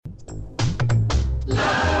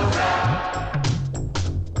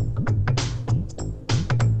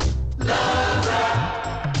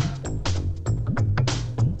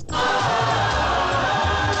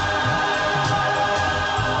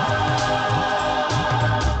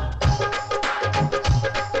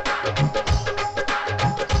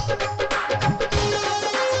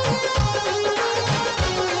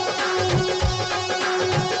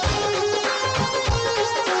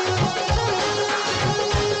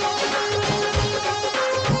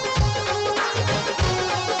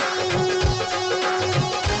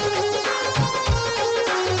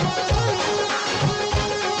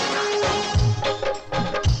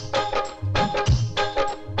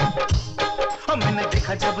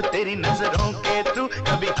देखा जब तेरी नजरों के थ्रू,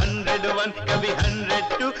 कभी 101 कभी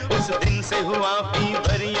 102, उस दिन से हुआ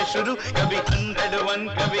फीवर ये शुरू, कभी 101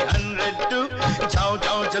 कभी 102। जाओ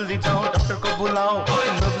जाओ जल्दी जाओ डॉक्टर को बुलाओ,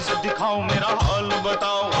 नब्ज दिखाओ मेरा हाल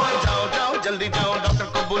बताओ, जाओ जाओ जल्दी जाओ डॉक्टर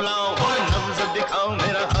को बुलाओ, नब्ज दिखाओ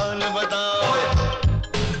मेरा हाल बताओ।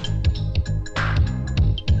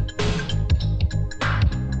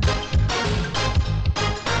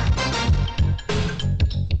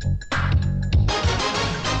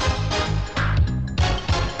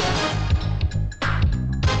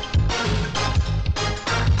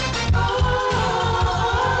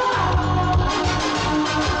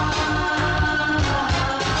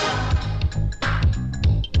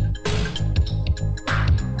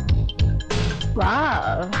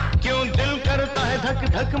 क्यों दिल करता है धक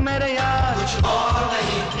धक मेरे यार, कुछ और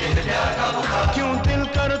नहीं ये प्यार का बुखार, क्यों दिल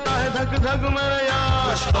करता है धक धक मेरे यार,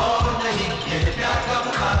 कुछ और नहीं ये प्यार का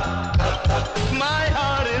बुखार, धक धक my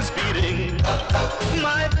heart is beating, धक धक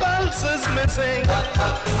my pulse is missing, धक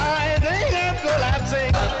धक I think I'm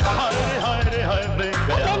collapsing, हाय हाय हाय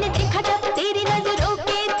मैंने देखा जब तेरी नजरों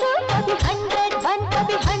के थ्रू, कभी 101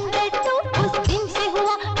 कभी 102, उस दिन से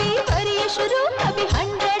हुआ फीवर ये शुरू, कभी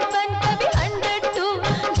 101 कभी 102।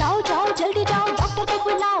 जाओ जाओ जल्दी जाओ डॉक्टर को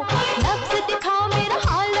बुलाओ, नब्ज दिखाओ मेरा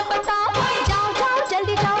हाल बताओ, जाओ जाओ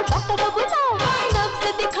जल्दी जाओ डॉक्टर को बुलाओ, नब्ज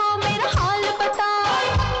दिखाओ मेरा हाल बताओ।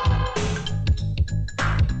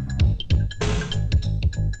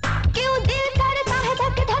 क्यों दिल करता है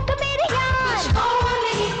धक धक मेरे यार,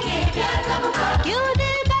 क्यों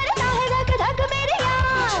दिल करता है धक धक मेरे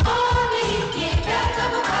यार,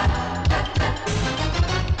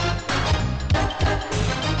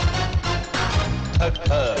 धक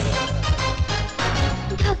धक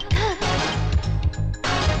धक धक।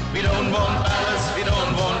 We don't want palace, we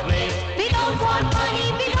don't want name, We don't want money,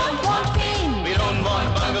 we don't want fame, we don't want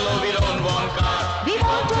bungalow, we don't want car, we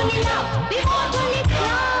want only love, we want only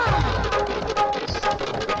love।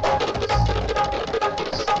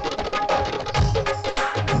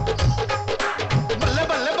 बल्ले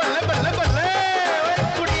बल्ले बल्ले बल्ले बल्ले ओए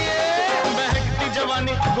कुड़िए, बहकती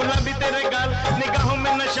जवानी गुलाबी तेरे गाल, निगाहों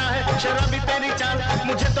में नशा है शराबी तेरी चाल,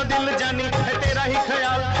 मुझे तो दिल जानी है तेरा ही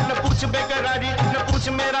ख्याल, न पूछ बेकरारी न पूछ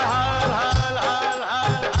मेरा हाल हाल हाल हाल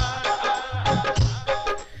हाल।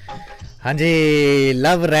 ਹਾਂਜੀ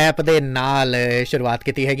ਲਵ ਰੈਪ ਦੇ ਨਾਲ ਸ਼ੁਰੂਆਤ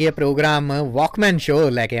ਕੀਤੀ ਹੈਗੀ ਹੈ ਪ੍ਰੋਗਰਾਮ ਵਾਕਮੈਨ ਸ਼ੋਅ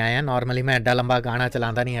ਲੈ ਕੇ ਆਏ ਹਾਂ। ਨਾਰਮਲੀ ਮੈਂ ਐਡਾ ਲੰਬਾ ਗਾਣਾ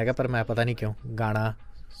ਚਲਾਉਂਦਾ ਨਹੀਂ ਹੈਗਾ, ਪਰ ਮੈਂ ਪਤਾ ਨਹੀਂ ਕਿਉਂ ਗਾਣਾ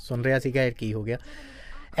ਸੁਣ ਰਿਹਾ ਸੀਗਾ, ਕੀ ਹੋ ਗਿਆ।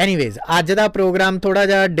 ਐਨੀਵੇਜ਼ ਅੱਜ ਦਾ ਪ੍ਰੋਗਰਾਮ ਥੋੜ੍ਹਾ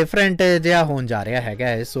ਜਿਹਾ ਡਿਫਰੈਂਟ ਜਿਹਾ ਹੋਣ ਜਾ ਰਿਹਾ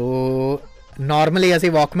ਹੈਗਾ। ਸੋ ਨਾਰਮਲੀ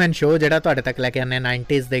ਅਸੀਂ ਵਾਕਮੈਨ ਸ਼ੋਅ ਜਿਹੜਾ ਤੁਹਾਡੇ ਤੱਕ ਲੈ ਕੇ ਆਉਂਦੇ ਹਾਂ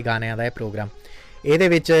 90s ਦੇ ਗਾਣਿਆਂ ਦਾ ਇਹ ਪ੍ਰੋਗਰਾਮ, ਇਹਦੇ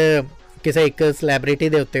ਵਿੱਚ ਕਿਸੇ ਇੱਕ ਸੈਲੈਬ੍ਰਿਟੀ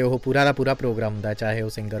ਦੇ ਉੱਤੇ ਉਹ ਪੂਰਾ ਦਾ ਪੂਰਾ ਪ੍ਰੋਗਰਾਮ ਹੁੰਦਾ, ਚਾਹੇ ਉਹ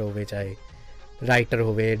ਸਿੰਗਰ ਹੋਵੇ, ਚਾਹੇ ਰਾਈਟਰ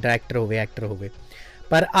ਹੋਵੇ, ਡਾਇਰੈਕਟਰ ਹੋਵੇ, ਐਕਟਰ ਹੋਵੇ।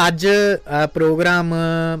 ਪਰ ਅੱਜ ਪ੍ਰੋਗਰਾਮ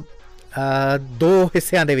ਦੋ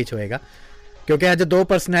ਹਿੱਸਿਆਂ ਦੇ ਵਿੱਚ ਹੋਏਗਾ, ਕਿਉਂਕਿ ਅੱਜ ਦੋ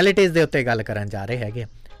ਪਰਸਨੈਲਿਟੀਜ਼ ਦੇ ਉੱਤੇ ਗੱਲ ਕਰਨ ਜਾ ਰਹੇ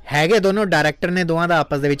ਹੈਗੇ ਦੋਨੋਂ ਡਾਇਰੈਕਟਰ ਨੇ, ਦੋਵਾਂ ਦਾ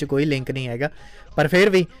ਆਪਸ ਦੇ ਵਿੱਚ ਕੋਈ ਲਿੰਕ ਨਹੀਂ ਹੈਗਾ, ਪਰ ਫਿਰ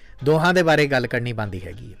ਵੀ ਦੋਹਾਂ ਦੇ ਬਾਰੇ ਗੱਲ ਕਰਨੀ ਬਣਦੀ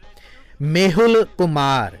ਹੈਗੀ ਹੈ। ਮੇਹੁਲ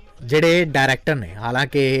ਕੁਮਾਰ ਜਿਹੜੇ ਡਾਇਰੈਕਟਰ ਨੇ,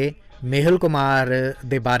 ਹਾਲਾਂਕਿ ਮੇਹੁਲ ਕੁਮਾਰ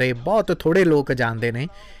ਦੇ ਬਾਰੇ ਬਹੁਤ ਥੋੜ੍ਹੇ ਲੋਕ ਜਾਣਦੇ ਨੇ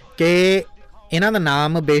ਕਿ ਇਹਨਾਂ ਦਾ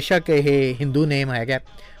ਨਾਮ ਬੇਸ਼ੱਕ ਇਹ ਹਿੰਦੂ ਨੇਮ ਹੈਗਾ,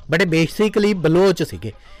 ਬਟ ਬੇਸਿਕਲੀ ਬਲੋਚ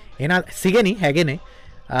ਸੀਗੇ, ਇਹਨਾਂ ਸੀਗੇ ਨਹੀਂ ਹੈਗੇ ਨੇ,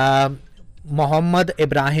 ਮੁਹੰਮਦ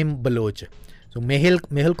ਇਬਰਾਹਿਮ ਬਲੋਚ। ਸੋ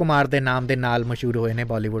ਮੇਹੁਲ ਕੁਮਾਰ ਦੇ ਨਾਮ ਦੇ ਨਾਲ ਮਸ਼ਹੂਰ ਹੋਏ ਨੇ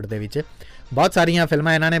ਬਾਲੀਵੁੱਡ ਦੇ ਵਿੱਚ, ਬਹੁਤ ਸਾਰੀਆਂ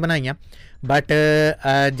ਫਿਲਮਾਂ ਇਹਨਾਂ ਨੇ ਬਣਾਈਆਂ, ਬਟ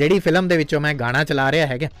ਜਿਹੜੀ ਫਿਲਮ ਦੇ ਵਿੱਚੋਂ ਮੈਂ ਗਾਣਾ ਚਲਾ ਰਿਹਾ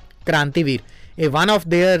ਹੈਗਾ ਕ੍ਰਾਂਤੀਵੀਰ, ਇਹ ਵਨ ਆਫ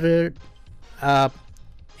ਦੇਅਰ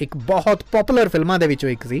ਇੱਕ ਬਹੁਤ ਪੋਪੂਲਰ ਫਿਲਮਾਂ ਦੇ ਵਿੱਚੋਂ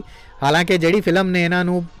ਇੱਕ ਸੀ। ਹਾਲਾਂਕਿ ਜਿਹੜੀ ਫਿਲਮ ਨੇ ਇਹਨਾਂ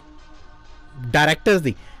ਨੂੰ ਡਾਇਰੈਕਟਰਸ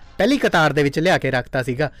ਦੀ ਪਹਿਲੀ ਕਤਾਰ ਦੇ ਵਿੱਚ ਲਿਆ ਕੇ ਰੱਖਤਾ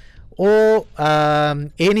ਸੀਗਾ ਉਹ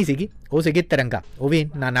ਇਹ ਨਹੀਂ ਸੀਗੀ, ਉਹ ਸੀਗੀ ਤਿਰੰਗਾ, ਉਹ ਵੀ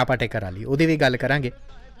ਨਾਨਾ ਪਾਟੇਕਰ ਵਾਲੀ, ਉਹਦੀ ਵੀ ਗੱਲ ਕਰਾਂਗੇ।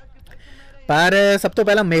 ਪਰ ਸਭ ਤੋਂ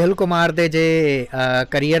ਪਹਿਲਾਂ ਮੇਹੁਲ ਕੁਮਾਰ ਦੇ ਜੇ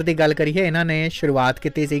ਕਰੀਅਰ ਦੀ ਗੱਲ ਕਰੀਏ, ਇਹਨਾਂ ਨੇ ਸ਼ੁਰੂਆਤ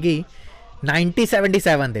ਕੀਤੀ ਸੀਗੀ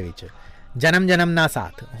 1977 ਦੇ ਵਿੱਚ, ਜਨਮ ਨਾ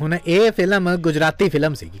ਸਾਥ। ਹੁਣ ਇਹ ਫਿਲਮ ਗੁਜਰਾਤੀ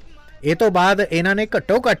ਫਿਲਮ ਸੀਗੀ, ਇਹ ਤੋਂ ਬਾਅਦ ਇਹਨਾਂ ਨੇ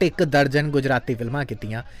ਘੱਟੋ ਘੱਟ 1 ਦਰਜਨ ਗੁਜਰਾਤੀ ਫਿਲਮਾਂ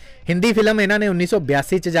ਕੀਤੀਆਂ। ਹਿੰਦੀ ਫਿਲਮ ਇਹਨਾਂ ਨੇ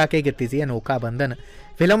 1982 'ਚ ਜਾ ਕੇ ਕੀਤੀ ਸੀ, ਅਨੋਖਾ ਬੰਧਨ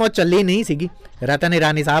ਫਿਲਮ, ਉਹ ਚੱਲੀ ਨਹੀਂ ਸੀਗੀ। ਰਤਨ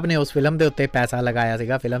ਇਰਾਨੀ ਸਾਹਿਬ ਨੇ ਉਸ ਫਿਲਮ ਦੇ ਉੱਤੇ ਪੈਸਾ ਲਗਾਇਆ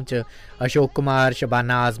ਸੀਗਾ। ਫਿਲਮ 'ਚ ਅਸ਼ੋਕ ਕੁਮਾਰ,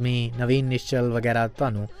 ਸ਼ਬਾਨਾ ਆਜ਼ਮੀ, ਨਵੀਨ ਨਿਸ਼ਚਲ ਵਗੈਰਾ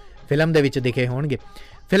ਤੁਹਾਨੂੰ ਫਿਲਮ ਦੇ ਵਿੱਚ ਦਿਖੇ ਹੋਣਗੇ।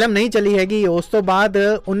 ਫਿਲਮ ਨਹੀਂ ਚੱਲੀ ਹੈਗੀ। ਉਸ ਤੋਂ ਬਾਅਦ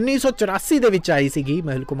 1984 ਦੇ ਵਿੱਚ ਆਈ ਸੀਗੀ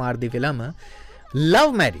ਮੇਹੁਲ ਕੁਮਾਰ ਦੀ ਫਿਲਮ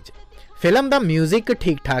ਲਵ ਮੈਰਿਜ। ਫਿਲਮ ਦਾ ਮਿਊਜ਼ਿਕ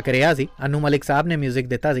ਠੀਕ ਠਾਕ ਰਿਹਾ ਸੀ, ਅਨੂ ਮਲਿਕ ਸਾਹਿਬ ਨੇ ਮਿਊਜ਼ਿਕ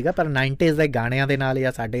ਦਿੱਤਾ ਸੀਗਾ, ਪਰ 90s ਦੇ ਗਾਣਿਆਂ ਦੇ ਨਾਲ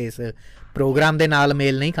ਜਾਂ ਸਾਡੇ ਇਸ ਪ੍ਰੋਗਰਾਮ ਦੇ ਨਾਲ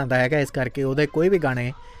ਮੇਲ ਨਹੀਂ ਖਾਂਦਾ ਹੈਗਾ, ਇਸ ਕਰਕੇ ਉਹਦੇ ਕੋਈ ਵੀ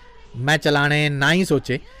ਗਾਣੇ ਮੈਂ ਚਲਾਣੇ ਨਾ ਹੀ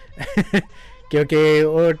ਸੋਚੇ ਕਿਉਂਕਿ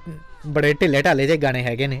ਉਹ ਬੜੇ ਢਿੱਲੇ ਢਾਲੇ ਜਿਹੇ ਗਾਣੇ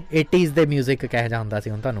ਹੈਗੇ ਨੇ। 80s ਦੇ ਮਿਊਜ਼ਿਕ ਕਿਹੋ ਜਿਹਾ ਹੁੰਦਾ ਸੀ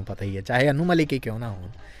ਹੁਣ ਤੁਹਾਨੂੰ ਪਤਾ ਹੀ ਹੈ, ਚਾਹੇ ਅਨੂ ਮਲਿਕ ਹੀ ਕਿਉਂ ਨਾ ਹੋਣ।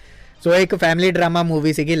 ਸੋ ਇੱਕ ਫੈਮਿਲੀ ਡਰਾਮਾ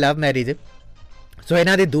ਮੂਵੀ ਸੀਗੀ ਲਵ ਮੈਰਿਜ। ਸੋ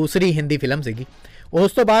ਇਹਨਾਂ ਦੀ ਦੂਸਰੀ ਹਿੰਦੀ ਫਿਲਮ ਸੀਗੀ।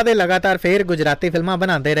 ਉਸ ਤੋਂ ਬਾਅਦ ਇਹ ਲਗਾਤਾਰ ਫਿਰ ਗੁਜਰਾਤੀ ਫਿਲਮਾਂ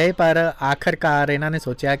ਬਣਾਉਂਦੇ ਰਹੇ, ਪਰ ਆਖਰਕਾਰ ਇਹਨਾਂ ਨੇ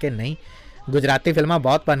ਸੋਚਿਆ ਕਿ ਨਹੀਂ, ਗੁਜਰਾਤੀ ਫਿਲਮਾਂ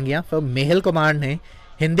ਬਹੁਤ ਬਣ ਗਈਆਂ। ਫਿਰ ਮੇਹੁਲ ਕੁਮਾਰ ਨੇ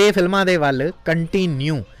ਹਿੰਦੀ ਫਿਲਮਾਂ ਦੇ ਵੱਲ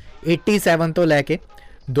ਕੰਟੀਨਿਊ 87 ਤੋਂ ਲੈ ਕੇ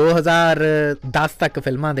 2010 ਤੱਕ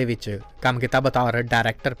ਫਿਲਮਾਂ ਦੇ ਵਿੱਚ ਕੰਮ ਕੀਤਾ ਬਤੌਰ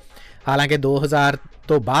ਡਾਇਰੈਕਟਰ। ਹਾਲਾਂਕਿ 2000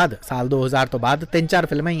 ਤੋਂ ਬਾਅਦ, ਸਾਲ 2000 ਤੋਂ ਬਾਅਦ 3-4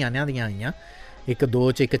 ਫਿਲਮਾਂ ਹੀ ਇਹਨਾਂ ਦੀਆਂ ਆਈਆਂ, ਇੱਕ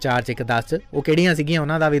 2 'ਚ, ਇੱਕ 4 'ਚ, ਇੱਕ 10 'ਚ। ਉਹ ਕਿਹੜੀਆਂ ਸੀਗੀਆਂ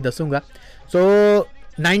ਉਹਨਾਂ ਦਾ ਵੀ ਦੱਸੂਗਾ। ਸੋ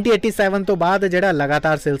 1987 ਤੋਂ ਬਾਅਦ ਜਿਹੜਾ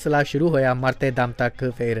ਲਗਾਤਾਰ ਸਿਲਸਿਲਾ ਸ਼ੁਰੂ ਹੋਇਆ ਮਰਤੇ ਦਮ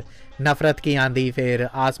ਤੱਕ, ਫਿਰ ਨਫ਼ਰਤ ਕੀ ਆਂਦੀ, ਫਿਰ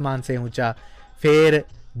ਆਸਮਾਨ ਸੇ ਉੱਚਾ, ਫਿਰ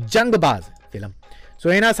ਜੰਗਬਾਜ਼ ਫਿਲਮ।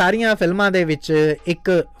 ਸੋ ਇਹਨਾਂ ਸਾਰੀਆਂ ਫਿਲਮਾਂ ਦੇ ਵਿੱਚ ਇੱਕ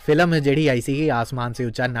ਫਿਲਮ ਜਿਹੜੀ ਆਈ ਸੀਗੀ ਆਸਮਾਨ ਸੇ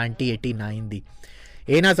ਉੱਚਾ 1989 ਦੀ।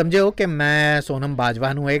 ਇਹ ਨਾ ਸਮਝਿਓ ਕਿ ਮੈਂ ਸੋਨਮ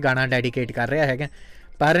ਬਾਜਵਾ ਨੂੰ ਇਹ ਗਾਣਾ ਡੈਡੀਕੇਟ ਕਰ ਰਿਹਾ ਹੈਗਾ,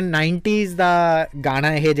 ਪਰ 90s ਦਾ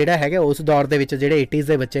ਗਾਣਾ ਇਹ ਜਿਹੜਾ ਹੈਗਾ ਉਸ ਦੌਰ ਦੇ ਵਿੱਚ ਜਿਹੜੇ 80s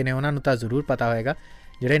ਦੇ ਬੱਚੇ ਨੇ ਉਹਨਾਂ ਨੂੰ ਤਾਂ ਜ਼ਰੂਰ ਪਤਾ ਹੋਏਗਾ,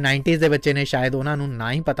 ਜਿਹੜੇ 90s ਦੇ ਬੱਚੇ ਨੇ ਸ਼ਾਇਦ ਉਹਨਾਂ ਨੂੰ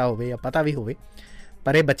ਨਾ ਹੀ ਪਤਾ ਹੋਵੇ ਜਾਂ ਪਤਾ ਵੀ ਹੋਵੇ।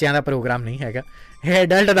 ਪਰ ਇਹ ਬੱਚਿਆਂ ਦਾ ਪ੍ਰੋਗਰਾਮ ਨਹੀਂ ਹੈਗਾ, ਇਹ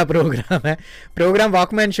ਐਡਲਟ ਦਾ ਪ੍ਰੋਗਰਾਮ ਹੈ। ਪ੍ਰੋਗਰਾਮ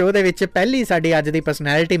ਵਾਕਮੈਨ ਸ਼ੋਅ ਦੇ ਵਿੱਚ ਪਹਿਲੀ ਸਾਡੀ ਅੱਜ ਦੀ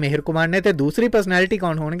ਪਰਸਨੈਲਿਟੀ ਮੇਹਰ ਕੁਮਾਰ ਨੇ, ਤੇ ਦੂਸਰੀ ਪਰਸਨੈਲਿਟੀ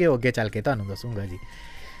ਕੌਣ ਹੋਣਗੇ ਉਹ ਅੱਗੇ ਚੱਲ ਕੇ ਤੁਹਾਨੂੰ ਦੱਸੂਗਾ ਜੀ।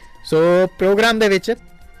 ਸੋ ਪ੍ਰੋਗਰਾਮ ਦੇ ਵਿੱਚ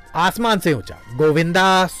ਆਸਮਾਨ ਸੇ ਉੱਚਾ,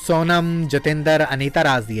 ਗੋਵਿੰਦਾ, ਸੋਨਮ, ਜਤਿੰਦਰ, ਅਨੀਤਾ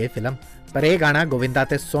ਰਾਜ ਦੀ ਇਹ ਫਿਲਮ, ਪਰ ਇਹ ਗਾਣਾ ਗੋਵਿੰਦਾ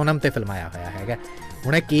ਤੇ ਸੋਨਮ ਤੇ ਫਿਲਮਾਇਆ ਹੋਇਆ ਹੈਗਾ।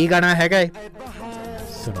 ਹੁਣ ਇਹ ਕੀ ਗਾਣਾ ਹੈਗਾ ਇਹ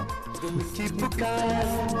ਸੁਣੋ।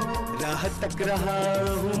 राह तक रहा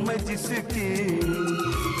हूँ मैं जिसकी,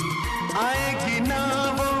 आएगी ना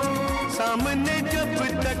वो सामने जब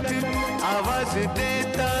तक आवाज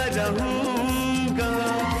देता रहूंगा,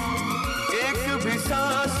 एक भी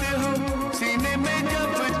सांस हो सीने में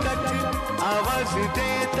जब तक आवाज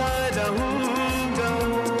देता रहूंगा।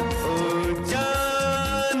 ओ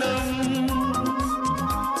जानम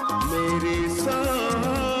मेरी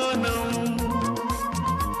सनम,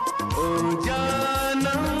 ओ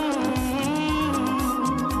जानम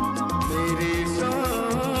मेरी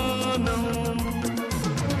सनम,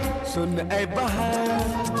 सुन ऐ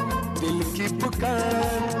बहार दिल की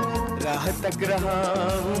पुकार, राह तक रहा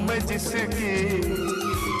हूँ मैं जिसकी,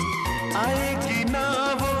 आएगी ना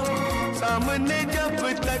वो सामने जब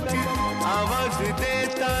तक आवाज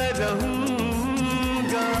देता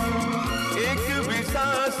रहूंगा, एक भी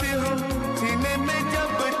सांस हो सीने में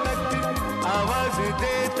जब तक आवाज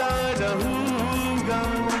देता रहूंगा।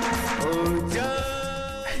 ओ जा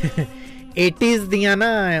 80s ਦੀਆਂ ਨਾ,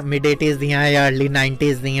 ਮਿਡ 80s ਦੀਆਂ ਜਾਂ अर्ਲੀ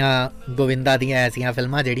 90s ਦੀਆਂ ਗੋਵਿੰਦਾ ਦੀਆਂ ਐਸੀਆਂ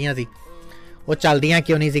ਫਿਲਮਾਂ ਜਿਹੜੀਆਂ ਸੀ ਉਹ ਚੱਲਦੀਆਂ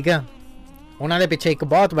ਕਿਉਂ ਨਹੀਂ ਸੀਗਾ? ਉਹਨਾਂ ਦੇ ਪਿੱਛੇ ਇੱਕ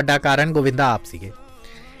ਬਹੁਤ ਵੱਡਾ ਕਾਰਨ ਗੋਵਿੰਦਾ ਆਪ ਸੀਗੇ।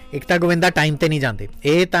 ਇੱਕ ਤਾਂ ਗੋਵਿੰਦਾ ਟਾਈਮ 'ਤੇ ਨਹੀਂ ਜਾਂਦੇ,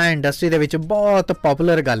 ਇਹ ਤਾਂ ਇੰਡਸਟਰੀ ਦੇ ਵਿੱਚ ਬਹੁਤ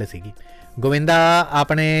ਪੋਪੂਲਰ ਗੱਲ ਸੀਗੀ। ਗੋਵਿੰਦਾ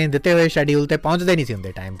ਆਪਣੇ ਦਿੱਤੇ ਹੋਏ ਸ਼ੈਡਿਊਲ 'ਤੇ ਪਹੁੰਚਦੇ ਨਹੀਂ ਸੀ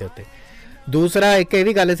ਹੁੰਦੇ ਟਾਈਮ ਦੇ ਉੱਤੇ। ਦੂਸਰਾ ਇੱਕ ਇਹ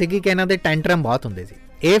ਵੀ ਗੱਲ ਸੀਗੀ ਕਿ ਇਹਨਾਂ ਦੇ ਟੈਂਟਰਮ ਬਹੁਤ ਹੁੰਦੇ ਸੀ।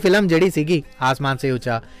 ਇਹ ਫਿਲਮ ਜਿਹੜੀ ਸੀਗੀ ਆਸਮਾਨ ਸੇ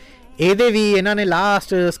ਉੱਚਾ, ਇਹਦੇ ਵੀ ਇਹਨਾਂ ਨੇ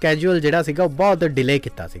ਲਾਸਟ ਸਕੈਜੂਅਲ ਜਿਹੜਾ ਸੀਗਾ ਉਹ ਬਹੁਤ ਡਿਲੇ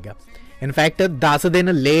ਕੀਤਾ ਸੀਗਾ। ਇਨਫੈਕਟ 10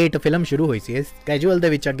 ਦਿਨ ਲੇਟ ਫਿਲਮ ਸ਼ੁਰੂ ਹੋਈ ਸੀ। ਇਸ ਸਕੈਜੂਅਲ ਦੇ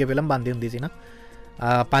ਵਿੱਚ ਅੱਗੇ ਫਿਲਮ ਬਣਦੀ ਹੁੰਦੀ ਸੀ ਨਾ,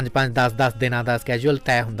 5-5, 10-10 ਦਿਨਾਂ ਦਾ ਸਕੈਜੂਅਲ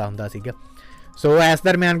ਤੈਅ ਹੁੰਦਾ ਸੀਗਾ। ਸੋ ਇਸ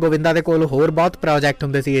ਦਰਮਿਆਨ ਗੋਵਿੰਦਾ ਦੇ ਕੋਲ ਹੋਰ ਬਹੁਤ ਪ੍ਰੋਜੈਕਟ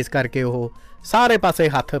ਹੁੰਦੇ ਸੀ, ਇਸ ਕਰਕੇ ਉਹ ਸਾਰੇ ਪਾਸੇ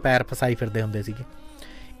ਹੱਥ ਪੈਰ ਫਸਾਈ ਫਿਰਦੇ ਹੁੰਦੇ ਸੀਗੇ।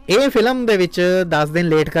 ਇਹ ਫਿਲਮ ਦੇ ਵਿੱਚ 10 ਦਿਨ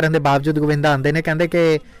ਲੇਟ ਕਰਨ ਦੇ ਬਾਵਜੂਦ ਗੋਵਿੰਦਾ ਆਉਂਦੇ ਨੇ, ਕਹਿੰਦੇ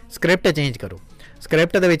ਕਿ ਸਕ੍ਰਿਪਟ ਚੇਂਜ ਕਰੋ,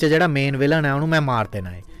 ਸਕ੍ਰਿਪਟ ਦੇ ਵਿੱਚ ਜਿਹੜਾ ਮੇਨ ਵਿਲਨ ਹੈ ਉਹਨੂੰ ਮੈਂ ਮਾਰ ਦੇਣਾ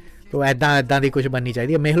ਹੈ। ਤੋ ਇੱਦਾਂ ਦੀ ਕੁਝ ਬਣਨੀ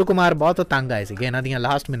ਚਾਹੀਦੀ ਹੈ। ਮੇਹੁਲ ਕੁਮਾਰ ਬਹੁਤ ਤੰਗ ਆਏ ਸੀਗੇ ਇਹਨਾਂ ਦੀਆਂ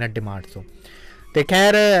ਲਾਸਟ ਮਿਨਟ ਡਿਮਾਂਡਸ ਤੋਂ। ਅਤੇ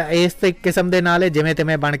ਖੈਰ ਇਸ ਕਿਸਮ ਦੇ ਨਾਲ ਜਿਵੇਂ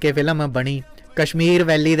ਤਿਵੇਂ ਬਣ ਕੇ ਫਿਲਮ ਬਣੀ। ਕਸ਼ਮੀਰ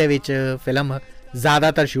ਵੈਲੀ ਦੇ ਵਿੱਚ ਫਿਲਮ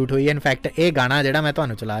ਜ਼ਿਆਦਾਤਰ ਸ਼ੂਟ ਹੋਈ ਹੈ। ਇਨਫੈਕਟ ਇਹ ਗਾਣਾ ਜਿਹੜਾ ਮੈਂ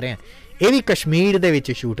ਤੁਹਾਨੂੰ ਚਲਾ ਰਿਹਾ ਇਹ ਵੀ ਕਸ਼ਮੀਰ ਦੇ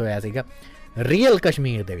ਵਿੱਚ ਸ਼ੂਟ ਹੋਇਆ ਸੀਗਾ, ਰੀਅਲ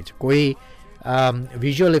ਕਸ਼ਮੀਰ ਦੇ ਵਿੱਚ। ਕੋਈ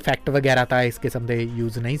ਵਿਜ਼ੂਅਲ ਇਫੈਕਟ ਵਗੈਰਾ ਤਾਂ ਇਸ ਕਿਸਮ ਦੇ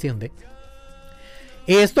ਯੂਜ਼ ਨਹੀਂ ਸੀ ਹੁੰਦੇ।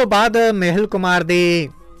 ਇਸ ਤੋਂ ਬਾਅਦ ਮੇਹੁਲ ਕੁਮਾਰ ਦੀ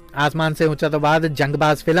ਆਸਮਾਨ ਸੇ ਉੱਚਾ ਤੋਂ ਬਾਅਦ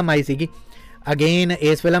ਜੰਗਬਾਜ਼ ਫਿਲਮ ਆਈ ਸੀਗੀ। ਅਗੇਨ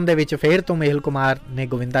ਇਸ ਫਿਲਮ ਦੇ ਵਿੱਚ ਫਿਰ ਤੋਂ ਮੇਹੁਲ ਕੁਮਾਰ ਨੇ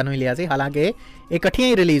ਗੋਵਿੰਦਾ ਨੂੰ ਹੀ ਲਿਆ ਸੀ। ਹਾਲਾਂਕਿ ਇਹ ਇਕੱਠੀਆਂ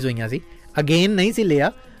ਹੀ ਰਿਲੀਜ਼ ਹੋਈਆਂ ਸੀ, ਅਗੇਨ ਨਹੀਂ ਸੀ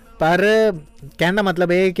ਲਿਆ। ਪਰ ਕਹਿਣ ਦਾ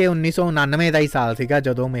ਮਤਲਬ ਇਹ ਕਿ 1999 ਦਾ ਹੀ ਸਾਲ ਸੀਗਾ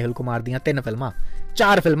ਜਦੋਂ ਮੇਹੁਲ ਕੁਮਾਰ ਦੀਆਂ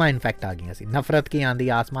 4 ਫਿਲਮਾਂ ਇਨਫੈਕਟ ਆ ਗਈਆਂ ਸੀ। ਨਫ਼ਰਤ ਕੀ ਆਂਦੀ,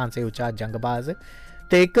 ਆਸਮਾਨ ਸੇ ਉੱਚਾ, ਜੰਗਬਾਜ਼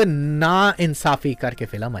ਅਤੇ ਇੱਕ ਨਾ ਇਨਸਾਫੀ ਕਰਕੇ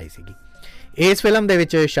ਫਿਲਮ ਆਈ ਸੀਗੀ। ਇਸ ਫਿਲਮ ਦੇ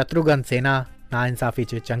ਵਿੱਚ ਸ਼ਤਰੂਘਨ ਸਿਨਹਾ, ਨਾ ਇਨਸਾਫੀ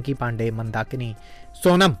 'ਚ ਚੰਕੀ ਪਾਂਡੇ, ਮੰਦਾਕਿਨੀ,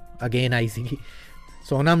 ਸੋਨਮ ਅਗੇਨ ਆਈ ਸੀਗੀ।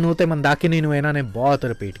 ਸੋਨਮ ਨੂੰ ਅਤੇ ਮੰਦਾਕਿਨੀ ਨੂੰ ਇਹਨਾਂ ਨੇ ਬਹੁਤ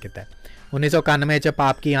ਰਿਪੀਟ ਕੀਤਾ। 1991 'ਚ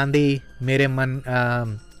ਪਾਪ ਕੀ ਆਂਦੀ,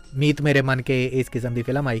 ਮੀਤ ਮੇਰੇ ਮਨ ਕੇ, ਇਸ ਕਿਸਮ ਦੀ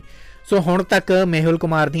ਫਿਲਮ ਆਈ। ਸੋ ਹੁਣ ਤੱਕ ਮੇਹੁਲ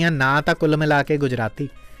ਕੁਮਾਰ ਦੀਆਂ ਨਾ ਤਾਂ ਕੁੱਲ ਮਿਲਾ ਕੇ ਗੁਜਰਾਤੀ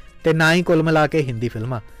ਅਤੇ ਨਾ ਹੀ ਕੁੱਲ ਮਿਲਾ ਕੇ ਹਿੰਦੀ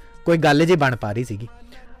ਫਿਲਮਾਂ ਕੋਈ ਗੱਲ ਜੀ ਬਣ ਪਾ ਰਹੀ ਸੀਗੀ।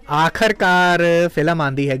 ਆਖਰਕਾਰ ਫਿਲਮ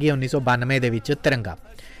ਆਉਂਦੀ ਹੈਗੀ 1992 ਦੇ ਵਿੱਚ ਤਿਰੰਗਾ,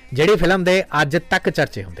 ਜਿਹੜੀ ਫਿਲਮ ਦੇ ਅੱਜ ਤੱਕ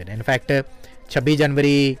ਚਰਚੇ ਹੁੰਦੇ ਨੇ। ਇਨਫੈਕਟ 26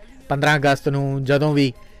 ਜਨਵਰੀ 15 ਅਗਸਤ ਨੂੰ ਜਦੋਂ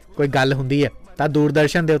ਵੀ ਕੋਈ ਗੱਲ ਹੁੰਦੀ ਹੈ ਤਾਂ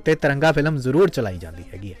ਦੂਰਦਰਸ਼ਨ ਦੇ ਉੱਤੇ ਤਿਰੰਗਾ ਫਿਲਮ ਜ਼ਰੂਰ ਚਲਾਈ ਜਾਂਦੀ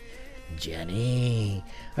ਹੈਗੀ ਹੈ। ਜਾਨੀ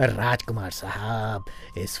ਰਾਜਕੁਮਾਰ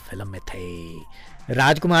ਸਾਹਿਬ ਇਸ ਫਿਲਮ में थे।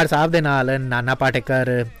 ਰਾਜਕੁਮਾਰ ਸਾਹਿਬ ਦੇ ਨਾਲ ਨਾਨਾ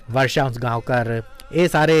ਪਾਟੇਕਰ, ਵਰਸ਼ਾ ਉਸਗਾਂਵਕਰ, ਇਹ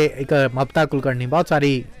ਸਾਰੇ ਇੱਕ ਮਮਤਾ ਕੁਲਕਰਨੀ,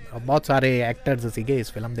 ਬਹੁਤ ਸਾਰੇ ਐਕਟਰਸ ਸੀਗੇ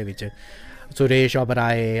ਇਸ ਫਿਲਮ ਦੇ ਵਿੱਚ। सुरेश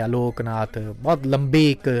ओबराय, आलोक नाथ, बहुत लंबी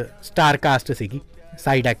एक स्टार कास्ट सीगी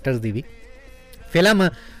साइड एक्टर्स दी भी। फिल्म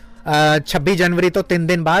 26 जनवरी तो 3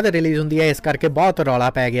 दिन बाद रिलीज़ होंदी है, इस करके बहुत रौला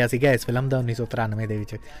पै गया सीगा इस फिल्म का 1993 ਦੇ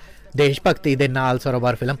ਵਿੱਚ। देश भगती ਦੇ ਨਾਲ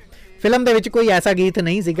सरोवर फिल्म ਦੇ ਵਿੱਚ कोई ऐसा गीत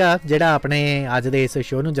नहीं ਸੀਗਾ ਜਿਹੜਾ ਆਪਣੇ ਅੱਜ ਦੇ ਇਸ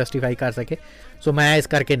ਸ਼ੋਅ ਨੂੰ ਜਸਟੀਫਾਈ ਕਰ ਸਕੇ, ਸੋ ਮੈਂ ਇਸ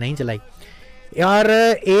ਕਰਕੇ ਨਹੀਂ ਚਲਾਈ। ਔਰ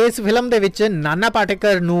ਇਸ ਫਿਲਮ ਦੇ ਵਿੱਚ ਨਾਨਾ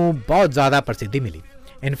ਪਾਟੇਕਰ ਨੂੰ ਬਹੁਤ ਜ਼ਿਆਦਾ ਪ੍ਰਸਿੱਧੀ ਮਿਲੀ।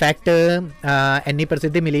 ਇਨਫੈਕਟ ਇੰਨੀ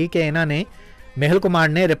ਪ੍ਰਸਿੱਧੀ ਮਿਲੀ ਕਿ ਇਹਨਾਂ ਨੇ ਮੇਹੁਲ ਕੁਮਾਰ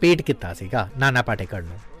ਨੇ ਰਿਪੀਟ ਕੀਤਾ ਸੀਗਾ ਨਾਨਾ ਪਾਟੇਕਰ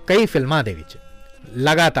ਨੂੰ ਕਈ ਫਿਲਮਾਂ ਦੇ ਵਿੱਚ,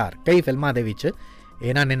 ਲਗਾਤਾਰ ਕਈ ਫਿਲਮਾਂ ਦੇ ਵਿੱਚ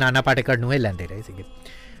ਇਹਨਾਂ ਨੇ ਨਾਨਾ ਪਾਟੇਕਰ ਨੂੰ ਇਹ ਲੈਂਦੇ ਰਹੇ ਸੀਗੇ।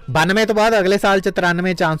 92 ਤੋਂ ਬਾਅਦ ਅਗਲੇ ਸਾਲ 'ਚ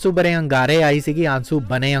 93 'ਚ ਆਂਸੂ ਬਣੇ ਅੰਗਾਰੇ ਆਈ ਸੀਗੀ, ਆਂਸੂ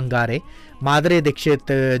ਬਣੇ ਅੰਗਾਰੇ, माधुरी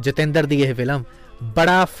दीक्षित, जतिंदर दी यह फिल्म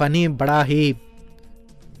बड़ा फनी, बड़ा ही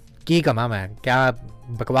की कमा मैं क्या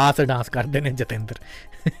बकवास डांस करते हैं जतिंदर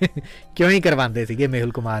क्यों ही करवाते थे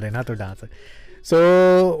मेहुल कुमार इन्हों तो डांस। सो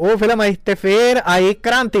वो फिल्म आई तो फिर आई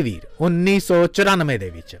क्रांतिवीर 1994 ਦੇ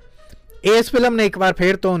ਵਿੱਚ। इस फिल्म ने एक बार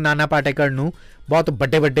फिर तो नाना पाटेकर ਨੂੰ बहुत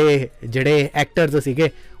ਵੱਡੇ ਵੱਡੇ ਜਿਹੜੇ ਐਕਟਰਸ ਸੀਗੇ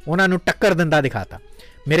ਉਹਨਾਂ ਨੂੰ ਟੱਕਰ ਦਿੰਦਾ ਦਿਖਾਤਾ।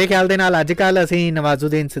 ਮੇਰੇ ਖਿਆਲ ਦੇ ਨਾਲ ਅੱਜ ਕੱਲ੍ਹ ਅਸੀਂ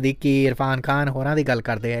ਨਵਾਜ਼ੁਦੀਨ ਸਦੀਕੀ, ਇਰਫਾਨ ਖਾਨ ਹੋਰਾਂ ਦੀ ਗੱਲ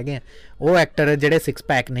ਕਰਦੇ ਹੈਗੇ ਹਾਂ, ਉਹ ਐਕਟਰ ਜਿਹੜੇ 6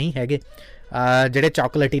 ਪੈਕ ਨਹੀਂ ਹੈਗੇ, ਜਿਹੜੇ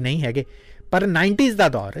ਚੌਕਲੇਟੀ ਨਹੀਂ ਹੈਗੇ। ਪਰ 90s ਦਾ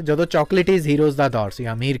ਦੌਰ, ਜਦੋਂ ਚੌਕਲੇਟੀਜ਼ ਹੀਰੋਜ਼ ਦਾ ਦੌਰ ਸੀ,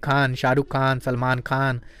 ਆਮੀਰ ਖਾਨ, ਸ਼ਾਹਰੁਖ ਖਾਨ, ਸਲਮਾਨ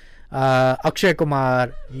ਖਾਨ, ਅਕਸ਼ੇ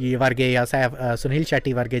ਕੁਮਾਰ ਵਰਗੇ ਜਾਂ ਸੁਨੀਲ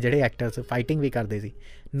ਸ਼ੈਟੀ ਵਰਗੇ ਜਿਹੜੇ ਐਕਟਰਸ ਫਾਈਟਿੰਗ ਵੀ ਕਰਦੇ ਸੀ,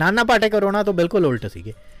 ਨਾਨਾ ਪਾਟੇਕਰ ਉਹਨਾਂ ਤੋਂ ਬਿਲਕੁਲ ਉਲਟ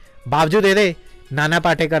ਸੀਗੇ। ਬਾਵਜੂਦ ਇਹਦੇ ਨਾਨਾ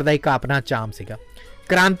ਪਾਟੇਕਰ ਦਾ ਇੱਕ ਆਪਣਾ ਚਾਮ ਸੀਗਾ।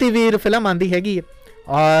 क्रांतिवीर फिल्म आंदी हैगी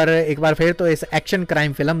और एक बार फिर तो इस एक्शन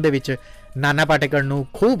क्राइम फिल्म ਦੇ ਵਿੱਚ ਨਾਨਾ ਪਾਟੇਕਰ ਨੂੰ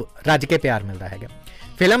खूब ਰੱਜ ਕੇ ਪਿਆਰ ਮਿਲਦਾ ਹੈਗਾ।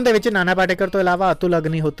 ਫਿਲਮ ਦੇ ਵਿੱਚ ਨਾਨਾ ਪਾਟੇਕਰ ਤੋਂ ਇਲਾਵਾ ਅਤੁਲ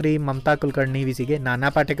ਅਗਨੀਹੋਤਰੀ, ਮਮਤਾ ਕੁਲਕਰਨੀ ਵੀ ਸੀਗੇ। ਨਾਨਾ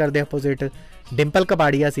ਪਾਟੇਕਰ ਦੇ ਆਪੋਜ਼ਿਟ ਡਿੰਪਲ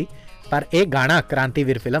ਕਪਾੜੀਆ ਸੀ। ਪਰ ਇਹ ਗਾਣਾ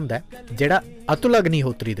ਕ੍ਰਾਂਤੀਵੀਰ ਫਿਲਮ ਦਾ ਜਿਹੜਾ ਅਤੁਲ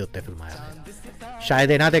ਅਗਨੀਹੋਤਰੀ ਦੇ ਉੱਤੇ ਫਿਲਮਾਇਆ ਹੋਇਆ।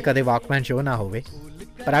 ਸ਼ਾਇਦ ਇਹਨਾਂ ਤੇ ਕਦੇ ਵਾਕਮੈਨ ਸ਼ੋਅ ਨਾ ਹੋਵੇ,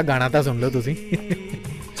 ਪਰ ਆ ਗਾਣਾ ਤਾਂ ਸੁਣ ਲਓ ਤੁਸੀਂ।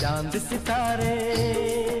 चांद सितारे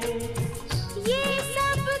ये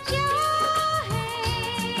सब क्या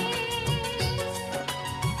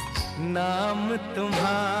नाम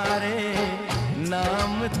तुम्हारे,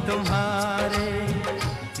 नाम तुम्हारे,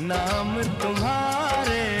 नाम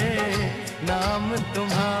तुम्हारे, नाम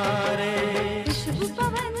तुम्हारे। खुशबू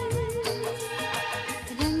पवन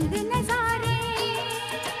रंग नजारे,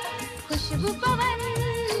 खुशबू पवन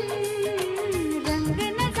रंग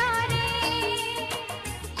नजारे।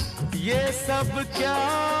 ये सब क्या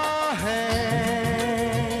है?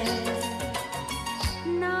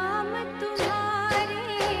 नाम तुम्हारे,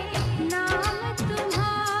 नाम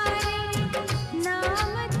तुम्हारे,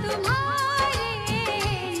 नाम तुम्हारे,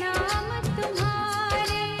 नाम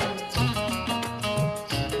तुम्हारे।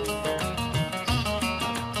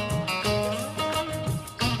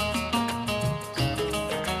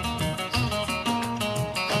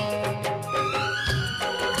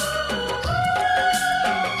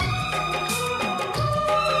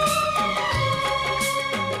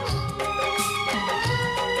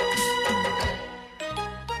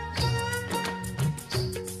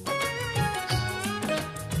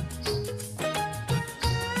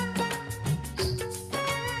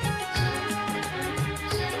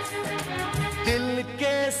 दिल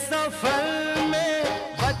के सफर में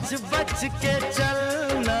बच बच के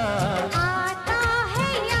चलना, आता है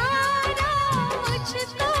यारा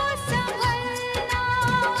मुझको संभलना।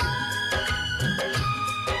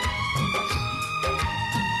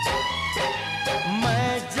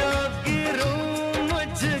 मैं जो गिरूं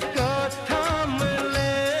मुझको थाम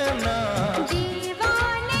लेना।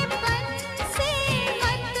 दीवानेपन से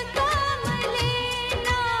मत काम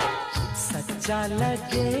लेना। सच्चा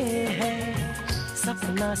लगे है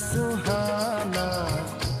सपना सुहाना,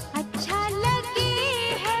 अच्छा लगे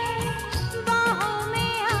है बाहों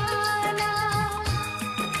में आना।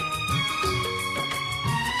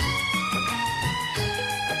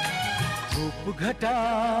 धूप घटा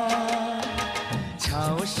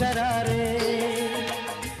छाँव शरारे,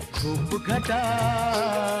 धूप घटा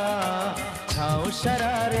छाँव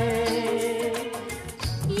शरारे।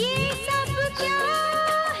 ये सब क्या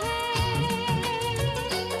है?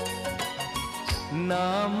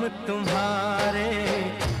 नाम तुम्हारे,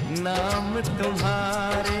 नाम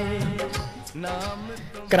तुम्हारे, नाम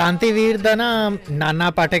ਕ੍ਰਾਂਤੀਵੀਰ ਦਾ ਨਾ ਨਾਨਾ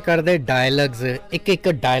ਪਾਟੇਕਰ ਦੇ ਡਾਇਲੌਗਸ, ਇੱਕ ਇੱਕ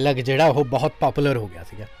ਡਾਇਲੌਗ ਜਿਹੜਾ ਉਹ ਬਹੁਤ ਪਪੂਲਰ ਹੋ ਗਿਆ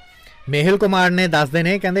ਸੀਗਾ। ਮੇਹੁਲ ਕੁਮਾਰ ਨੇ ਦੱਸਦੇ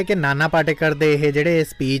ਨੇ, ਕਹਿੰਦੇ ਕਿ ਨਾਨਾ ਪਾਟੇਕਰ ਦੇ ਇਹ ਜਿਹੜੇ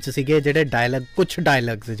ਸਪੀਚ ਸੀਗੇ, ਜਿਹੜੇ ਡਾਇਲੌਗ, ਕੁਛ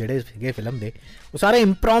ਡਾਇਲੌਗਸ ਜਿਹੜੇ ਸੀਗੇ ਫਿਲਮ ਦੇ, ਉਹ ਸਾਰੇ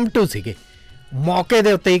ਇੰਪ੍ਰੋਮਪਟੂ ਸੀਗੇ, ਮੌਕੇ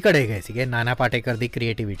ਦੇ ਉੱਤੇ ਹੀ ਘੜੇ ਗਏ ਸੀਗੇ। ਨਾਨਾ ਪਾਟੇਕਰ ਦੀ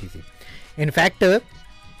ਕ੍ਰੀਏਟੀਵਿਟੀ ਸੀ। ਇਨਫੈਕਟ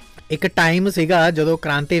ਇੱਕ ਟਾਈਮ ਸੀਗਾ ਜਦੋਂ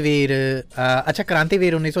ਕ੍ਰਾਂਤੀਵੀਰ,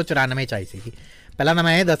 ਕ੍ਰਾਂਤੀਵੀਰ 1994 'ਚ ਆਈ ਸੀਗੀ। ਪਹਿਲਾਂ ਤਾਂ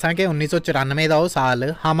ਮੈਂ ਇਹ ਦੱਸਾਂ ਕਿ 1994 ਦਾ ਉਹ ਸਾਲ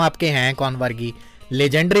ਹਮ ਆਪਕੇ ਹੈਂ ਕੌਣ ਵਰਗੀ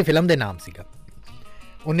ਲੈਜੈਂਡਰੀ ਫਿਲਮ ਦੇ ਨਾਮ ਸੀਗਾ।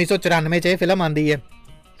 1994 'ਚ ਇਹ ਫਿਲਮ ਆਉਂਦੀ ਹੈ।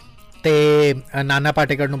 ਤੇ ਨਾਨਾ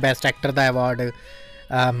ਪਾਟੇਕਰ ਨੂੰ ਬੈਸਟ ਐਕਟਰ ਦਾ ਐਵਾਰਡ,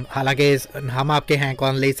 ਹਾਲਾਂਕਿ ਹਮ ਆਪਕੇ ਹੈਂ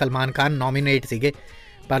ਕੌਨ ਲਈ ਸਲਮਾਨ ਖਾਨ ਨੋਮੀਨੇਟ ਸੀਗੇ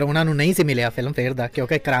ਪਰ ਉਹਨਾਂ ਨੂੰ ਨਹੀਂ ਸੀ ਮਿਲਿਆ ਫਿਲਮ ਫੇਅਰ ਦਾ,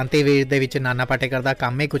 ਕਿਉਂਕਿ ਕ੍ਰਾਂਤੀਵੀਰ ਦੇ ਵਿੱਚ ਨਾਨਾ ਪਾਟੇਕਰ ਦਾ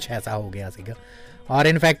ਕੰਮ ਹੀ ਕੁਛ ਐਸਾ ਹੋ ਗਿਆ ਸੀਗਾ। ਔਰ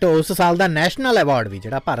ਇਨਫੈਕਟ ਉਸ ਸਾਲ ਦਾ ਨੈਸ਼ਨਲ ਐਵਾਰਡ ਵੀ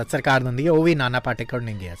ਜਿਹੜਾ ਭਾਰਤ ਸਰਕਾਰ ਦਿੰਦੀ ਹੈ ਉਹ ਵੀ ਨਾਨਾ ਪਾਟੇਕਰ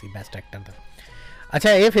ਨੇ ਗਿਆ ਸੀ ਬੈਸਟ ਐਕਟਰ ਦਾ।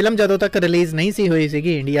 ਅੱਛਾ, ਇਹ ਫਿਲਮ ਜਦੋਂ ਤੱਕ ਰਿਲੀਜ਼ ਨਹੀਂ ਸੀ ਹੋਈ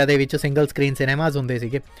ਸੀਗੀ ਇੰਡੀਆ ਦੇ ਵਿੱਚ ਸਿੰਗਲ ਸਕਰੀਨ ਸਿਨੇਮਾਜ਼ ਹੁੰਦੇ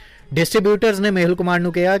ਸੀਗੇ, ਡਿਸਟਰੀਬਿਊਟਰਸ ਨੇ ਮੇਹੁਲ ਕੁਮਾਰ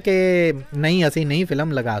ਨੂੰ ਕਿਹਾ ਕਿ ਨਹੀਂ ਅਸੀਂ ਨਹੀਂ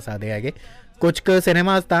ਫਿਲਮ ਲਗਾ ਸਕਦੇ ਹੈਗੇ। ਕੁਝ ਕੁ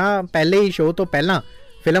ਸਿਨੇਮਾਜ਼ ਤਾਂ ਪਹਿਲੇ ਹੀ ਸ਼ੋਅ ਤੋਂ ਪਹਿਲਾਂ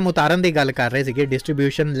ਫਿਲਮ ਉਤਾਰਨ ਦੀ ਗੱਲ ਕਰ ਰਹੇ ਸੀਗੇ,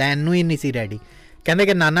 ਡਿਸਟਰੀਬਿਊਸ਼ਨ ਲੈਣ ਨੂੰ ਹੀ ਨਹੀਂ ਸੀ ਰੈਡੀ। ਕਹਿੰਦੇ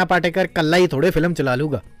ਕਿ ਨਾਨਾ ਪਾਟੇਕਰ ਇਕੱਲਾ ਹੀ ਥੋੜ੍ਹੇ ਫਿਲਮ ਚਲਾ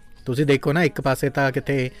ਲੂਗਾ। ਤੁਸੀਂ ਦੇਖੋ ਨਾ, ਇੱਕ ਪਾਸੇ ਤਾਂ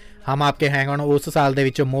ਕਿਤੇ ਹਮ ਆਪਕੇ ਹੈਂ ਕੌਨ ਉਸ ਸਾਲ ਦੇ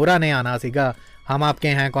ਵਿੱਚ ਮੋਹਰਾ ਨੇ ਆਉਣਾ ਸੀਗਾ, ਹਮ ਆਪਕੇ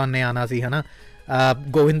ਹੈਂ ਕੌਨ ਨੇ ਆਉਣਾ ਸੀ, ਹੈ ਨਾ,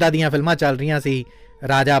 ਗੋਵਿੰਦਾ ਦੀਆਂ ਫਿਲਮਾਂ ਚੱਲ ਰਹੀਆਂ ਸੀ,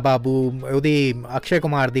 ਰਾਜਾ ਬਾਬੂ ਉਹਦੀ ਅਕਸ਼ੇ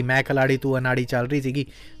ਕੁਮਾਰ ਦੀ ਮੈਂ ਖਿਲਾੜੀ ਤੂੰ ਅਨਾੜੀ ਚੱਲ ਰਹੀ ਸੀਗੀ।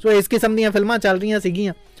 ਸੋ ਇਸ ਕਿਸਮ ਦੀਆਂ ਫਿਲਮਾਂ ਚੱਲ ਰਹੀਆਂ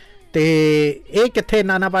ਸੀਗੀਆਂ ਅਤੇ ਇਹ ਕਿੱਥੇ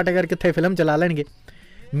ਨਾਨਾ ਪਾਟੇਕਰ ਕਿੱਥੇ ਫਿਲਮ ਚਲਾ ਲੈਣਗੇ।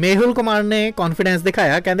 ਮੇਹੁਲ ਕੁਮਾਰ ਨੇ ਕੌਨਫੀਡੈਂਸ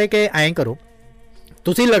ਦਿਖਾਇਆ, ਕਹਿੰਦੇ ਕਿ ਐਂ ਕਰੋ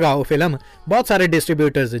ਤੁਸੀਂ ਲਗਾਓ ਫਿਲਮ। ਬਹੁਤ ਸਾਰੇ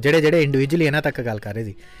ਡਿਸਟਰੀਬਿਊਟਰਸ ਜਿਹੜੇ ਇੰਡੀਵਿਜੂਅਲੀ ਇਹਨਾਂ ਤੱਕ ਗੱਲ ਕਰ ਰਹੇ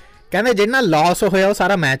ਸੀ, ਕਹਿੰਦੇ ਜਿੰਨਾ ਲਾਸ ਹੋਇਆ ਉਹ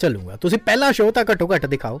ਸਾਰਾ ਮੈਂ ਚੱਲੂਗਾ, ਤੁਸੀਂ ਪਹਿਲਾ ਸ਼ੋਅ ਤਾਂ ਘੱਟੋ ਘੱਟ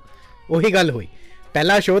ਦਿਖਾਓ। ਉਹੀ ਗੱਲ ਹੋਈ,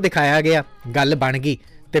 ਪਹਿਲਾ ਸ਼ੋਅ ਦਿਖਾਇਆ ਗਿਆ, ਗੱਲ ਬਣ ਗਈ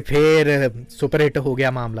ਅਤੇ ਫਿਰ ਸੁਪਰ ਹਿੱਟ ਹੋ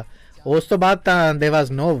ਗਿਆ ਮਾਮਲਾ। ਉਸ ਤੋਂ ਬਾਅਦ ਤਾਂ ਦੇ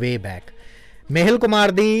ਵਾਜ਼ ਨੋ ਵੇ ਬੈਕ। ਮੇਹੁਲ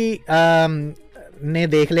ਕੁਮਾਰ ਦੀ ਨੇ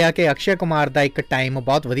ਦੇਖ ਲਿਆ ਕਿ ਅਕਸ਼ੇ ਕੁਮਾਰ ਦਾ ਇੱਕ ਟਾਈਮ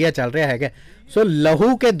ਬਹੁਤ ਵਧੀਆ ਚੱਲ ਰਿਹਾ ਹੈਗਾ, ਸੋ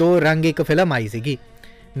ਲਹੂ ਕੇ ਦੋ ਰੰਗ ਇੱਕ ਫਿਲਮ ਆਈ ਸੀਗੀ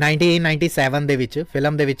 1997 ਦੇ ਵਿੱਚ।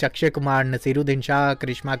 ਫਿਲਮ ਦੇ ਵਿੱਚ ਅਕਸ਼ੇ ਕੁਮਾਰ, ਨਸੀਰੁਦੀਨ ਸ਼ਾਹ,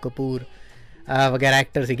 ਕ੍ਰਿਸ਼ਮਾ ਕਪੂਰ ਵਗੈਰਾ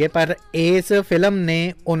ਐਕਟਰ ਸੀਗੇ, ਪਰ ਇਸ ਫਿਲਮ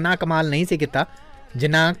ਨੇ ਓਨਾ ਕਮਾਲ ਨਹੀਂ ਸੀ ਕੀਤਾ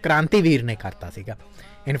ਜਿੰਨਾ ਕ੍ਰਾਂਤੀਵੀਰ ਨੇ ਕਰਤਾ ਸੀਗਾ।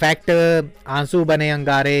 ਇਨਫੈਕਟ ਆਂਸੂ ਬਨੇ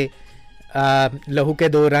ਅੰਗਾਰੇ, ਲਹੂ ਕੇ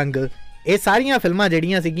ਦੋ ਰੰਗ, ਇਹ ਸਾਰੀਆਂ ਫਿਲਮਾਂ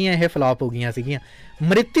ਜਿਹੜੀਆਂ ਸੀਗੀਆਂ ਇਹ ਫਲੋਪ ਹੋ ਗਈਆਂ ਸੀਗੀਆਂ।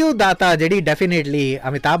 ਮ੍ਰਿਤਿੂ ਦਾਤਾ ਜਿਹੜੀ ਡੈਫੀਨੇਟਲੀ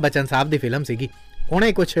ਅਮਿਤਾਭ ਬੱਚਨ ਸਾਹਿਬ ਦੀ ਫਿਲਮ ਸੀਗੀ,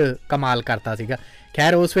 ਉਹਨੇ ਕੁਛ ਕਮਾਲ ਕਰਤਾ ਸੀਗਾ।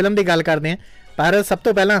 ਖੈਰ ਉਸ ਫਿਲਮ ਦੀ ਗੱਲ ਕਰਦੇ ਹਾਂ, ਪਰ ਸਭ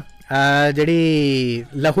ਤੋਂ ਪਹਿਲਾਂ ਜਿਹੜੀ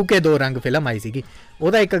ਲਹੂ ਕੇ ਦੋ ਰੰਗ ਫਿਲਮ ਆਈ ਸੀਗੀ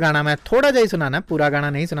ਉਹਦਾ ਇੱਕ ਗਾਣਾ ਮੈਂ ਥੋੜ੍ਹਾ ਜਿਹਾ ਹੀ ਸੁਣਾਉਣਾ, ਪੂਰਾ ਗਾਣਾ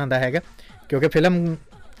ਨਹੀਂ ਸੁਣਾਉਂਦਾ ਹੈਗਾ ਕਿਉਂਕਿ ਫਿਲਮ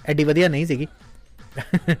ਐਡੀ ਵਧੀਆ ਨਹੀਂ ਸੀਗੀ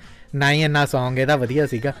ਨਾ ਹੀ ਇੰਨਾ ਸੌਂਗ ਇਹਦਾ ਵਧੀਆ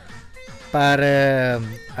ਸੀਗਾ, ਪਰ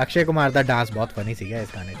ਅਕਸ਼ੇ ਕੁਮਾਰ ਦਾ ਡਾਂਸ ਬਹੁਤ ਫਨੀ ਸੀਗਾ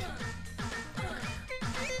ਇਸ ਗਾਣੇ 'ਚ।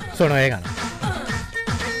 ਸੁਣੋ ਇਹ ਗਾਣਾ।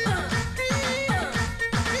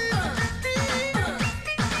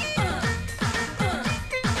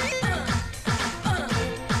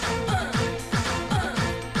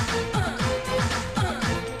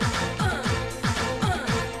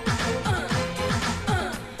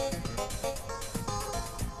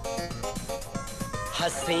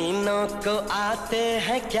 हसीनों को आते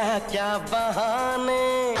हैं क्या क्या बहाने,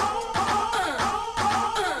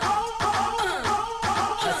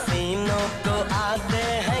 हसीनों को आते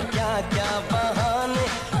हैं क्या क्या बहाने,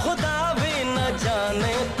 खुदा भी न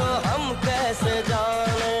जाने तो हम कैसे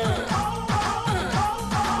जाने।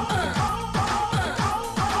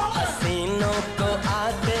 हसीनों को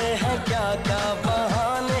आते हैं क्या क्या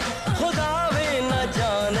बहाने, खुदा भी न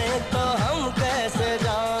जाने तो हम कैसे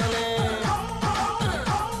जाने।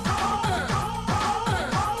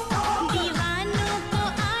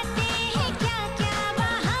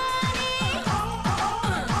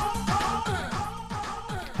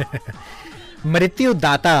 ਮ੍ਰਿਤਿੂ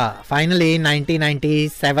ਦਾਤਾ ਫਾਈਨਲੀ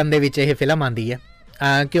 1997 ਦੇ ਵਿੱਚ ਇਹ ਫਿਲਮ ਆਉਂਦੀ ਹੈ,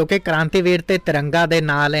 ਕਿਉਂਕਿ ਕ੍ਰਾਂਤੀਵੀਰ ਤੇ ਤਿਰੰਗਾ ਦੇ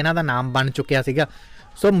ਨਾਲ ਇਹਨਾਂ ਦਾ ਨਾਮ ਬਣ ਚੁੱਕਿਆ ਸੀਗਾ।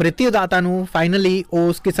 ਸੋ ਮ੍ਰਿਤਿੂ ਦਾਤਾ ਨੂੰ ਫਾਈਨਲੀ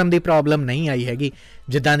ਉਸ ਕਿਸਮ ਦੀ ਪ੍ਰੋਬਲਮ ਨਹੀਂ ਆਈ ਹੈਗੀ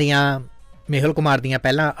ਜਿੱਦਾਂ ਦੀਆਂ ਮੇਹੁਲ ਕੁਮਾਰ ਦੀਆਂ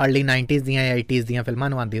ਪਹਿਲਾਂ अर्ਲੀ 90s ਦੀਆਂ 80s ਦੀਆਂ ਫਿਲਮਾਂ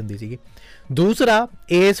ਨੂੰ ਆਉਂਦੀ ਹੁੰਦੀ ਸੀਗੀ। ਦੂਸਰਾ,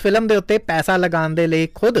 ਇਸ ਫਿਲਮ ਦੇ ਉੱਤੇ ਪੈਸਾ ਲਗਾਉਣ ਦੇ ਲਈ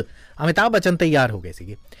ਖੁਦ ਅਮਿਤਾਭ ਬੱਚਨ ਤਿਆਰ ਹੋ ਗਏ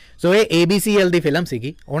ਸੀਗੇ। ਸੋ ਇਹ ABCL ਦੀ ਫਿਲਮ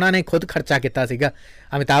ਸੀਗੀ, ਉਹਨਾਂ ਨੇ ਖੁਦ ਖਰਚਾ ਕੀਤਾ ਸੀਗਾ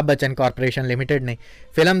ਅਮਿਤਾਭ ਬੱਚਨ ਕਾਰਪੋਰੇਸ਼ਨ ਲਿਮਿਟਿਡ ਨੇ।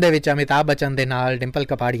 ਫਿਲਮ ਦੇ ਵਿੱਚ ਅਮਿਤਾਭ ਬੱਚਨ ਦੇ ਨਾਲ ਡਿੰਪਲ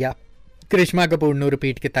ਕਪਾੜੀਆ, ਕ੍ਰਿਸ਼ਮਾ ਕਪੂਰ ਨੂੰ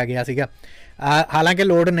ਰਿਪੀਟ ਕੀਤਾ ਗਿਆ ਸੀਗਾ। ਹਾਲਾਂਕਿ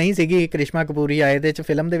ਲੋੜ ਨਹੀਂ ਸੀਗੀ ਕ੍ਰਿਸ਼ਮਾ ਕਪੂਰ ਹੀ ਆਏ ਦੇ 'ਚ।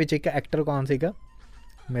 ਫਿਲਮ ਦੇ ਵਿੱਚ ਇੱਕ ਐਕਟਰ ਕੌਣ ਸੀਗਾ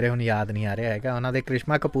ਮੇਰੇ ਹੁਣ ਯਾਦ ਨਹੀਂ ਆ ਰਿਹਾ ਹੈਗਾ, ਉਹਨਾਂ ਦੇ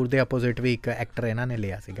ਕ੍ਰਿਸ਼ਮਾ ਕਪੂਰ ਦੇ ਅਪੋਜ਼ਿਟ ਵੀ ਇੱਕ ਐਕਟਰ ਇਹਨਾਂ ਨੇ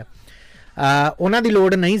ਲਿਆ ਸੀਗਾ। ਉਹਨਾਂ ਦੀ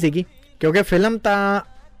ਲੋੜ ਨਹੀਂ ਸੀਗੀ ਕਿਉਂਕਿ ਫਿਲਮ ਤਾਂ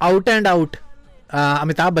out and out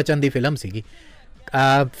Amitabh Bachchan the film ਸੀਗੀ।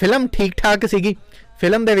 ਫਿਲਮ ਠੀਕ ਠਾਕ ਸੀਗੀ।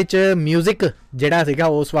 ਫਿਲਮ ਦੇ ਵਿੱਚ ਮਿਊਜ਼ਿਕ ਜਿਹੜਾ ਸੀਗਾ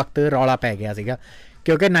ਉਸ ਵਕਤ ਰੌਲਾ ਪੈ ਗਿਆ ਸੀਗਾ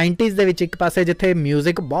ਕਿਉਂਕਿ 90s ਦੇ ਵਿੱਚ ਇੱਕ ਪਾਸੇ ਜਿੱਥੇ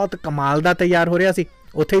ਮਿਊਜ਼ਿਕ ਬਹੁਤ ਕਮਾਲ ਦਾ ਤਿਆਰ ਹੋ ਰਿਹਾ ਸੀ,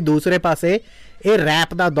 ਉੱਥੇ ਦੂਸਰੇ ਪਾਸੇ ਇਹ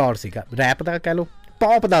ਰੈਪ ਦਾ ਦੌਰ ਸੀਗਾ, ਰੈਪ ਦਾ ਕਹਿ ਲਓ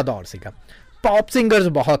ਪੌਪ ਦਾ ਦੌਰ ਸੀਗਾ। ਪੌਪ ਸਿੰਗਰਸ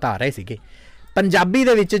ਬਹੁਤ ਆ ਰਹੇ ਸੀਗੇ। ਪੰਜਾਬੀ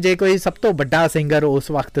ਦੇ ਵਿੱਚ ਜੇ ਕੋਈ ਸਭ ਤੋਂ ਵੱਡਾ ਸਿੰਗਰ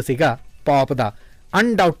ਉਸ ਵਕਤ ਸੀਗਾ ਪੌਪ ਦਾ,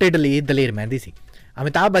 ਅਨਡਾਊਟਡਲੀ ਦਲੇਰ ਮਹਿੰਦੀ ਸੀ।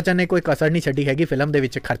 ਅਮਿਤਾਭ ਬੱਚਨ ਨੇ ਕੋਈ ਕਸਰ ਨਹੀਂ ਛੱਡੀ ਹੈਗੀ ਫਿਲਮ ਦੇ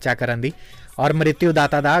ਵਿੱਚ ਖਰਚਾ ਕਰਨ ਦੀ। ਔਰ ਮ੍ਰਿਤਿੂ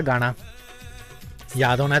ਦਾਤਾ ਦਾ ਗਾਣਾ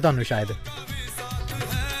ਯਾਦ ਹੋਣਾ ਤੁਹਾਨੂੰ ਸ਼ਾਇਦ।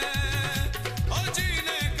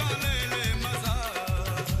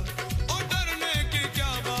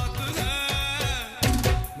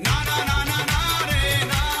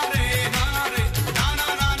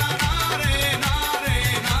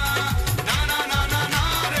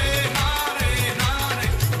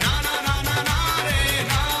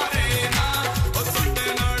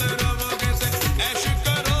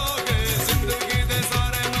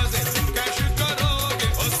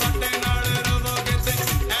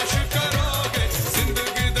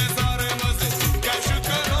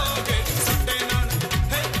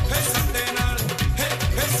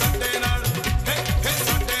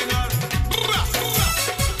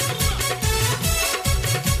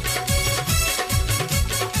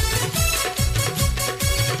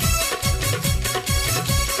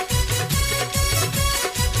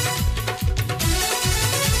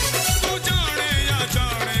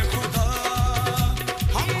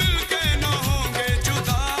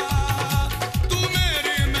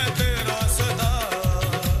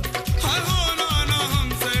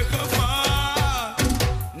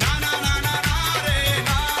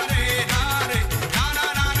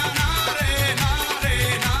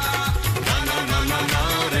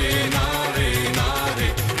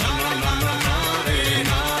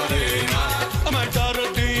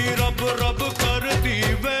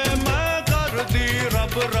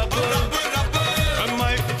 रब रब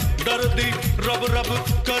मैं डरदी रब रब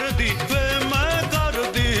करदी वे मैं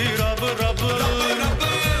करदी रब रब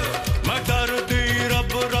मैं डरदी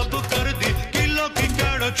रब रब करदी कि लोकी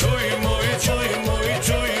कहण छुई मोई छुई मोई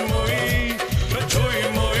छुई मोई मैं छुई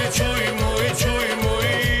मोई छुई मोई छुई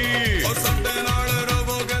मोई और संडे नाल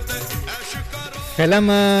रवोगे ते ऐश करो।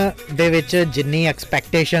 ਫਿਲਮ ਦੇ ਵਿੱਚ ਜਿੰਨੀ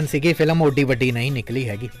ਐਕਸਪੈਕਟੇਸ਼ਨ ਸੀਗੀ ਫਿਲਮ ਓਡੀ ਵੱਡੀ ਨਹੀਂ ਨਿਕਲੀ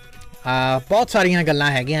ਹੈਗੀ। ਬਹੁਤ ਸਾਰੀਆਂ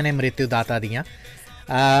ਗੱਲਾਂ ਹੈਗੀਆਂ ਨੇ ਮ੍ਰਿਤੂ ਦਾਤਾ ਦੀਆਂ।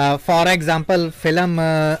 ਫੋਰ ਐਗਜ਼ਾਮਪਲ ਫਿਲਮ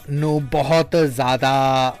ਨੂੰ ਬਹੁਤ ਜ਼ਿਆਦਾ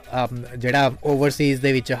ਜਿਹੜਾ ਓਵਰਸੀਜ਼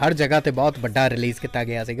ਦੇ ਵਿੱਚ ਹਰ ਜਗ੍ਹਾ 'ਤੇ ਬਹੁਤ ਵੱਡਾ ਰਿਲੀਜ਼ ਕੀਤਾ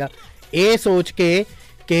ਗਿਆ ਸੀਗਾ, ਇਹ ਸੋਚ ਕੇ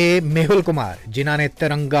ਕਿ ਮੇਹੁਲ ਕੁਮਾਰ ਜਿਨ੍ਹਾਂ ਨੇ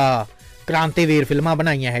ਤਿਰੰਗਾ, ਕ੍ਰਾਂਤੀਵੀਰ ਫਿਲਮਾਂ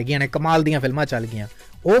ਬਣਾਈਆਂ ਹੈਗੀਆਂ ਨੇ, ਕਮਾਲ ਦੀਆਂ ਫਿਲਮਾਂ ਚੱਲ ਗਈਆਂ,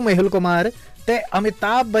 ਉਹ ਮੇਹੁਲ ਕੁਮਾਰ ਅਤੇ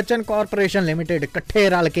ਅਮਿਤਾਭ ਬੱਚਨ ਕਾਰਪੋਰੇਸ਼ਨ ਲਿਮਿਟਿਡ ਇਕੱਠੇ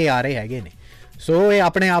ਰਲ ਕੇ ਆ ਰਹੇ ਹੈਗੇ ਨੇ। ਸੋ ਇਹ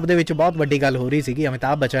ਆਪਣੇ ਆਪ ਦੇ ਵਿੱਚ ਬਹੁਤ ਵੱਡੀ ਗੱਲ ਹੋ ਰਹੀ ਸੀਗੀ,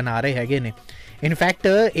 ਅਮਿਤਾਭ ਬੱਚਨ ਆ ਰਹੇ ਹੈਗੇ ਨੇ। ਇਨਫੈਕਟ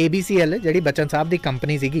ABCL ਜਿਹੜੀ ਬੱਚਨ ਸਾਹਿਬ ਦੀ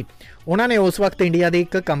ਕੰਪਨੀ ਸੀਗੀ, ਉਹਨਾਂ ਨੇ ਉਸ ਵਕਤ ਇੰਡੀਆ ਦੀ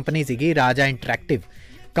ਇੱਕ ਕੰਪਨੀ ਸੀਗੀ ਰਾਜਾ ਇੰਟਰੈਕਟਿਵ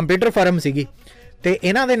ਕੰਪਿਊਟਰ ਫਰਮ ਸੀਗੀ, ਅਤੇ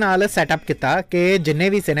ਇਹਨਾਂ ਦੇ ਨਾਲ ਸੈਟਅਪ ਕੀਤਾ ਕਿ ਜਿੰਨੇ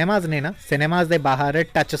ਵੀ ਸਿਨੇਮਾਜ਼ ਨੇ ਨਾ, ਸਿਨੇਮਾਜ਼ ਦੇ ਬਾਹਰ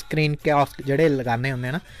ਟੱਚ ਸਕਰੀਨ ਕਿਓਸਕ ਜਿਹੜੇ ਲਗਾਉਂਦੇ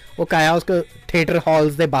ਹੁੰਦੇ ਨਾ, ਉਹ ਕਿਓਸਕ ਥੀਏਟਰ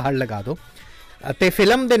ਹਾਲਸ ਦੇ ਬਾਹਰ ਲਗਾ ਦਿਓ। ਅਤੇ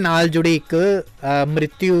ਫਿਲਮ ਦੇ ਨਾਲ ਜੁੜੀ ਇੱਕ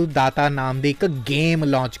ਮ੍ਰਿਤੂ ਦਾਤਾ ਨਾਮ ਦੀ ਇੱਕ ਗੇਮ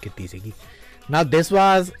ਲਾਂਚ ਕੀਤੀ ਸੀਗੀ। ਨਾ ਦਿਸ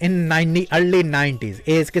ਵਾਜ਼ ਇਨ अर्ਲੀ 90s।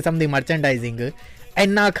 ਇਸ ਕਿਸਮ ਦੀ ਮਰਚੈਂਡਾਈਜ਼ਿੰਗ,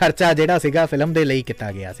 ਇੰਨਾ ਖਰਚਾ ਜਿਹੜਾ ਸੀਗਾ ਫਿਲਮ ਦੇ ਲਈ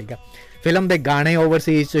ਕੀਤਾ ਗਿਆ ਸੀਗਾ। ਫਿਲਮ ਦੇ ਗਾਣੇ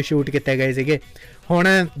ਓਵਰਸੀਜ਼ 'ਚ ਸ਼ੂਟ ਕੀਤੇ ਗਏ ਸੀਗੇ। ਹੁਣ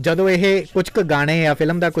ਜਦੋਂ ਇਹ ਕੁਝ ਕੁ ਗਾਣੇ ਜਾਂ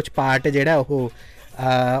ਫਿਲਮ ਦਾ ਕੁਝ ਪਾਰਟ ਜਿਹੜਾ ਉਹ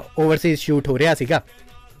ਓਵਰਸੀਜ਼ ਸ਼ੂਟ ਹੋ ਰਿਹਾ ਸੀਗਾ,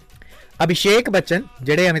 ਅਭਿਸ਼ੇਕ ਬੱਚਨ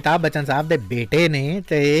ਜਿਹੜੇ ਅਮਿਤਾਭ ਬੱਚਨ ਸਾਹਿਬ ਦੇ ਬੇਟੇ ਨੇ,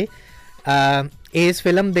 ਅਤੇ ਇਸ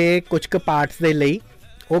ਫਿਲਮ ਦੇ ਕੁਝ ਕੁ ਪਾਰਟਸ ਦੇ ਲਈ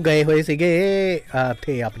ਉਹ ਗਏ ਹੋਏ ਸੀਗੇ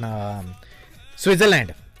ਇੱਥੇ ਆਪਣਾ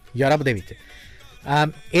ਸਵਿਟਜ਼ਰਲੈਂਡ, ਯੂਰਪ ਦੇ ਵਿੱਚ।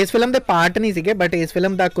 ਇਸ ਫਿਲਮ ਦੇ ਪਾਰਟ ਨਹੀਂ ਸੀਗੇ, ਬਟ ਇਸ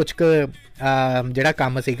ਫਿਲਮ ਦਾ ਕੁਝ ਕੁ ਜਿਹੜਾ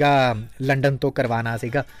ਕੰਮ ਸੀਗਾ ਲੰਡਨ ਤੋਂ ਕਰਵਾਉਣਾ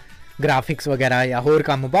ਸੀਗਾ, ਗ੍ਰਾਫਿਕਸ ਵਗੈਰਾ ਜਾਂ ਹੋਰ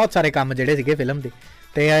ਕੰਮ, ਬਹੁਤ ਸਾਰੇ ਕੰਮ ਜਿਹੜੇ ਸੀਗੇ ਫਿਲਮ ਦੇ।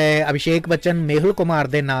 ਅਤੇ ਅਭਿਸ਼ੇਕ ਬੱਚਨ ਮੇਹੁਲ ਕੁਮਾਰ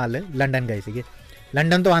ਦੇ ਨਾਲ ਲੰਡਨ ਗਏ ਸੀਗੇ।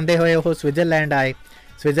 ਲੰਡਨ ਤੋਂ ਆਉਂਦੇ ਹੋਏ ਉਹ ਸਵਿਟਜ਼ਰਲੈਂਡ ਆਏ,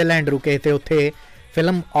 ਸਵਿਟਜ਼ਰਲੈਂਡ ਰੁਕੇ, ਅਤੇ ਉੱਥੇ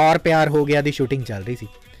ਫਿਲਮ ਔਰ ਪਿਆਰ ਹੋ ਗਿਆ ਦੀ ਸ਼ੂਟਿੰਗ ਚੱਲ ਰਹੀ ਸੀ।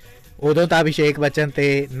 ਉਦੋਂ ਤਾਂ ਅਭਿਸ਼ੇਕ ਬੱਚਨ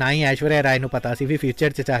ਅਤੇ ਨਾ ਹੀ ਐਸ਼ਵਰਿਆ ਰਾਏ ਨੂੰ ਪਤਾ ਸੀ ਵੀ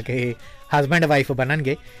ਫਿਊਚਰ 'ਚ ਜਾ ਕੇ ਹਸਬੈਂਡ ਵਾਈਫ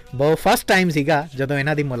ਬਣਨਗੇ। ਬਹੁਤ ਫਸਟ ਟਾਈਮ ਸੀਗਾ ਜਦੋਂ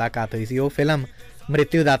ਇਹਨਾਂ ਦੀ ਮੁਲਾਕਾਤ ਹੋਈ ਸੀ, ਉਹ ਫਿਲਮ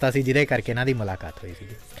ਮ੍ਰਿਤੂ ਦਾਤਾ ਸੀ ਜਿਹਦੇ ਕਰਕੇ ਇਹਨਾਂ ਦੀ ਮੁਲਾਕਾਤ ਹੋਈ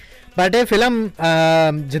ਸੀਗੀ। ਬਟ ਇਹ ਫਿਲਮ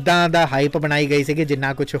ਜਿੱਦਾਂ ਦਾ ਹਾਈਪ ਬਣਾਈ ਗਈ ਸੀਗੀ,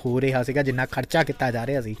 ਜਿੰਨਾ ਕੁਛ ਹੋ ਰਿਹਾ ਸੀਗਾ, ਜਿੰਨਾ ਖਰਚਾ ਕੀਤਾ ਜਾ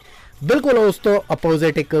ਰਿਹਾ ਸੀ, ਬਿਲਕੁਲ ਉਸ ਤੋਂ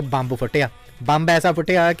ਅਪੋਜ਼ਿਟ ਇੱਕ ਬੰਬ ਫੁੱਟਿਆ। ਬੰਬ ਐਸਾ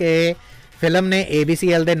ਫੁੱਟਿਆ ਕਿ ਫਿਲਮ ਨੇ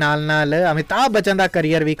ABCL ਦੇ ਨਾਲ ਨਾਲ ਅਮਿਤਾਭ ਬੱਚਨ ਦਾ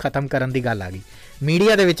ਕਰੀਅਰ ਵੀ ਖਤਮ ਕਰਨ ਦੀ ਗੱਲ ਆ ਗਈ।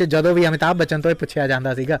 ਮੀਡੀਆ ਦੇ ਵਿੱਚ ਜਦੋਂ ਵੀ ਅਮਿਤਾਭ ਬੱਚਨ ਤੋਂ ਇਹ ਪੁੱਛਿਆ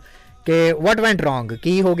ਜਾਂਦਾ ਸੀਗਾ ਕਿ ਵਾਟ ਵੈਂਟ ਰੋਂਗ,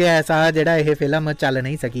 ਕੀ ਹੋ ਗਿਆ ਐਸਾ ਜਿਹੜਾ ਇਹ ਫਿਲਮ ਚੱਲ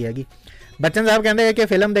ਨਹੀਂ ਸਕੀ ਹੈਗੀ, ਬੱਚਨ ਸਾਹਿਬ ਕਹਿੰਦੇ ਕਿ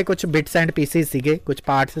ਫਿਲਮ ਦੇ ਕੁਝ ਬਿਟਸ ਐਂਡ ਪੀਸਿਸ ਸੀਗੇ, ਕੁਝ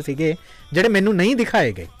ਪਾਰਟਸ ਸੀਗੇ ਜਿਹੜੇ ਮੈਨੂੰ ਨਹੀਂ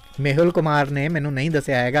ਦਿਖਾਏ ਗਏ। ਮੇਹੁਲ ਕੁਮਾਰ ਨੇ ਮੈਨੂੰ ਨਹੀਂ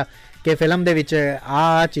ਦੱਸਿਆ ਹੈਗਾ ਕਿ ਫਿਲਮ ਦੇ ਵਿੱਚ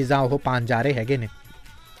ਆਹ ਚੀਜ਼ਾਂ ਉਹ ਪਾਉਣ ਜਾ ਰਹੇ ਹੈਗੇ ਨੇ।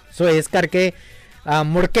 ਸੋ ਇਸ ਕਰਕੇ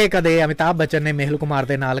ਮੁੜ ਕੇ ਕਦੇ ਅਮਿਤਾਭ ਬੱਚਨ ਨੇ ਮੇਹੁਲ ਕੁਮਾਰ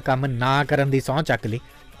ਦੇ ਨਾਲ ਕੰਮ ਨਾ ਕਰਨ ਦੀ ਸਹੁੰ ਚੱਕ ਲਈ।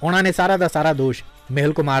 ਉਹਨਾਂ ਨੇ ਸਾਰਾ ਦਾ ਸਾਰਾ ਦੋਸ਼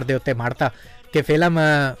ਮੇਹੁਲ ਕੁਮਾਰ ਦੇ ਉੱਤੇ ਮੜਤਾ ਕਿ ਫਿਲਮ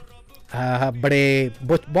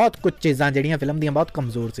ਬਹੁਤ ਕੁਝ ਚੀਜ਼ਾਂ ਜਿਹੜੀਆਂ ਫਿਲਮ ਦੀਆਂ ਬਹੁਤ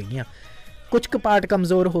ਕਮਜ਼ੋਰ ਸੀਗੀਆਂ, ਕੁਝ ਕੁ ਪਾਰਟ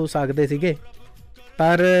ਕਮਜ਼ੋਰ ਹੋ ਸਕਦੇ ਸੀਗੇ,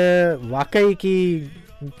 ਪਰ ਵਾਕਈ ਕਿ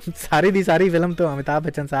ਸਾਰੀ ਦੀ ਸਾਰੀ ਫਿਲਮ ਤੋਂ ਅਮਿਤਾਭ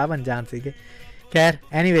ਬੱਚਨ ਸਾਹਿਬ ਅਣਜਾਣ ਸੀਗੇ। ਖੈਰ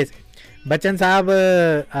ਐਨੀਵੇਜ਼, ਬੱਚਨ ਸਾਹਿਬ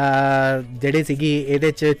ਜਿਹੜੇ ਸੀਗੀ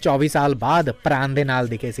ਇਹਦੇ 'ਚ 24 ਸਾਲ ਬਾਅਦ ਪ੍ਰਾਣ ਦੇ ਨਾਲ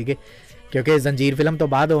ਦਿਖੇ ਸੀਗੇ, ਕਿਉਂਕਿ ਜ਼ੰਜੀਰ ਫਿਲਮ ਤੋਂ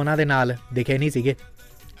ਬਾਅਦ ਉਹਨਾਂ ਦੇ ਨਾਲ ਦਿਖੇ ਨਹੀਂ ਸੀਗੇ।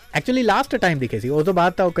 ਐਕਚੁਅਲੀ ਲਾਸਟ ਟਾਈਮ ਦਿਖੇ ਸੀ, ਉਸ ਤੋਂ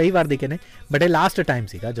ਬਾਅਦ ਤਾਂ ਉਹ ਕਈ ਵਾਰ ਦਿਖੇ ਨੇ, ਬਟ ਇਹ ਲਾਸਟ ਟਾਈਮ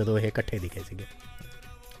ਸੀਗਾ ਜਦੋਂ ਇਹ ਇਕੱਠੇ ਦਿਖੇ ਸੀਗੇ।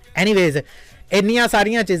 ਐਨੀਵੇਜ਼, ਇੰਨੀਆਂ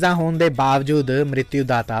ਸਾਰੀਆਂ ਚੀਜ਼ਾਂ ਹੋਣ ਦੇ ਬਾਵਜੂਦ ਮ੍ਰਿਤੂ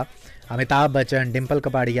ਦਾਤਾ, ਅਮਿਤਾਭ ਬੱਚਨ, ਡਿੰਪਲ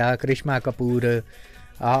ਕਪਾੜੀਆ, ਕ੍ਰਿਸ਼ਮਾ ਕਪੂਰ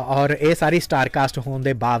ਔਰ ਇਹ ਸਾਰੀ ਸਟਾਰ ਕਾਸਟ ਹੋਣ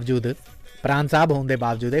ਦੇ ਬਾਵਜੂਦ, ਪ੍ਰਾਣ ਸਾਹਿਬ ਹੋਣ ਦੇ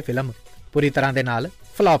ਬਾਵਜੂਦ ਇਹ ਫਿਲਮ ਪੂਰੀ ਤਰ੍ਹਾਂ ਦੇ ਨਾਲ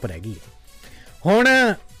ਫਲॉप ਰਹਿ ਗਈ। ਹੁਣ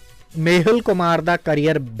ਮੇਹੁਲ ਕੁਮਾਰ ਦਾ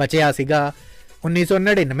ਕਰੀਅਰ ਬਚਿਆ ਸੀਗਾ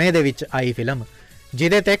 1999 ਦੇ ਵਿੱਚ ਆਈ ਫਿਲਮ,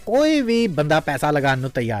 ਜਿਹਦੇ 'ਤੇ ਕੋਈ ਵੀ ਬੰਦਾ ਪੈਸਾ ਲਗਾਉਣ ਨੂੰ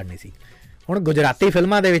ਤਿਆਰ ਨਹੀਂ ਸੀ। ਹੁਣ ਗੁਜਰਾਤੀ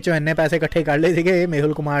ਫਿਲਮਾਂ ਦੇ ਵਿੱਚੋਂ ਇੰਨੇ ਪੈਸੇ ਇਕੱਠੇ ਕਰ ਲਏ ਸੀਗੇ,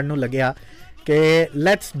 ਮੇਹੁਲ ਕੁਮਾਰ ਨੂੰ ਲੱਗਿਆ ਕਿ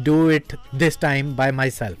let's do it this time by my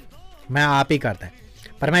self, ਮੈਂ ਆਪ ਹੀ ਕਰਦਾ।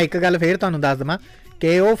 ਪਰ ਮੈਂ ਇੱਕ ਗੱਲ ਫਿਰ ਤੁਹਾਨੂੰ ਦੱਸ ਦੇਵਾਂ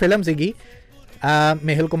ਕਿ ਉਹ ਫਿਲਮ ਸੀਗੀ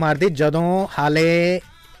ਮੇਹੁਲ ਕੁਮਾਰ ਦੀ ਜਦੋਂ ਹਾਲੇ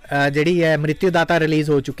ਜਿਹੜੀ ਹੈ ਮ੍ਰਿਤੂ ਦਾਤਾ ਰਿਲੀਜ਼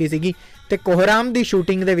ਹੋ ਚੁੱਕੀ ਸੀਗੀ, ਅਤੇ ਕੋਹਰਾਮ ਦੀ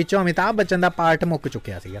ਸ਼ੂਟਿੰਗ ਦੇ ਵਿੱਚੋਂ ਅਮਿਤਾਭ ਬੱਚਨ ਦਾ ਪਾਰਟ ਮੁੱਕ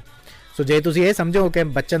ਚੁੱਕਿਆ ਸੀਗਾ। ਸੋ ਜੇ ਤੁਸੀਂ ਇਹ ਸਮਝੋ ਕਿ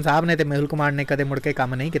ਬੱਚਨ ਸਾਹਿਬ ਨੇ ਅਤੇ ਮੇਹੁਲ ਕੁਮਾਰ ਨੇ ਕਦੇ ਮੁੜ ਕੇ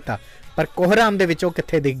ਕੰਮ ਨਹੀਂ ਕੀਤਾ, ਪਰ ਕੋਹਰਾਮ ਦੇ ਵਿੱਚ ਉਹ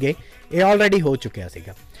ਕਿੱਥੇ ਦਿਖ ਗਏ, ਇਹ ਆਲਰੇਡੀ ਹੋ ਚੁੱਕਿਆ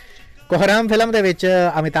ਸੀਗਾ। ਕੋਹਰਾਮ ਫਿਲਮ ਦੇ ਵਿੱਚ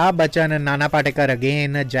ਅਮਿਤਾਭ ਬੱਚਨ, ਨਾਨਾ ਪਾਟੇਕਰ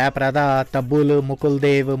ਅਗੇਨ, ਜੈ ਪ੍ਰਦਾ, ਤਬੁਲ, ਮੁਕੁਲ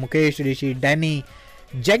ਦੇਵ, ਮੁਕੇਸ਼ ਰਿਸ਼ੀ, ਡੈਨੀ,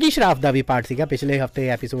 ਜੈਕੀ ਸ਼ਰਾਫ ਦਾ ਵੀ ਪਾਰਟ ਸੀਗਾ। ਪਿਛਲੇ ਹਫਤੇ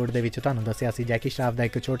ਐਪੀਸੋਡ ਦੇ ਵਿੱਚ ਤੁਹਾਨੂੰ ਦੱਸਿਆ ਸੀ ਜੈਕੀ ਸ਼ਰਾਫ ਦਾ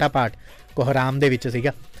ਇੱਕ ਛੋਟਾ ਪਾਰਟ ਕੋਹਰਾਮ ਦੇ ਵਿੱਚ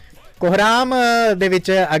ਸੀਗਾ। ਕੋਹਰਾਮ ਦੇ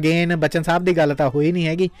ਵਿੱਚ ਅਗੇਨ ਬੱਚਨ ਸਾਹਿਬ ਦੀ ਗੱਲ ਤਾਂ ਹੋਈ ਨਹੀਂ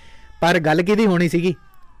ਹੈਗੀ, ਪਰ ਗੱਲ ਕਿਹਦੀ ਹੋਣੀ ਸੀਗੀ?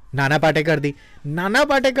 ਨਾਨਾ ਪਾਟੇਕਰ ਦੀ। ਨਾਨਾ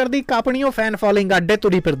ਪਾਟੇਕਰ ਦੀ ਆਪਣੀ ਉਹ ਫੈਨ ਫੋਲੋਇੰਗ ਅੱਡੇ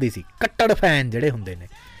ਤੁਰੀ ਫਿਰਦੀ ਸੀ, ਕੱਟੜ ਫੈਨ ਜਿਹੜੇ ਹੁੰਦੇ ਨੇ।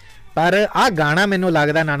 ਪਰ ਆਹ ਗਾਣਾ ਮੈਨੂੰ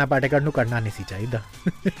ਲੱਗਦਾ ਨਾਨਾ ਪਾਟੇਕਰ ਨੂੰ ਕਰਨਾ ਨਹੀਂ ਸੀ ਚਾਹੀਦਾ।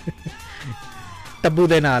 ਤੱਬੂ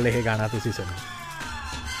ਦੇ ਨਾਲ ਇਹ ਗਾਣਾ ਤੁਸੀਂ ਸੁਣੋ।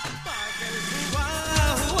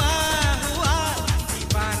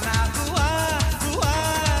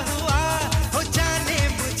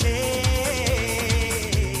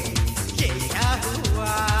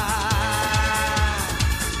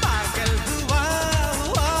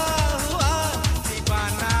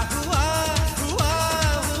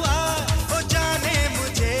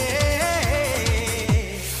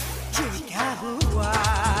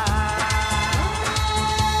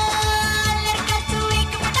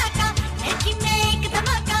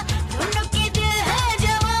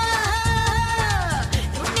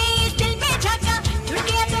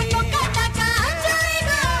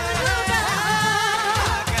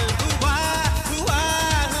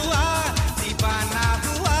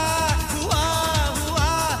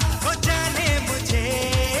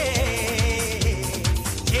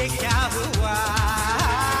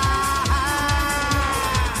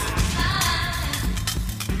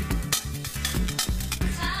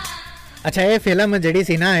 ਅੱਛਾ, ਇਹ ਫਿਲਮ ਜਿਹੜੀ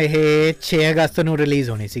ਸੀ ਨਾ ਇਹ 6 ਅਗਸਤ ਨੂੰ ਰਿਲੀਜ਼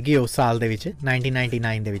ਹੋਣੀ ਸੀਗੀ ਉਸ ਸਾਲ ਦੇ ਵਿੱਚ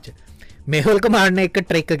 1999 ਦੇ ਵਿੱਚ। ਮੇਹੁਲ ਕੁਮਾਰ ਨੇ ਇੱਕ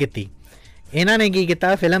ਟ੍ਰਿਕ ਕੀਤੀ। ਇਹਨਾਂ ਨੇ ਕੀ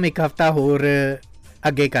ਕੀਤਾ, ਫਿਲਮ ਇੱਕ ਹਫ਼ਤਾ ਹੋਰ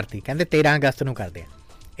ਅੱਗੇ ਕਰਤੀ। ਕਹਿੰਦੇ 13 ਅਗਸਤ ਨੂੰ ਕਰਦੇ ਆ।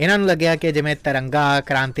 ਇਹਨਾਂ ਨੂੰ ਲੱਗਿਆ ਕਿ ਜਿਵੇਂ ਤਿਰੰਗਾ,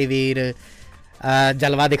 ਕ੍ਰਾਂਤੀਵੀਰ,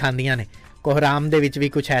 ਜਲਵਾ ਦਿਖਾਉਂਦੀਆਂ ਨੇ, ਕੋਹਰਾਮ ਦੇ ਵਿੱਚ ਵੀ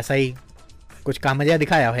ਕੁਛ ਐਸਾ ਹੀ ਕੁਛ ਕੰਮ ਜਿਹਾ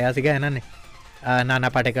ਦਿਖਾਇਆ ਹੋਇਆ ਸੀਗਾ ਇਹਨਾਂ ਨੇ ਨਾਨਾ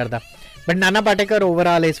ਪਾਟੇਕਰ ਦਾ। ਬਟ ਨਾਨਾ ਪਾਟੇਕਰ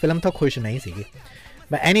ਓਵਰਆਲ ਇਸ ਫਿਲਮ ਤੋਂ ਖੁਸ਼ ਨਹੀਂ ਸੀਗੇ।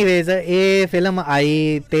 ਬਟ ਐਨੀਵੇਜ਼ ਇਹ ਫਿਲਮ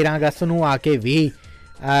ਆਈ 13 ਅਗਸਤ ਨੂੰ ਆ ਕੇ ਵੀ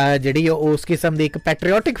ਜਿਹੜੀ ਉਸ ਕਿਸਮ ਦੀ ਇੱਕ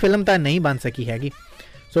ਪੈਟਰੀਓਟਿਕ ਫਿਲਮ ਤਾਂ ਨਹੀਂ ਬਣ ਸਕੀ ਹੈਗੀ।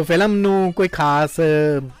 ਸੋ ਫਿਲਮ ਨੂੰ ਕੋਈ ਖਾਸ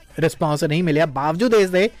ਰਿਸਪੌਂਸ ਨਹੀਂ ਮਿਲਿਆ। ਬਾਵਜੂਦ ਇਸ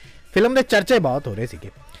ਦੇ ਫਿਲਮ ਦੇ ਚਰਚੇ ਬਹੁਤ ਹੋ ਰਹੇ ਸੀਗੇ।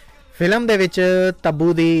 ਫਿਲਮ ਦੇ ਵਿੱਚ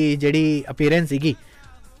ਤੱਬੂ ਦੀ ਜਿਹੜੀ ਅਪੀਅਰੈਂਸ ਸੀਗੀ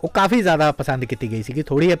ਉਹ ਕਾਫੀ ਜ਼ਿਆਦਾ ਪਸੰਦ ਕੀਤੀ ਗਈ ਸੀਗੀ।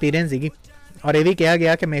 ਥੋੜ੍ਹੀ ਅਪੀਅਰੈਂਸ ਸੀਗੀ ਔਰ ਇਹ ਵੀ ਕਿਹਾ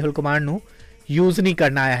ਗਿਆ ਕਿ ਮੇਹੁਲ ਕੁਮਾਰ ਨੂੰ ਯੂਜ਼ ਨਹੀਂ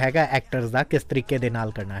ਕਰਨਾ ਆਇਆ ਹੈਗਾ ਐਕਟਰਸ ਦਾ, ਕਿਸ ਤਰੀਕੇ ਦੇ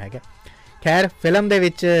ਨਾਲ ਕਰਨਾ ਹੈਗਾ। ਖੈਰ ਫਿਲਮ ਦੇ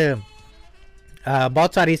ਵਿੱਚ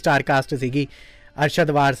ਬਹੁਤ ਸਾਰੀ ਸਟਾਰ ਕਾਸਟ ਸੀਗੀ।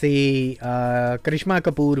 ਅਰਸ਼ਦ ਵਾਰਸੀ, ਕਰਿਸ਼ਮਾ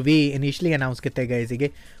ਕਪੂਰ ਵੀ ਇਨੀਸ਼ੀਅਲੀ ਅਨਾਊਂਸ ਕੀਤੇ ਗਏ ਸੀਗੇ,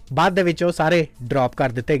 ਬਾਅਦ ਦੇ ਵਿੱਚ ਉਹ ਸਾਰੇ ਡਰੋਪ ਕਰ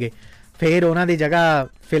ਦਿੱਤੇ ਗਏ। ਫਿਰ ਉਹਨਾਂ ਦੀ ਜਗ੍ਹਾ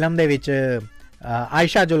ਫਿਲਮ ਦੇ ਵਿੱਚ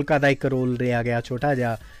ਆਇਸ਼ਾ ਜੁਲਕਾ ਦਾ ਇੱਕ ਰੋਲ ਲਿਆ ਗਿਆ ਛੋਟਾ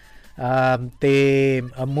ਜਿਹਾ, ਅਤੇ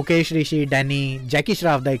ਮੁਕੇਸ਼ ਰਿਸ਼ੀ, ਡੈਨੀ, ਜੈਕੀ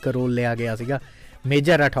ਸ਼ਰਾਫ ਦਾ ਇੱਕ ਰੋਲ ਲਿਆ ਗਿਆ ਸੀਗਾ।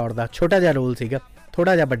 ਮੇਜਰ ਰਾਠੌੜ ਦਾ ਛੋਟਾ ਜਿਹਾ ਰੋਲ ਸੀਗਾ,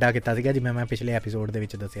 ਥੋੜ੍ਹਾ ਜਿਹਾ ਵੱਡਾ ਕੀਤਾ ਸੀਗਾ ਜਿਵੇਂ ਮੈਂ ਪਿਛਲੇ ਐਪੀਸੋਡ ਦੇ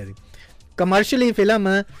ਵਿੱਚ ਦੱਸਿਆ ਸੀ। ਕਮਰਸ਼ਲੀ ਫਿਲਮ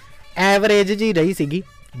ਐਵਰੇਜ ਜੀ ਰਹੀ ਸੀਗੀ,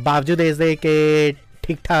 ਬਾਵਜੂਦ ਇਸ ਦੇ ਕਿ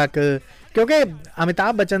ਠੀਕ ਠਾਕ, ਕਿਉਂਕਿ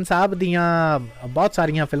ਅਮਿਤਾਭ ਬੱਚਨ ਸਾਹਿਬ ਦੀਆਂ ਬਹੁਤ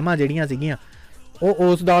ਸਾਰੀਆਂ ਫਿਲਮਾਂ ਜਿਹੜੀਆਂ ਸੀਗੀਆਂ ਉਹ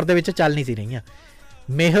ਉਸ ਦੌਰ ਦੇ ਵਿੱਚ ਚੱਲ ਨਹੀਂ ਸੀ ਰਹੀਆਂ।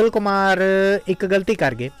 ਮੇਹੁਲ ਕੁਮਾਰ ਇੱਕ ਗਲਤੀ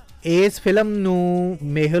ਕਰ ਗਏ। ਇਸ ਫਿਲਮ ਨੂੰ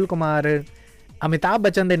ਮੇਹੁਲ ਕੁਮਾਰ ਅਮਿਤਾਭ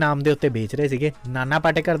ਬੱਚਨ ਦੇ ਨਾਮ ਦੇ ਉੱਤੇ ਵੇਚ ਰਹੇ ਸੀਗੇ। ਨਾਨਾ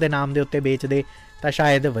ਪਾਟੇਕਰ ਦੇ ਨਾਮ ਦੇ ਉੱਤੇ ਵੇਚਦੇ ਤਾਂ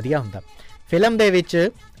ਸ਼ਾਇਦ ਵਧੀਆ ਹੁੰਦਾ। ਫਿਲਮ ਦੇ ਵਿੱਚ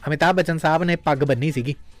ਅਮਿਤਾਭ ਬੱਚਨ ਸਾਹਿਬ ਨੇ ਪੱਗ ਬੰਨੀ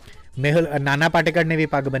ਸੀਗੀ, ਨਾਨਾ ਪਾਟੇਕਰ ਨੇ ਵੀ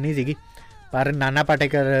ਪੱਗ ਬੰਨੀ ਸੀਗੀ, ਪਰ ਨਾਨਾ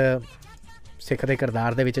ਪਾਟੇਕਰ ਸਿੱਖ ਦੇ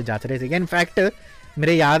ਕਿਰਦਾਰ ਦੇ ਵਿੱਚ ਜੱਚ ਰਹੇ ਸੀਗੇ। ਇਨਫੈਕਟ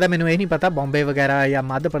ਮੇਰੇ ਯਾਦ ਹੈ, ਮੈਨੂੰ ਇਹ ਨਹੀਂ ਪਤਾ ਬੰਬੇ ਵਗੈਰਾ ਜਾਂ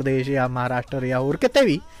ਮੱਧ ਪ੍ਰਦੇਸ਼ ਜਾਂ ਮਹਾਰਾਸ਼ਟਰ ਜਾਂ ਹੋਰ ਕਿਤੇ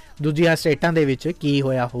ਵੀ ਦੂਜੀਆਂ ਸਟੇਟਾਂ ਦੇ ਵਿੱਚ ਕੀ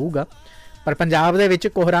ਹੋਇਆ ਹੋਊਗਾ, ਪਰ ਪੰਜਾਬ ਦੇ ਵਿੱਚ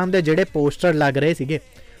ਕੋਹਰਾਮ ਦੇ ਜਿਹੜੇ ਪੋਸਟਰ ਲੱਗ ਰਹੇ ਸੀਗੇ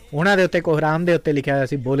ਉਹਨਾਂ ਦੇ ਉੱਤੇ ਕੋਹਰਾਮ ਦੇ ਉੱਤੇ ਲਿਖਿਆ ਹੋਇਆ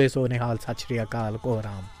ਸੀ ਬੋਲੇ ਸੋ ਨਿਹਾਲ ਸਤਿ ਸ਼੍ਰੀ ਅਕਾਲ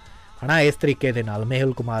ਕੋਹਰਾਮ, ਹੈ ਨਾ, ਇਸ ਤਰੀਕੇ ਦੇ ਨਾਲ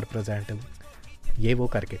ਮੇਹੁਲ ਕੁਮਾਰ ਪ੍ਰੈਜ਼ੈਂਟ ਇਹ ਉਹ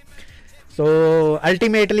ਕਰਕੇ। ਸੋ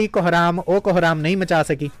ਅਲਟੀਮੇਟਲੀ ਕੋਹਰਾਮ ਉਹ ਕੋਹਰਾਮ ਨਹੀਂ ਮਚਾ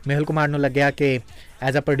ਸਕੀ। ਮੇਹੁਲ ਕੁਮਾਰ ਨੂੰ ਲੱਗਿਆ ਕਿ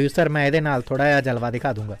ਐਜ਼ ਅ ਪ੍ਰੋਡਿਊਸਰ ਮੈਂ ਇਹਦੇ ਨਾਲ ਥੋੜ੍ਹਾ ਜਿਹਾ ਜਲਵਾ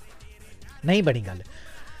ਦਿਖਾ ਦੂੰਗਾ, ਨਹੀਂ ਬਣੀ ਗੱਲ।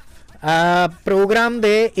 ਪ੍ਰੋਗਰਾਮ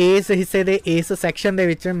ਦੇ ਇਸ ਹਿੱਸੇ ਦੇ ਇਸ ਸੈਕਸ਼ਨ ਦੇ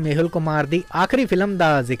ਵਿੱਚ ਮੇਹੁਲ ਕੁਮਾਰ ਦੀ ਆਖਰੀ ਫਿਲਮ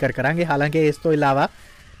ਦਾ ਜ਼ਿਕਰ ਕਰਾਂਗੇ। ਹਾਲਾਂਕਿ ਇਸ ਤੋਂ ਇਲਾਵਾ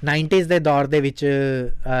 90s ਦੇ ਦੌਰ ਦੇ ਵਿੱਚ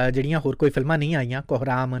ਜਿਹੜੀਆਂ ਹੋਰ ਕੋਈ ਫਿਲਮਾਂ ਨਹੀਂ ਆਈਆਂ।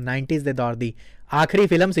 ਕੋਹਰਾਮ 90s ਦੇ ਦੌਰ ਦੀ ਆਖਰੀ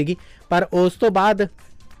ਫਿਲਮ ਸੀਗੀ, ਪਰ ਉਸ ਤੋਂ ਬਾਅਦ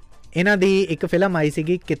ਇਹਨਾਂ ਦੀ ਇੱਕ ਫਿਲਮ ਆਈ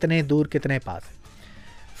ਸੀਗੀ ਕਿਤਨੇ ਦੂਰ ਕਿਤਨੇ ਪਾਸ।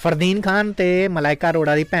 ਫਰਦੀਨ ਖਾਨ ਅਤੇ ਮਲਾਇਕਾ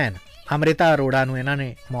ਅਰੋੜਾ ਦੀ ਭੈਣ ਅੰਮ੍ਰਿਤਾ ਅਰੋੜਾ ਨੂੰ ਇਹਨਾਂ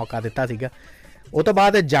ਨੇ ਮੌਕਾ ਦਿੱਤਾ ਸੀਗਾ। ਉਹ ਤੋਂ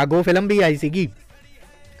ਬਾਅਦ ਜਾਗੋ ਫਿਲਮ ਵੀ ਆਈ ਸੀਗੀ,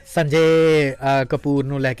 ਸੰਜੇ ਕਪੂਰ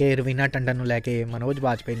ਨੂੰ ਲੈ ਕੇ, ਰਵੀਨਾ ਟੰਡਨ ਨੂੰ ਲੈ ਕੇ, ਮਨੋਜ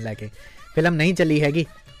ਬਾਜਪੇਈ ਨੂੰ ਲੈ ਕੇ। ਫਿਲਮ ਨਹੀਂ ਚੱਲੀ ਹੈਗੀ,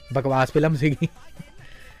 ਬਕਵਾਸ ਫਿਲਮ ਸੀਗੀ,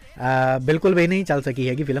 ਬਿਲਕੁਲ ਵੀ ਨਹੀਂ ਚੱਲ ਸਕੀ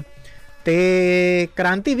ਹੈਗੀ ਫਿਲਮ। ਅਤੇ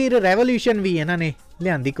ਕ੍ਰਾਂਤੀਵੀਰ ਰੈਵੋਲਿਊਸ਼ਨ ਵੀ ਇਹਨਾਂ ਨੇ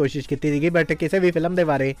ਲਿਆਉਣ ਦੀ ਕੋਸ਼ਿਸ਼ ਕੀਤੀ ਸੀਗੀ, ਬਟ ਕਿਸੇ ਵੀ ਫਿਲਮ ਦੇ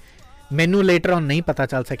ਬਾਰੇ ਮੈਨੂੰ ਲੇਟਰ ਔਨ ਨਹੀਂ ਪਤਾ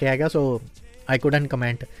ਚੱਲ ਸਕਿਆ ਹੈਗਾ, ਸੋ ਆਈ ਕੁਡਨਟ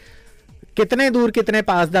ਕਮੈਂਟ। ਕਿਤਨੇ ਦੂਰ ਕਿਤਨੇ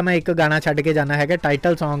ਪਾਸ ਦਾ ਮੈਂ ਇੱਕ ਗਾਣਾ ਛੱਡ ਕੇ ਜਾਣਾ ਹੈਗਾ,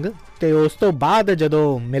 ਟਾਈਟਲ ਸੌਂਗ, ਅਤੇ ਉਸ ਤੋਂ ਬਾਅਦ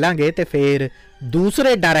ਜਦੋਂ ਮਿਲਾਂਗੇ ਅਤੇ ਫਿਰ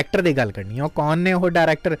ਦੂਸਰੇ ਡਾਇਰੈਕਟਰ ਦੀ ਗੱਲ ਕਰਨੀ ਹੈ। ਉਹ ਕੌਣ ਨੇ ਉਹ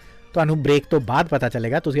ਡਾਇਰੈਕਟਰ, ਤੁਹਾਨੂੰ ਬ੍ਰੇਕ ਤੋਂ ਬਾਅਦ ਪਤਾ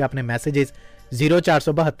ਚੱਲੇਗਾ। ਤੁਸੀਂ ਆਪਣੇ ਮੈਸੇਜਿਸ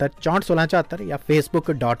 0472 641674 ਜਾਂ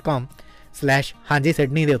facebook.com/ਹਾਂਜੀ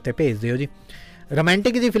ਸਿਡਨੀ ਦੇ ਉੱਤੇ ਭੇਜ ਦਿਓ ਜੀ।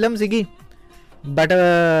 ਰੋਮਾਂਟਿਕ ਜੀ ਫਿਲਮ ਸੀਗੀ, ਬਟ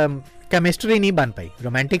ਕੈਮਿਸਟਰੀ ਨਹੀਂ ਬਣ ਪਾਈ।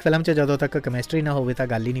 ਰੋਮਾਂਟਿਕ ਫਿਲਮ 'ਚ ਜਦੋਂ ਤੱਕ ਕੈਮਿਸਟਰੀ ਨਾ ਹੋਵੇ ਤਾਂ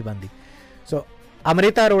ਗੱਲ ਹੀ ਨਹੀਂ ਬਣਦੀ। ਸੋ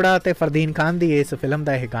ਅੰਮ੍ਰਿਤਾ ਅਰੋੜਾ ਅਤੇ ਫਰਦੀਨ ਖਾਨ ਦੀ ਇਸ ਫਿਲਮ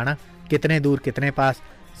ਦਾ ਇਹ ਗਾਣਾ ਕਿਤਨੇ ਦੂਰ ਕਿਤਨੇ ਪਾਸ,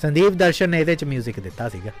 ਸੰਦੀਪ ਦਰਸ਼ਨ ਨੇ ਇਹਦੇ 'ਚ ਮਿਊਜ਼ਿਕ ਦਿੱਤਾ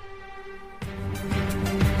ਸੀਗਾ।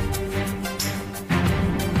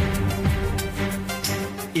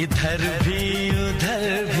 इधर भी उधर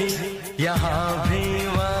भी यहाँ भी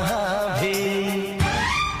वहाँ भी,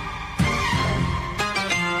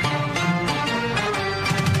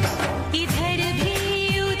 इधर भी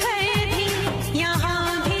उधर भी यहाँ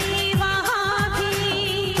भी वहाँ भी,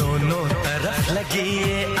 दोनों तरफ लगी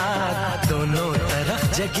ये आग, दोनों तरफ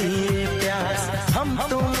जगी ये प्यास, हम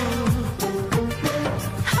तुम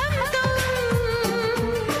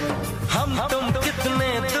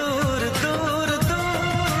कितने दूर दूर दूर,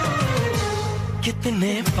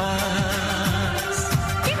 कितने पास,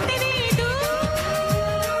 कितने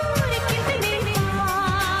दूर कितने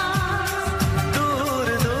पास, दूर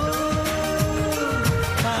दूर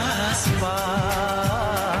पास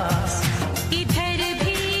पास, इधर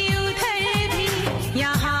भी उधर भी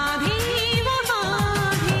यहाँ भी वहाँ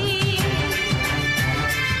भी।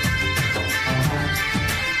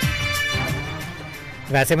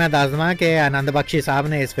 ਵੈਸੇ ਮੈਂ ਦੱਸ ਦਵਾਂ ਕਿ ਆਨੰਦ ਬਖਸ਼ੀ ਸਾਹਿਬ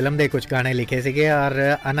ਨੇ ਇਸ ਫਿਲਮ ਦੇ ਕੁਝ ਗਾਣੇ ਲਿਖੇ ਸੀਗੇ ਔਰ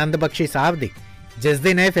ਆਨੰਦ ਬਖਸ਼ੀ ਸਾਹਿਬ ਦੀ ਜਿਸ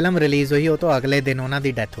ਦਿਨ ਇਹ ਫਿਲਮ ਰਿਲੀਜ਼ ਹੋਈ ਉਹ ਤੋਂ ਅਗਲੇ ਦਿਨ ਉਹਨਾਂ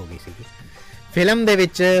ਦੀ ਡੈਥ ਹੋ ਗਈ ਸੀਗੀ। ਫਿਲਮ ਦੇ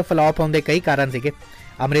ਵਿੱਚ ਫਲॉप ਹੋਣ ਦੇ ਕਈ ਕਾਰਨ ਸੀਗੇ।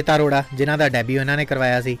 ਅੰਮ੍ਰਿਤਾ ਅਰੋੜਾ ਜਿਨ੍ਹਾਂ ਦਾ ਡੈਬਿਊ ਇਹਨਾਂ ਨੇ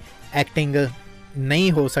ਕਰਵਾਇਆ ਸੀ, ਐਕਟਿੰਗ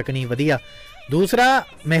ਨਹੀਂ ਹੋ ਸਕਣੀ ਵਧੀਆ। ਦੂਸਰਾ,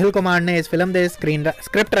 ਮਹਿਲ ਕੁਮਾਰ ਨੇ ਇਸ ਫਿਲਮ ਦੇ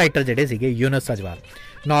ਸਕ੍ਰਿਪਟ ਰਾਈਟਰ ਜਿਹੜੇ ਸੀਗੇ ਯੂਨਸ ਸਜਵਾਲ।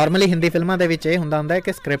 ਨਾਰਮਲੀ ਹਿੰਦੀ ਫਿਲਮਾਂ ਦੇ ਵਿੱਚ ਇਹ ਹੁੰਦਾ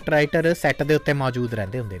ਕਿ ਸਕ੍ਰਿਪਟ ਰਾਈਟਰ ਸੈੱਟ ਦੇ ਉੱਤੇ ਮੌਜੂਦ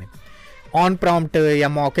ਰਹਿੰਦੇ ਹੁੰਦੇ ਨੇ, ਔਨ ਪ੍ਰੋਮਪਟ ਜਾਂ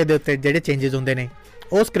ਮੌਕੇ ਦੇ ਉੱਤੇ ਜਿਹੜੇ ਚੇਂਜਸ ਹੁੰਦੇ ਨੇ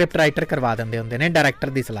ਉਹ ਸਕ੍ਰਿਪਟ ਰਾਈਟਰ ਕਰਵਾ ਦਿੰਦੇ ਹੁੰਦੇ ਨੇ ਡਾਇਰੈਕਟਰ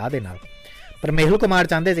ਦੀ ਸਲਾਹ ਦੇ ਨਾਲ। ਪਰ ਮਹਿਲ ਕੁਮਾਰ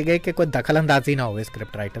ਚਾਹੁੰਦੇ ਸੀਗੇ ਕਿ ਕੋਈ ਦਖਲ ਅੰਦਾਜ਼ੀ ਨਾ ਹੋਵੇ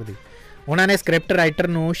ਸਕ੍ਰਿਪਟ ਰਾਈਟਰ ਦੀ। ਉਹਨਾਂ ਨੇ ਸਕ੍ਰਿਪਟ ਰਾਈਟਰ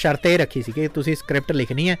ਨੂੰ ਸ਼ਰਤ ਇਹ ਰੱਖੀ ਸੀ ਕਿ ਤੁਸੀਂ ਸਕ੍ਰਿਪਟ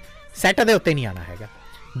ਲਿਖਣੀ ਹੈ, ਸੈੱਟ ਦੇ ਉੱਤੇ ਨਹੀਂ ਆਉਣਾ ਹੈਗਾ,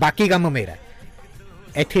 ਬਾਕੀ ਕੰਮ ਮੇਰਾ।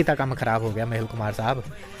 ਇੱਥੇ ਤਾਂ ਕੰਮ ਖਰਾਬ ਹੋ ਗਿਆ ਮਹਿਲ ਕੁਮਾਰ ਸਾਹਿਬ।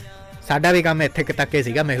 ਸਾਡਾ ਵੀ ਕੰਮ ਇੱਥੇ ਤੱਕ ਹੀ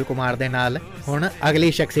ਸੀਗਾ ਮਹਿਲ ਕੁਮਾਰ ਦੇ ਨਾਲ। ਹੁਣ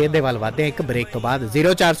ਅਗਲੀ ਸ਼ਖਸੀਅਤ ਦੇ ਵੱਲ ਵਧਦੇ ਹਾਂ ਇੱਕ ਬ੍ਰੇਕ ਤੋਂ ਬਾਅਦ।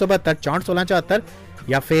 0472 64 16 74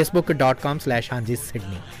 ਜਾਂ facebook.com/ਹਾਂਜੀ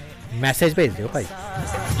ਸਿਡਨੀ मैसेज भेज दो भाई।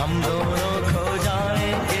 हम दोनों खो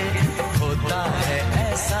जाएंगे, होता है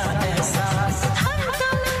ऐसा एहसास,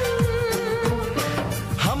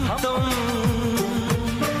 हम तुम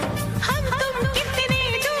कितने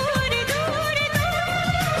दूर दूर दूर,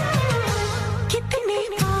 कितने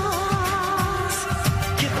पास,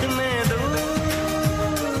 कितने दूर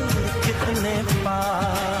कितने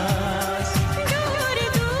पास, दूर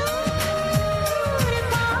दूर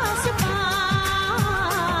पास पास,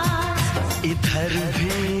 इधर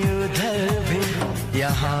भी उधर भी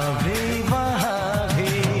यहाँ भी वहाँ भी।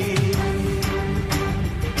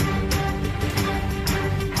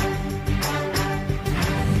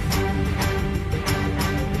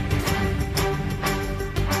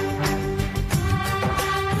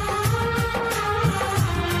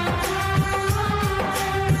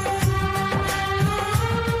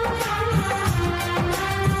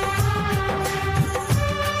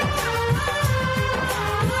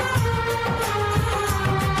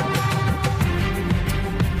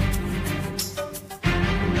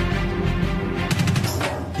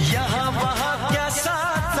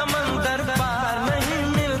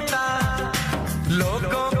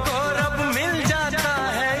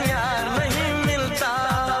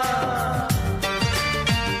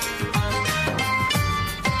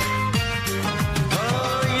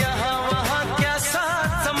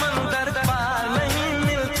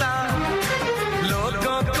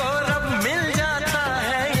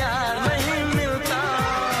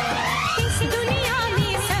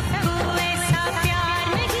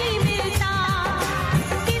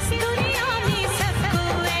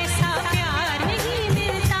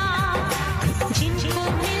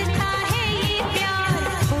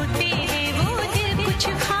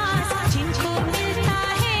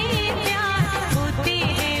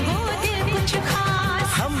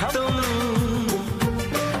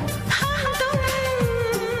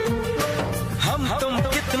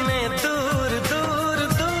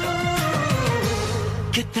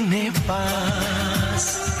 कितने पास,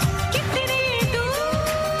 कितने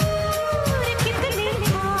दूर कितने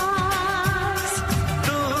पास,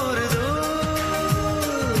 दूर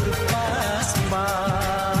दूर पास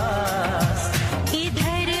पास,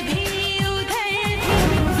 इधर भी उधर भी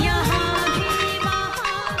यहाँ भी वहाँ भी।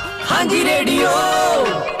 हाँ जी रेडियो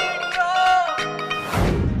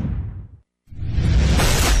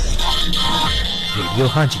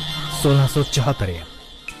हाँ जी 1674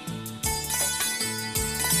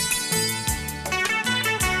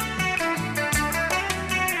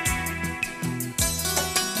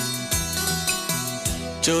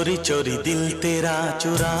 चोरी चोरी दिल तेरा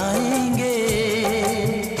चुराएंगे,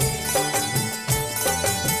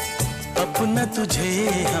 अपना तुझे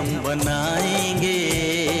हम बनाएंगे,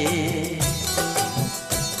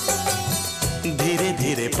 धीरे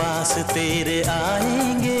धीरे पास तेरे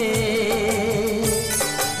आएंगे,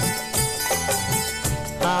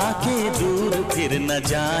 आके दूर फिर न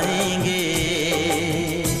जाएंगे।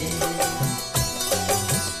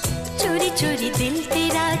 दिल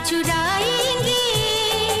तेरा चुराएंगे,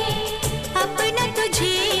 अपना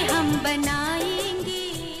तुझे हम बनाएंगे।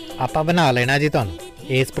 ਆਪਾਂ ਬਣਾ ਲੈਣਾ ਜੀ ਤੁਹਾਨੂੰ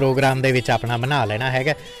ਇਸ ਪ੍ਰੋਗਰਾਮ ਦੇ ਵਿੱਚ ਆਪਣਾ ਬਣਾ ਲੈਣਾ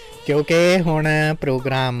ਹੈਗਾ, ਕਿਉਂਕਿ ਹੁਣ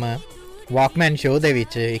ਪ੍ਰੋਗਰਾਮ ਵਾਕਮੈਨ ਸ਼ੋਅ ਦੇ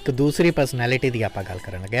ਵਿੱਚ ਇੱਕ ਦੂਸਰੀ ਪਰਸਨੈਲਿਟੀ ਦੀ ਆਪਾਂ ਗੱਲ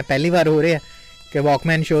ਕਰਨ ਲੱਗੇ। ਪਹਿਲੀ ਵਾਰ ਹੋ ਰਿਹਾ ਕਿ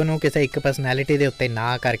ਵਾਕਮੈਨ ਸ਼ੋਅ ਨੂੰ ਕਿਸੇ ਇੱਕ ਪਰਸਨੈਲਿਟੀ ਦੇ ਉੱਤੇ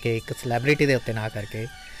ਨਾ ਕਰਕੇ, ਇੱਕ ਸੈਲੈਬ੍ਰਿਟੀ ਦੇ ਉੱਤੇ ਨਾ ਕਰਕੇ,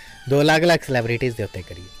 ਦੋ ਅਲੱਗ-ਅਲੱਗ ਸੈਲੈਬ੍ਰਿਟੀਜ਼ ਦੇ ਉੱਤੇ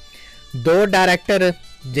ਕਰੀਏ। ਦੋ ਡਾਇਰੈਕਟਰ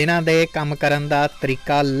ਜਿਨ੍ਹਾਂ ਦੇ ਕੰਮ ਕਰਨ ਦਾ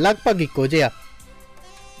ਤਰੀਕਾ ਲਗਭਗ ਇੱਕੋ ਜਿਹਾ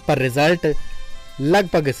ਪਰ ਰਿਜ਼ਲਟ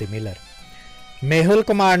ਲਗਭਗ ਸਿਮਿਲਰ। ਮੇਹੁਲ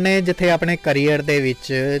ਕੁਮਾਰ ਨੇ ਜਿੱਥੇ ਆਪਣੇ ਕਰੀਅਰ ਦੇ ਵਿੱਚ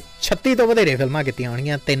 36 ਤੋਂ ਵਧੇਰੇ ਫਿਲਮਾਂ ਕੀਤੀਆਂ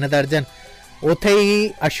ਹੋਣਗੀਆਂ, 3 ਦਰਜਨ, ਉੱਥੇ ਹੀ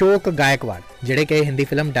ਅਸ਼ੋਕ ਗਾਇਕਵਾੜ ਜਿਹੜੇ ਕਿ ਹਿੰਦੀ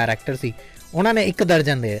ਫਿਲਮ ਡਾਇਰੈਕਟਰ ਸੀ, ਉਹਨਾਂ ਨੇ 1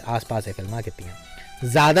 ਦਰਜਨ ਦੇ ਆਸ-ਪਾਸ ਇਹ ਫਿਲਮਾਂ ਕੀਤੀਆਂ।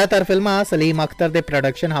 ਜ਼ਿਆਦਾਤਰ ਫਿਲਮਾਂ ਸਲੀਮ ਅਖਤਰ ਦੇ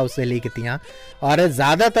ਪ੍ਰੋਡਕਸ਼ਨ ਹਾਊਸ ਦੇ ਲਈ ਕੀਤੀਆਂ ਔਰ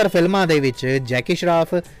ਜ਼ਿਆਦਾਤਰ ਫਿਲਮਾਂ ਦੇ ਵਿੱਚ ਜੈਕੀ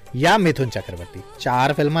ਸ਼ਰਾਫ ਜਾਂ ਮਿਥੁਨ ਚੱਕਰਵਰਤੀ।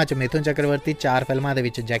 4 ਫਿਲਮਾਂ 'ਚ ਮਿਥੁਨ ਚੱਕਰਵਰਤੀ, 4 ਫਿਲਮਾਂ ਦੇ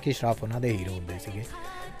ਵਿੱਚ ਜੈਕੀ ਸ਼ਰਾਫ ਉਹਨਾਂ ਦੇ ਹੀਰੋ ਹੁੰਦੇ ਸੀਗੇ।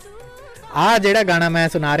 ਆਹ ਜਿਹੜਾ ਗਾਣਾ ਮੈਂ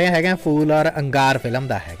ਸੁਣਾ ਰਿਹਾ ਹੈਗਾ ਫੂਲ ਔਰ ਅੰਗਾਰ ਫਿਲਮ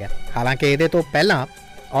ਦਾ ਹੈਗਾ। ਹਾਲਾਂਕਿ ਇਹਦੇ ਤੋਂ ਪਹਿਲਾਂ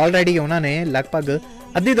ਆਲਰੇਡੀ ਉਹਨਾਂ ਨੇ ਲਗਭਗ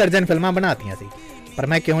ਅੱਧੀ ਦਰਜਨ ਫਿਲਮਾਂ ਬਣਾਤੀਆਂ ਸੀ, ਪਰ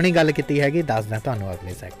ਮੈਂ ਕਿਉਂ ਨਹੀਂ ਗੱਲ ਕੀਤੀ ਹੈਗੀ ਦੱਸਦਾ ਤੁਹਾਨੂੰ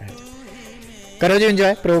ਅਗਲੇ ਸੈਗਮੈਂਟ 'ਚ। ਕਰੋ ਜੀ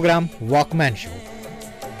ਇੰਜੋਏ ਪ੍ਰੋਗਰਾਮ ਵਾਕਮੈਨ ਸ਼ੋ।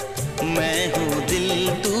 मैं हूँ दिल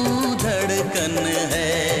तू धड़कन है,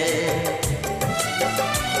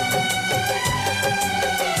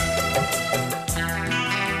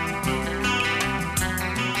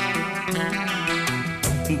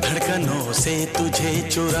 धड़कनों से तुझे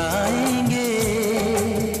चुराएंगे,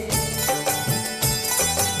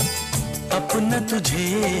 अपना तुझे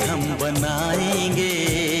हम बनाएंगे,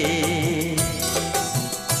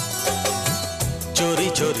 चोरी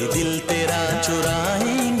चोरी दिल तेरा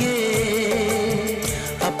चुराएंगे,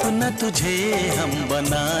 अपना तुझे हम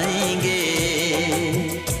बनाएंगे,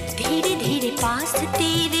 धीरे धीरे पास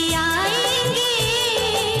तेरे आएंगे,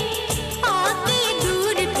 आके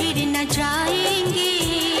दूर फिर न जाएंगे।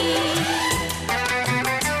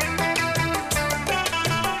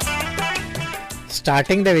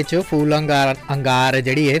 ਸਟਾਰਟਿੰਗ ਦੇ ਵਿੱਚ ਫੂਲ ਅੰਗਾਰ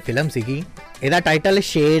ਜਿਹੜੀ ਇਹ ਫਿਲਮ ਸੀਗੀ, ਇਹਦਾ ਟਾਈਟਲ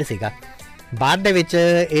ਸ਼ੇਰ ਸੀਗਾ। ਬਾਅਦ ਦੇ ਵਿੱਚ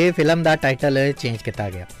ਇਹ ਫਿਲਮ ਦਾ ਟਾਈਟਲ ਚੇਂਜ ਕੀਤਾ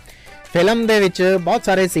ਗਿਆ। ਫਿਲਮ ਦੇ ਵਿੱਚ ਬਹੁਤ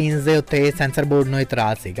ਸਾਰੇ ਸੀਨਸ ਦੇ ਉੱਤੇ ਸੈਂਸਰ ਬੋਰਡ ਨੂੰ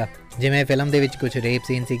ਇਤਰਾਜ਼ ਸੀਗਾ, ਜਿਵੇਂ ਫਿਲਮ ਦੇ ਵਿੱਚ ਕੁਝ ਰੇਪ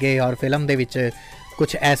ਸੀਨ ਸੀਗੇ ਔਰ ਫਿਲਮ ਦੇ ਵਿੱਚ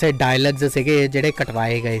ਕੁਝ ਐਸੇ ਡਾਇਲੌਗਸ ਸੀਗੇ ਜਿਹੜੇ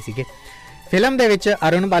ਕਟਵਾਏ ਗਏ ਸੀਗੇ। ਫਿਲਮ ਦੇ ਵਿੱਚ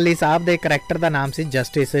ਅਰੁਣ ਬਾਲੀ ਸਾਹਿਬ ਦੇ ਕਰੈਕਟਰ ਦਾ ਨਾਮ ਸੀ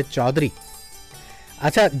ਜਸਟਿਸ ਚੌਧਰੀ।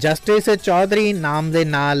 ਅੱਛਾ, ਜਸਟਿਸ ਚੌਧਰੀ ਨਾਮ ਦੇ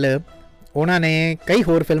ਨਾਲ ਉਹਨਾਂ ਨੇ ਕਈ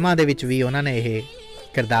ਹੋਰ ਫਿਲਮਾਂ ਦੇ ਵਿੱਚ ਵੀ ਉਹਨਾਂ ਨੇ ਇਹ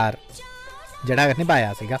ਕਿਰਦਾਰ ਜਿਹੜਾ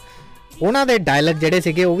ਨਿਭਾਇਆ ਸੀਗਾ। ਉਹਨਾਂ ਦੇ ਡਾਇਲੌਗ ਜਿਹੜੇ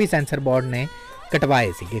ਸੀਗੇ ਉਹ ਵੀ ਸੈਂਸਰ ਬੋਰਡ ਨੇ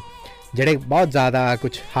ਕਟਵਾਏ ਸੀਗੇ, ਜਿਹੜੇ ਬਹੁਤ ਜ਼ਿਆਦਾ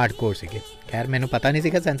ਕੁਝ ਹਾਰਡਕੋਰ ਸੀਗੇ। ਖੈਰ ਮੈਨੂੰ ਪਤਾ ਨਹੀਂ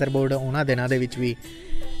ਸੀਗਾ ਸੈਂਸਰ ਬੋਰਡ ਉਹਨਾਂ ਦਿਨਾਂ ਦੇ ਵਿੱਚ ਵੀ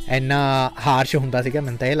ਇੰਨਾ ਹਾਰਸ਼ ਹੁੰਦਾ ਸੀਗਾ।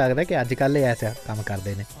 ਮੈਨੂੰ ਤਾਂ ਇਹ ਲੱਗਦਾ ਕਿ ਅੱਜ ਕੱਲ੍ਹ ਇਹ ਐਸਾ ਕੰਮ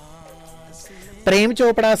ਕਰਦੇ ਨੇ। ਪ੍ਰੇਮ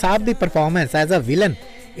ਚੋਪੜਾ ਸਾਹਿਬ ਦੀ ਪਰਫਾਰਮੈਂਸ ਐਜ਼ ਅ ਵਿਲਨ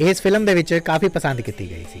ਇਸ ਫਿਲਮ ਦੇ ਵਿੱਚ ਕਾਫੀ ਪਸੰਦ ਕੀਤੀ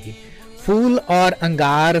ਗਈ ਸੀਗੀ। ਫੂਲ ਔਰ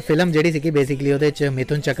ਅੰਗਾਰ ਫਿਲਮ ਜਿਹੜੀ ਸੀਗੀ ਬੇਸਿਕਲੀ ਉਹਦੇ 'ਚ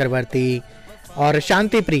ਮਿਥੁਨ ਚੱਕਰਵਰਤੀ ਔਰ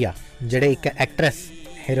ਸ਼ਾਂਤੀ ਪ੍ਰਿਆ ਜਿਹੜੇ ਇੱਕ ਐਕਟਰੈਸ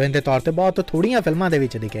ਹੀਰੋਇਨ ਦੇ ਤੌਰ 'ਤੇ ਬਹੁਤ ਥੋੜ੍ਹੀਆਂ ਫਿਲਮਾਂ ਦੇ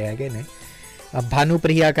ਵਿੱਚ ਦਿਖੇ ਹੈਗੇ ਨੇ। ਭਾਨੂ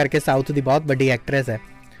ਪ੍ਰਿਆ ਕਰਕੇ ਸਾਊਥ ਦੀ ਬਹੁਤ ਵੱਡੀ ਐਕਟਰੈਸ ਹੈ,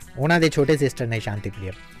 ਉਹਨਾਂ ਦੇ ਛੋਟੇ ਸਿਸਟਰ ਨੇ ਸ਼ਾਂਤੀ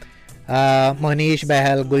ਪ੍ਰਿਆ। ਮਨੀਸ਼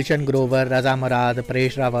ਬਹਿਲ, ਗੁਲਸ਼ਨ ਗਰੋਵਰ, ਰਜ਼ਾ ਮੁਰਾਦ,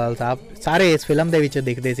 ਪਰੇਸ਼ ਰਾਵਲ ਸਾਹਿਬ ਸਾਰੇ ਇਸ ਫਿਲਮ ਦੇ ਵਿੱਚ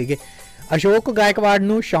ਦਿਖਦੇ ਸੀਗੇ। ਅਸ਼ੋਕ ਗਾਇਕਵਾੜ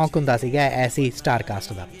ਨੂੰ ਸ਼ੌਂਕ ਹੁੰਦਾ ਸੀਗਾ ਐਸੀ ਸਟਾਰ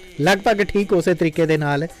ਕਾਸਟ ਦਾ, ਲਗਭਗ ਠੀਕ ਉਸੇ ਤਰੀਕੇ ਦੇ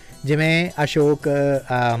ਨਾਲ ਜਿਵੇਂ ਅਸ਼ੋਕ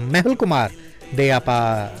ਮਹਿਲ ਕੁਮਾਰ ਦੇ ਆਪਾਂ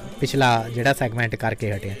ਪਿਛਲਾ ਜਿਹੜਾ ਸੈਗਮੈਂਟ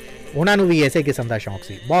ਕਰਕੇ ਹਟੇ, ਉਹਨਾਂ ਨੂੰ ਵੀ ਇਸੇ ਕਿਸਮ ਦਾ ਸ਼ੌਂਕ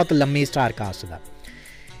ਸੀ, ਬਹੁਤ ਲੰਮੀ ਸਟਾਰ ਕਾਸਟ ਦਾ।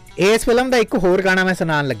 ਇਸ ਫਿਲਮ ਦਾ ਇੱਕ ਹੋਰ ਗਾਣਾ ਮੈਂ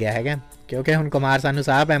ਸੁਣਾਉਣ ਲੱਗਿਆ ਹੈਗਾ, ਕਿਉਂਕਿ ਹੁਣ ਕੁਮਾਰ ਸਾਨੂੰ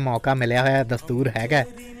ਸਾਹਿਬ ਹੈ ਮੌਕਾ ਮਿਲਿਆ ਹੋਇਆ, ਦਸਤੂਰ ਹੈਗਾ।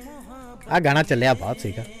 ਆਹ ਗਾਣਾ ਚੱਲਿਆ ਬਹੁਤ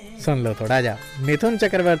ਸੀਗਾ, ਸੁਣ ਲਓ ਥੋੜਾ ਜਿਹਾ। ਮਿਥੁਨ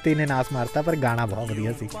ਚੱਕਰਵਰਤੀ ਨੇ ਨਾਸ ਮਾਰਤਾ ਪਰ ਗਾਣਾ ਬਹੁਤ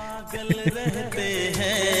ਵਧੀਆ ਸੀ।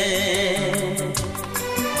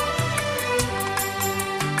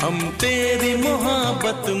 हम तेरी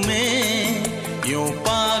मोहब्बत में यूं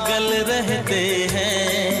पागल रहते हैं,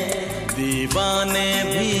 दीवाने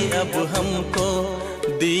भी अब हमको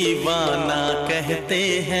दीवाना कहते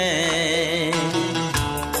हैं।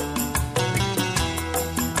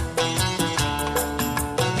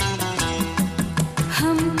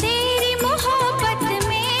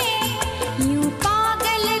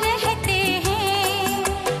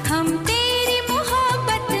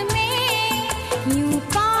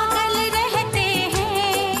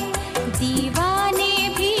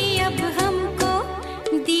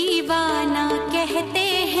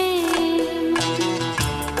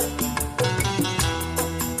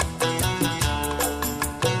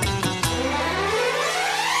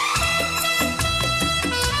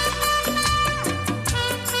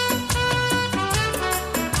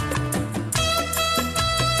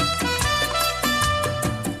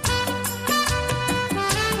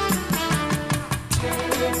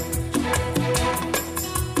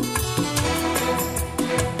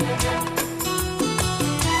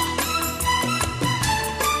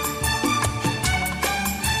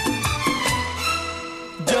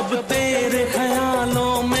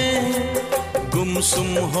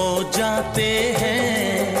 गुमसुम हो जाते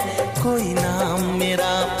हैं, कोई नाम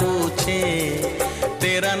मेरा पूछे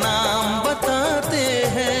तेरा नाम बताते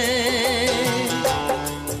हैं।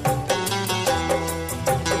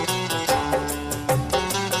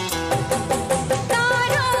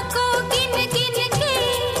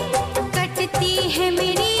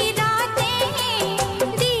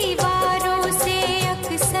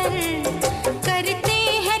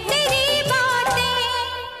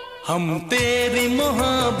 हम तेरी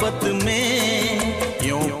मोहब्बत में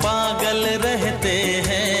यूं पागल रहते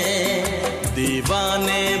हैं,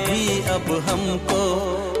 दीवाने भी अब हमको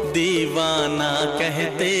दीवाना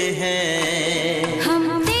कहते हैं। हम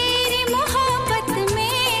तेरी मोहब्बत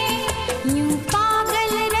में यूं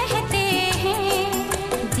पागल रहते हैं,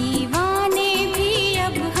 दीवाने भी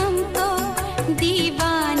अब हमको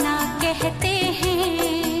दीवाना कहते हैं।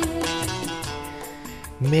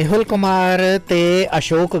 मेहुल कुमार ਤੇ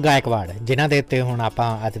ਅਸ਼ੋਕ ਗਾਇਕਵਾੜ ਜਿਨ੍ਹਾਂ ਦੇ ਉੱਤੇ ਹੁਣ ਆਪਾਂ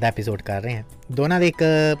ਅੱਜ ਦਾ ਐਪੀਸੋਡ ਕਰ ਰਹੇ ਹਾਂ, ਦੋਨਾਂ ਦੀ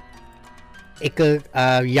ਇੱਕ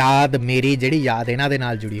ਯਾਦ, ਮੇਰੀ ਜਿਹੜੀ ਯਾਦ ਇਹਨਾਂ ਦੇ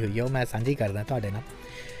ਨਾਲ ਜੁੜੀ ਹੋਈ ਹੈ ਉਹ ਮੈਂ ਸਾਂਝੀ ਕਰਦਾ ਤੁਹਾਡੇ ਨਾਲ।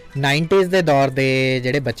 90s ਦੇ ਦੌਰ ਦੇ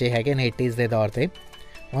ਜਿਹੜੇ ਬੱਚੇ ਹੈਗੇ ਨੇ 80s ਦੇ ਦੌਰ 'ਤੇ,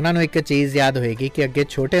 ਉਹਨਾਂ ਨੂੰ ਇੱਕ ਚੀਜ਼ ਯਾਦ ਹੋਏਗੀ ਕਿ ਅੱਗੇ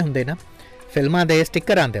ਛੋਟੇ ਹੁੰਦੇ ਨਾ ਫਿਲਮਾਂ ਦੇ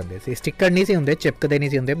ਸਟਿੱਕਰ ਆਉਂਦੇ ਹੁੰਦੇ ਸੀ। ਸਟਿੱਕਰ ਨਹੀਂ ਸੀ ਹੁੰਦੇ, ਚਿਪਕਦੇ ਨਹੀਂ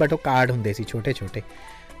ਸੀ ਹੁੰਦੇ, ਬਟ ਉਹ ਕਾਰਡ ਹੁੰਦੇ ਸੀ ਛੋਟੇ ਛੋਟੇ,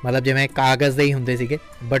 ਮਤਲਬ ਜਿਵੇਂ ਕਾਗਜ਼ ਦੇ ਹੀ ਹੁੰਦੇ ਸੀਗੇ,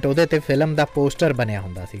 ਬਟ ਉਹਦੇ 'ਤੇ ਫਿਲਮ ਦਾ ਪੋਸਟਰ ਬਣਿਆ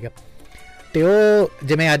ਹੁੰਦਾ ਸੀਗਾ। ਅਤੇ ਉਹ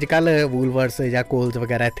ਜਿਵੇਂ ਅੱਜ ਕੱਲ੍ਹ ਵੂਲਵਰਸ ਜਾਂ ਕੋਲਸ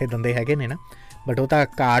ਵਗੈਰਾ ਇੱਥੇ ਦਿੰਦੇ ਹੈਗੇ ਨੇ ਨਾ, ਬਟ ਉਹ ਤਾਂ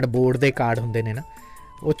ਕਾਰਡ ਬੋਰਡ ਦੇ ਕਾਰਡ ਹੁੰਦੇ ਨੇ ਨਾ,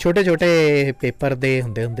 ਉਹ ਛੋਟੇ ਛੋਟੇ ਪੇਪਰ ਦੇ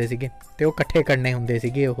ਹੁੰਦੇ ਸੀਗੇ, ਅਤੇ ਉਹ ਇਕੱਠੇ ਕਰਨੇ ਹੁੰਦੇ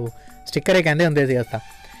ਸੀਗੇ। ਉਹ ਸਟਿੱਕਰ ਹੀ ਕਹਿੰਦੇ ਹੁੰਦੇ ਸੀ ਅਸਾਂ,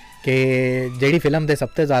 ਕਿ ਜਿਹੜੀ ਫਿਲਮ ਦੇ ਸਭ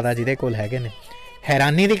ਤੋਂ ਜ਼ਿਆਦਾ ਜਿਹਦੇ ਕੋਲ ਹੈਗੇ ਨੇ।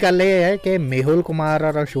 ਹੈਰਾਨੀ ਦੀ ਗੱਲ ਇਹ ਹੈ ਕਿ ਮੇਹੁਲ ਕੁਮਾਰ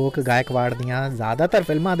ਔਰ ਅਸ਼ੋਕ ਗਾਇਕਵਾੜ ਦੀਆਂ ਜ਼ਿਆਦਾਤਰ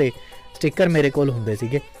ਫਿਲਮਾਂ ਦੇ ਸਟਿੱਕਰ ਮੇਰੇ ਕੋਲ ਹੁੰਦੇ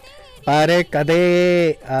ਸੀਗੇ, ਪਰ ਕਦੇ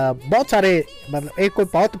ਬਹੁਤ ਸਾਰੇ, ਮਤਲਬ ਇਹ ਕੋਈ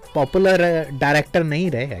ਬਹੁਤ ਪੋਪੂਲਰ ਡਾਇਰੈਕਟਰ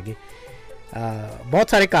ਨਹੀਂ ਰਹੇ ਹੈਗੇ। ਬਹੁਤ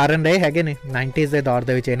ਸਾਰੇ ਕਾਰਨ ਰਹੇ ਹੈਗੇ ਨੇ 90s ਦੇ ਦੌਰ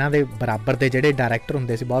ਦੇ ਵਿੱਚ। ਇਹਨਾਂ ਦੇ ਬਰਾਬਰ ਦੇ ਜਿਹੜੇ ਡਾਇਰੈਕਟਰ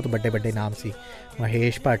ਹੁੰਦੇ ਸੀ, ਬਹੁਤ ਵੱਡੇ ਵੱਡੇ ਨਾਮ ਸੀ,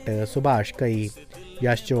 ਮਹੇਸ਼ ਭੱਟ, ਸੁਭਾਸ਼ ਘਈ,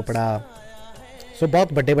 ਯਸ਼ ਚੋਪੜਾ, ਸੋ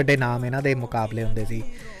ਬਹੁਤ ਵੱਡੇ ਵੱਡੇ ਨਾਮ ਇਹਨਾਂ ਦੇ ਮੁਕਾਬਲੇ ਹੁੰਦੇ ਸੀ।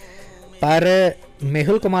 ਪਰ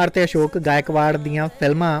ਮੇਹੁਲ ਕੁਮਾਰ ਅਤੇ ਅਸ਼ੋਕ ਗਾਇਕਵਾੜ ਦੀਆਂ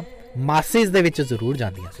ਫਿਲਮਾਂ ਮਾਸਿਸ ਦੇ ਵਿੱਚ ਜ਼ਰੂਰ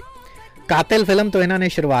ਜਾਂਦੀਆਂ ਸੀ। ਕਾਤਿਲ ਫਿਲਮ ਤੋਂ ਇਹਨਾਂ ਨੇ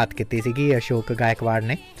ਸ਼ੁਰੂਆਤ ਕੀਤੀ ਸੀਗੀ ਅਸ਼ੋਕ ਗਾਇਕਵਾੜ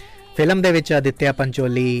ਨੇ। ਫਿਲਮ ਦੇ ਵਿੱਚ ਆਦਿਤਿਆ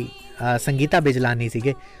ਪੰਚੋਲੀ, ਸੰਗੀਤਾ ਬਿਜਲਾਨੀ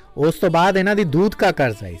ਸੀਗੇ। ਉਸ ਤੋਂ ਬਾਅਦ ਇਹਨਾਂ ਦੀ ਦੂਤ ਕਾ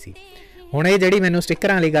ਕਰਜ਼ ਆਈ ਸੀ। ਹੁਣ ਇਹ ਜਿਹੜੀ ਮੈਨੂੰ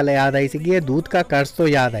ਸਟਿੱਕਰਾਂ ਵਾਲੀ ਗੱਲ ਯਾਦ ਆਈ ਸੀਗੀ, ਇਹ ਦੂਤ ਕਾ ਕਰਜ਼ ਤੋਂ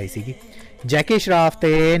ਯਾਦ ਆਈ ਸੀਗੀ। ਜੈਕੀ ਸ਼ਰਾਫ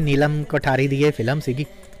ਅਤੇ ਨੀਲਮ ਕੋਠਾਰੀ ਦੀ ਇਹ ਫਿਲਮ ਸੀਗੀ,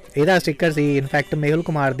 ਇਹਦਾ ਸਟਿੱਕਰ ਸੀ। ਇਨਫੈਕਟ ਮੇਹੁਲ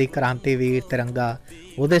ਕੁਮਾਰ ਦੀ ਕ੍ਰਾਂਤੀਵੀਰ, ਤਿਰੰਗਾ,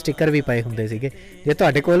 ਉਹਦੇ ਸਟਿੱਕਰ ਵੀ ਪਏ ਹੁੰਦੇ ਸੀਗੇ। ਜੇ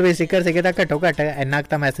ਤੁਹਾਡੇ ਕੋਲ ਵੀ ਸਟਿੱਕਰ ਸੀਗੇ ਤਾਂ ਘੱਟੋ ਘੱਟ ਇੰਨਾ ਕੁ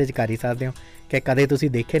ਤਾਂ ਮੈਸੇਜ ਕਰ ਹੀ ਸਕਦੇ ਹੋ ਕਿ ਕਦੇ ਤੁਸੀਂ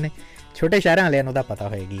ਦੇਖੇ ਨੇ। ਛੋਟੇ ਸ਼ਹਿਰਾਂ ਵਾਲਿਆਂ ਨੂੰ ਤਾਂ ਪਤਾ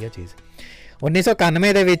ਹੋਏਗੀ ਇਹ ਚੀਜ਼।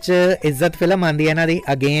 1991 ਦੇ ਵਿੱਚ ਇੱਜ਼ਤ ਫਿਲਮ ਆਉਂਦੀ ਹੈ ਇਹਨਾਂ ਦੀ।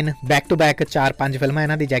 ਅਗੇਨ ਬੈਕ ਟੂ ਬੈਕ 4-5 ਫਿਲਮਾਂ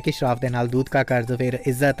ਇਹਨਾਂ ਦੀ ਜੈਕੀ ਸ਼ਰਾਫ ਦੇ ਨਾਲ। ਦੂਤ ਕਾ ਕਰਜ਼, ਫਿਰ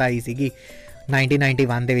ਇੱਜ਼ਤ ਆਈ ਸੀਗੀ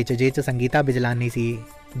 1991 ਦੇ ਵਿੱਚ, ਜਿਹ 'ਚ ਸੰਗੀਤਾ ਬਿਜਲਾਨੀ ਸੀ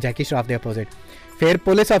ਜੈਕੀ ਸ਼ਰਾਫ ਦੇ ਅਪੋਜ਼ਿਟ। ਫਿਰ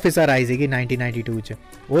ਪੁਲਿਸ ਆਫਿਸਰ ਆਈ ਸੀਗੀ 1992 'ਚ,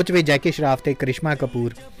 ਉਹ 'ਚ ਵੀ ਜੈਕੀ ਸ਼ਰਾਫ ਅਤੇ ਕਰਿਸ਼ਮਾ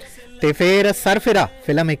ਕਪੂਰ। ਅਤੇ ਫਿਰ ਸਰਫਿਰਾ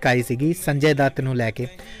ਫਿਲਮ ਇੱਕ ਆਈ ਸੀਗੀ ਸੰਜੇ ਦੱਤ ਨੂੰ ਲੈ ਕੇ।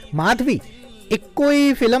 ਮਾਧਵੀ ਇੱਕੋ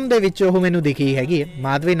ਹੀ ਫਿਲਮ ਦੇ ਵਿੱਚ ਉਹ ਮੈਨੂੰ ਦਿਖੀ ਹੈਗੀ ਹੈ।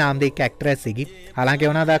 ਮਾਧਵੀ ਨਾਮ ਦੀ ਇੱਕ ਐਕਟਰੈਸ ਸੀਗੀ, ਹਾਲਾਂਕਿ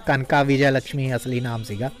ਉਹਨਾਂ ਦਾ ਕਨਕਾ ਵਿਜੈ ਲక్ష్ਮੀ ਅਸਲੀ ਨਾਮ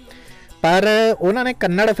ਸੀਗਾ, ਪਰ ਉਹਨਾਂ ਨੇ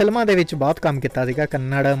ਕੰਨੜ ਫਿਲਮਾਂ ਦੇ ਵਿੱਚ ਬਹੁਤ ਕੰਮ ਕੀਤਾ ਸੀਗਾ।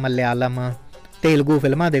 ਕੰਨੜ, ਮਲਿਆਲਮ, ਤੇਲਗੂ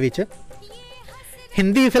ਫਿਲਮਾਂ ਦੇ ਵਿੱਚ।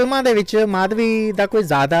 ਹਿੰਦੀ ਫਿਲਮਾਂ ਦੇ ਵਿੱਚ ਮਾਧਵੀ ਦਾ ਕੋਈ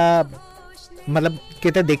ਜ਼ਿਆਦਾ ਮਤਲਬ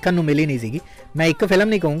ਕਿਤੇ ਦੇਖਣ ਨੂੰ ਮਿਲੀ ਨਹੀਂ ਸੀਗੀ। ਮੈਂ ਇੱਕ ਫਿਲਮ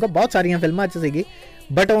ਨਹੀਂ ਕਹੂੰਗਾ, ਬਹੁਤ ਸਾਰੀਆਂ ਫਿਲਮਾਂ 'ਚ ਸੀਗੀ,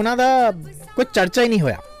 ਬਟ ਉਹਨਾਂ ਦਾ ਕੋਈ ਚਰਚਾ ਹੀ ਨਹੀਂ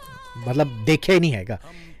ਹੋਇਆ, ਮਤਲਬ ਦੇਖਿਆ ਹੀ ਨਹੀਂ ਹੈਗਾ।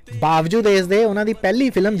 ਬਾਵਜੂਦ ਇਸ ਦੇ ਉਹਨਾਂ ਦੀ ਪਹਿਲੀ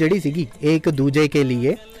ਫਿਲਮ ਜਿਹੜੀ ਸੀਗੀ ਇੱਕ ਦੂਜੇ ਕੇ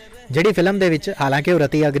ਲੀਏ, ਜਿਹੜੀ ਫਿਲਮ ਦੇ ਵਿੱਚ, ਹਾਲਾਂਕਿ ਉਹ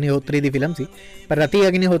ਰਤੀ ਅਗਨੀਹੋਤਰੀ ਦੀ ਫਿਲਮ ਸੀ, ਪਰ ਰਤੀ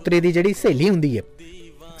ਅਗਨੀਹੋਤਰੀ ਦੀ ਜਿਹੜੀ ਸਹੇਲੀ ਹੁੰਦੀ ਹੈ,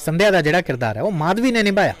 ਸੰਧਿਆ ਦਾ ਜਿਹੜਾ ਕਿਰਦਾਰ ਹੈ, ਉਹ ਮਾਧਵੀ ਨੇ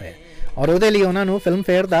ਨਿਭਾਇਆ ਹੋਇਆ, ਔਰ ਉਹਦੇ ਲਈ ਉਹਨਾਂ ਨੂੰ ਫਿਲਮ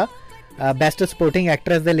ਫੇਅਰ ਦਾ ਬੈਸਟ ਸਪੋਰਟਿੰਗ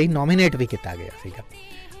ਐਕਟਰੈਸ ਦੇ ਲਈ ਨੋਮੀਨੇਟ ਵੀ ਕੀਤਾ ਗਿਆ ਸੀਗਾ।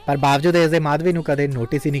 ਪਰ ਬਾਵਜੂਦ ਇਸ ਦੇ ਮਾਧਵੀ ਨੂੰ ਕਦੇ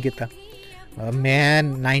ਨੋਟਿਸ ਹੀ ਨਹੀਂ ਕੀਤਾ। ਮੈਂ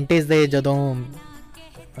 90s ਦੇ ਜਦੋਂ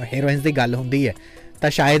ਹੀਰੋਇਨਸ ਦੀ ਗੱਲ ਹੁੰਦੀ ਹੈ ਤਾਂ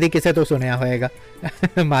ਸ਼ਾਇਦ ਹੀ ਕਿਸੇ ਤੋਂ ਸੁਣਿਆ ਹੋਏਗਾ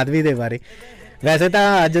ਮਾਧਵੀ ਦੇ ਬਾਰੇ। ਵੈਸੇ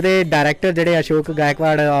ਤਾਂ ਅੱਜ ਦੇ ਡਾਇਰੈਕਟਰ ਜਿਹੜੇ ਅਸ਼ੋਕ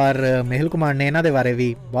ਗਾਇਕਵਾੜ ਔਰ ਮੇਹੁਲ ਕੁਮਾਰ ਨੇ ਇਹਨਾਂ ਦੇ ਬਾਰੇ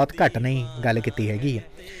ਵੀ ਬਹੁਤ ਘੱਟ ਨਹੀਂ ਗੱਲ ਕੀਤੀ ਹੈਗੀ ਹੈ।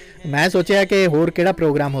 ਮੈਂ ਸੋਚਿਆ ਕਿ ਹੋਰ ਕਿਹੜਾ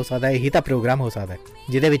ਪ੍ਰੋਗਰਾਮ ਹੋ ਸਕਦਾ, ਇਹੀ ਤਾਂ ਪ੍ਰੋਗਰਾਮ ਹੋ ਸਕਦਾ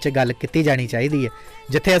ਜਿਹਦੇ ਵਿੱਚ ਗੱਲ ਕੀਤੀ ਜਾਣੀ ਚਾਹੀਦੀ ਹੈ,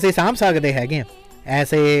 ਜਿੱਥੇ ਅਸੀਂ ਸਾਂਭ ਸਕਦੇ ਹੈਗੇ ਹਾਂ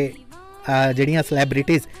ਐਸੇ ਜਿਹੜੀਆਂ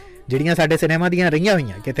ਸੈਲੈਬ੍ਰਿਟੀਜ਼ ਜਿਹੜੀਆਂ ਸਾਡੇ ਸਿਨੇਮਾ ਦੀਆਂ ਰਹੀਆਂ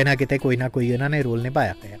ਹੋਈਆਂ, ਕਿਤੇ ਨਾ ਕਿਤੇ ਕੋਈ ਨਾ ਕੋਈ ਇਹਨਾਂ ਨੇ ਰੋਲ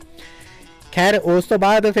ਨਿਭਾਇਆ ਹੋਇਆ। ਖੈਰ ਉਸ ਤੋਂ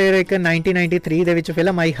ਬਾਅਦ ਫਿਰ ਇੱਕ 1993 ਦੇ ਵਿੱਚ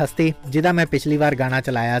ਫਿਲਮ ਆਈ ਹਸਤੀ, ਜਿਹਦਾ ਮੈਂ ਪਿਛਲੀ ਵਾਰ ਗਾਣਾ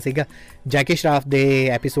ਚਲਾਇਆ ਸੀਗਾ। ਜੈਕੀ ਸ਼ਰਾਫ ਦੇ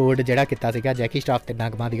ਐਪੀਸੋਡ ਜਿਹੜਾ ਕੀਤਾ ਸੀਗਾ, ਜੈਕੀ ਸ਼ਰਾਫ ਤੇ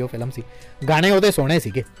ਨਗਮਾ ਦੀ ਉਹ ਫਿਲਮ ਸੀ। ਗਾਣੇ ਉਹਦੇ ਸੋਹਣੇ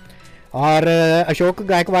ਸੀਗੇ, ਔਰ ਅਸ਼ੋਕ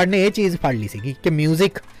ਗਾਇਕਵਾੜ ਨੇ ਇਹ ਚੀਜ਼ ਫੜ ਲਈ ਸੀਗੀ ਕਿ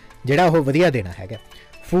ਮਿਊਜ਼ਿਕ ਜਿਹੜਾ ਉਹ ਵਧੀਆ ਦੇਣਾ ਹੈਗਾ।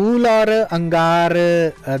 ਫੂਲ ਔਰ ਅੰਗਾਰ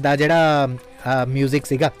ਦਾ ਜਿਹੜਾ ਮਿਊਜ਼ਿਕ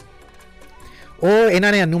ਸੀਗਾ ਉਹ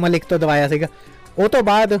ਇਹਨਾਂ ਨੇ ਅਨੂ ਮਲਿਕ ਤੋਂ ਦਵਾਇਆ ਸੀਗਾ। ਉਹ ਤੋਂ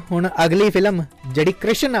ਬਾਅਦ ਹੁਣ ਅਗਲੀ ਫਿਲਮ ਜਿਹੜੀ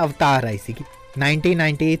ਕ੍ਰਿਸ਼ਨ ਅਵਤਾਰ ਆਈ ਸੀਗੀ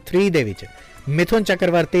 1993 ਦੇ ਵਿੱਚ, ਮਿਥੁਨ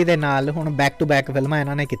ਚੱਕਰਵਰਤੀ ਦੇ ਨਾਲ। ਹੁਣ ਬੈਕ ਟੂ ਬੈਕ ਫਿਲਮਾਂ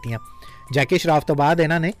ਇਹਨਾਂ ਨੇ ਕੀਤੀਆਂ, जैकी श्रॉफ तो बाद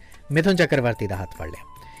इन्हां ने मिथुन चक्रवर्ती का हाथ फड़ लिया।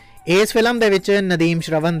 इस फिल्म दे विच नदीम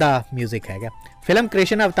श्रवण का म्यूजिक है। फिल्म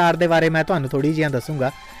कृष्ण अवतार के बारे मैं तुहानूं थोड़ी जिहियां दसूँगा,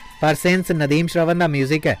 पर सिंस नदीम श्रवण का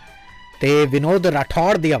म्यूजिक है तो विनोद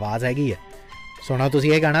राठौड़ की आवाज़ हैगी है। सुनो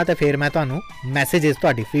तुसीं ये गाना तो फिर मैं तुहानूं मैसेजेस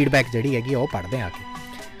तुहाडी फीडबैक जिहड़ी हैगी वो पढ़दे आं आके।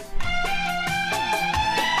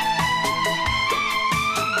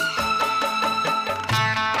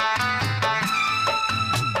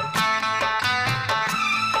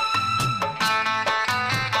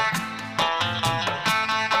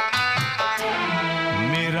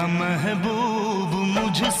 मेरा महबूब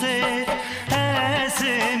मुझसे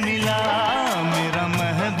ऐसे मिला, मेरा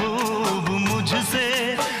महबूब मुझसे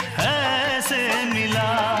ऐसे मिला,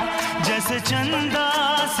 जैसे चंदा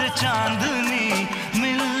से चांदनी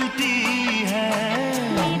मिलती है।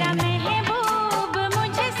 मेरा महबूब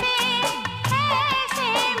मुझसे ऐसे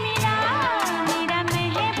मिला, मेरा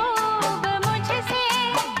महबूब मुझसे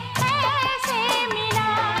ऐसे मिला,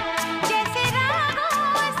 जैसे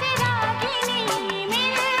रागों से रागिनी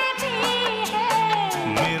मिलती है।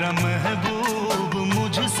 मेरा महबूब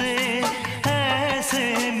मुझसे ऐसे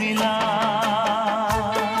मिला।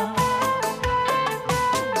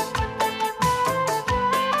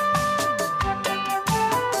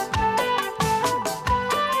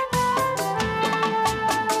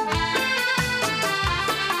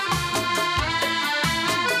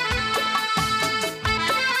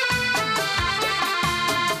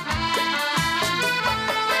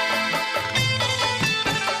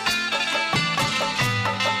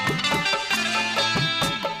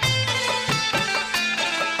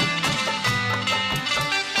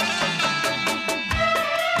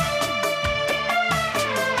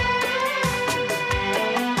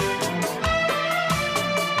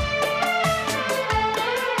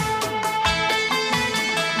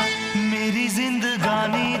 मेरी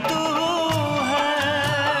जिंदगानी तू है,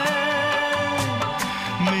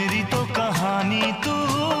 मेरी तो कहानी तू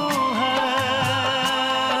है।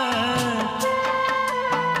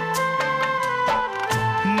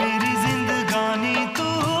 मेरी जिंदगानी तू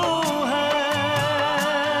है,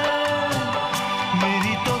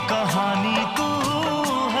 मेरी तो कहानी तू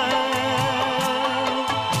है।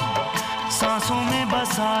 सांसों में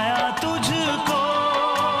बसाया तुझको,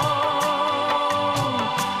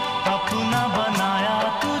 अपना बनाया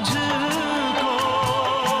तुझको।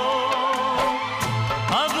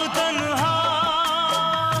 अब तन्हा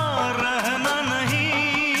रहना नहीं,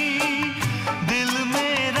 दिल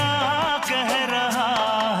मेरा कह रहा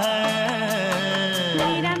है।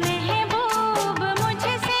 मेरा महबूब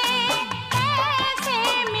मुझसे ऐसे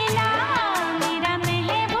मिला, मेरा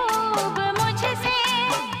महबूब मुझसे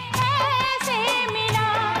ऐसे मिला,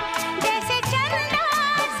 जैसे चंदा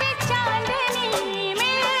से चांदनी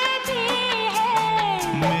मिलती है।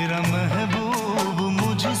 मेरा महबूब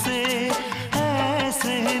मुझसे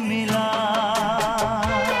ऐसे मिला।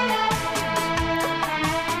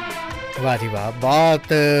 वाह जी वाह, बहुत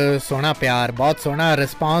सोहना प्यार, बहुत सोहना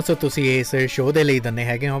रिस्पॉन्स तुसी इस शो दे लई दिंदे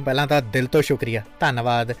हैगे हो। पहला तो दिल तो शुक्रिया,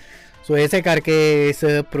 धन्नवाद। सो इसे करके इस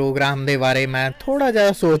प्रोग्राम के बारे मैं थोड़ा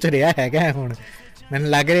जिहा सोच रहा हैगा। हुण मैनूं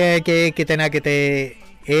लग रहा है कि किते ना किते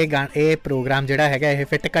ये प्रोग्राम जिहड़ा हैगा ये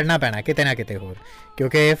फिट करना पैना किते ना किते होर,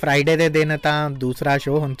 क्योंकि फ्राइडे के दिन तो दूसरा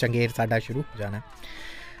शो हुण चंगेर साडा शुरू हो जाना।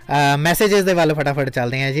 मैसेजेस के वाल फटाफट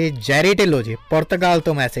चलते हैं जी। जैरी ढिल्लो जी पुर्तगाल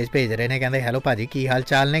तो मैसेज भेज रहे हैं, कहते हैलो भाजी की हाल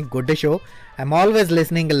चाल ने, good show, I am always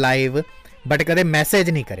listening live but कदे मैसेज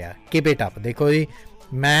नहीं करया, कीप इट अप। देखो जी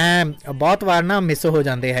मैं बहुत बार ना मिस हो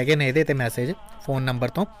जाते हैगे ने ये मैसेज फोन नंबर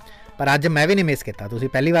तो, पर अज मैं भी नहीं मिस किया। तुसीं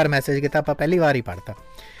पहली बार मैसेज किया, आपां पहली बार ही पढ़ता।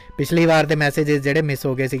 पिछली बार के मैसेजेस जोड़े मिस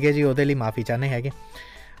हो गए थे जी, वो माफ़ी चाहते हैं।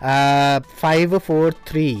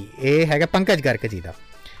 543 ये है पंकज गर्ग जी का,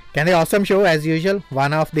 कहते awesome show as usual,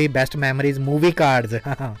 one of the best memories movie cards.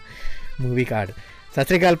 हाँ मूवी कार्ड। सत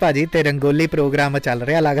श्री अकाल भाजी, तो रंगोली प्रोग्राम चल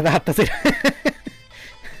रहा लगता हत्थ सिर।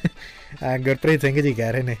 गुरप्रीत सिंह जी कह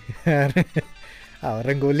रहे हैं हाँ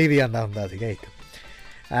रंगोली भी आंदा हुंदा सीगा एक।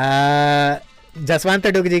 जसवंत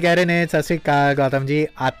डुग जी कह रहे हैं सत श्री अकाल गौतम जी,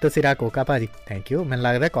 अत सिरा कोका भाजी, थैंक यू। मैंने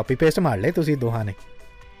लगता कॉपी पेस्ट मार ले तुसीं दोहां ने।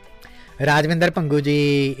 राजविंदर भंगू जी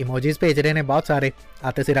इमोजीज भेज रहे हैं बहुत सारे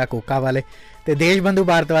अत सिरा कोका वाले। तो देश बंधु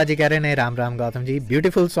भारद्वाज जी कह रहे हैं राम राम गौतम जी,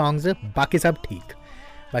 ब्यूटीफुल सॉन्ग्स, बाकी सब ठीक,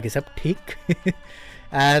 बाकी सब ठीक।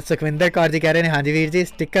 सुखविंदर कौर जी कह रहे हैं हाँ जी वीर जी,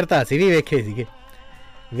 स्टिकर तो असीं भी वेखे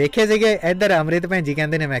सीगे। इधर अमृत भैन जी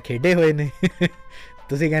कहते हैं मैं खेडे हुए ने,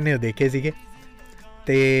 तुसीं कहने हो देखे सीगे।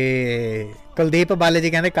 ते कुलदीप बाले जी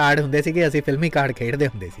कहते कार्ड हुंदे सीगे, असीं फिल्मी कार्ड खेडदे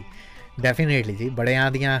हुंदे सी। डेफिनेटली जी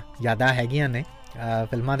बड़ियां दियां यादां हैगियां ने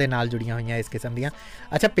फिल्मां दे नाल जुड़ियां होईयां इस किस्म दियां।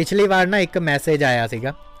 अच्छा पिछली बार ना एक मैसेज आया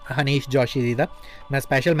सीगा हनीश जोशी जी का मैं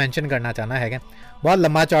स्पैशल मैंशन करना चाहना है। बहुत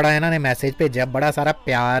लंबा चौड़ा इन्होंने मैसेज भेजा, बड़ा सारा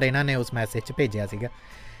प्यार इन्होंने उस मैसेज च भेजा सीगा।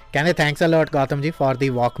 कहते thanks a lot Gautam ji for the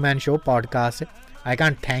Walkman show podcast. I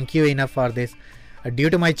can't thank you enough for this. Due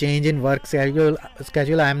to my change in work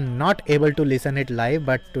schedule I am not able to listen it live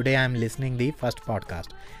but today I am listening the first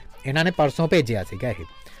podcast. इन्होंने परसों भेजा सीगा ये।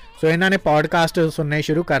 सो इन्होंने podcast सुनने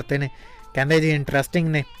शुरू करते हैं। कहते जी इंटरस्टिंग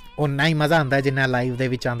ने, उन्ना ही मज़ा आता जिन्ना लाइव दे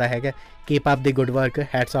विच आंदा है। Keep up the good work,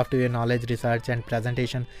 hats off to your knowledge research and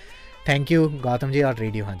presentation. Thank you Gautam ji और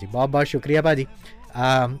रेडियो। हाँ जी बहुत बहुत शुक्रिया भाजी।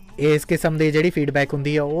 इस किस्म की जी फीडबैक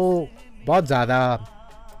होंगी वो बहुत ज़्यादा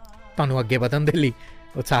तुहानूं अगे वधन दे लई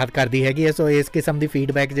उत्साहित करती हैगी। सो इस किस्म की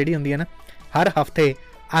फीडबैक जी होंगी है ना हर हफ्ते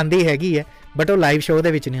आंदी हैगी है, बट वो लाइव शो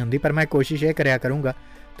दे विच नहीं होंदी। पर मैं कोशिश ये करिया करूँगा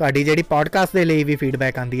तुहाडी जिहड़ी पॉडकास्ट के लिए भी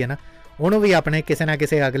फीडबैक आंदी है ना उन्होंने भी अपने किसी ना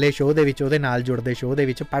किसी अगले शो के उहदे नाल जुड़दे शो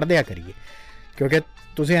के पढ़ दिया करिए, क्योंकि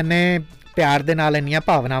तुसीं इन्ने प्यार दे नाल इन्नियां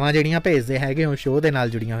भावनावां जिहड़ियां भेजदे हैगे हो शो के नाल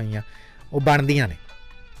जुड़ियां होईयां वो बनदियां ने।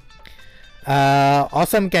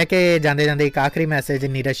 औसम कह के जाते जाते एक आखिरी मैसेज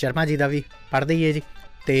नीरज शर्मा जी का भी पढ़ दईए जी।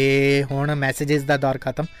 तो हुण मैसेजेस का दौर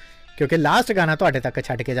खत्म, क्योंकि लास्ट गाना तुहाडे तक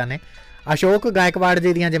छड्ड के जाने। अशोक गायकवाड़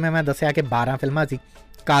जी दियां जिवें मैं दस्सिया कि 12 फिल्मां सी,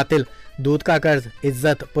 कातिल, दूध का कर्ज,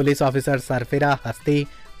 इज्जत, पुलिस ऑफिसर, सरफिरा, हस्ती,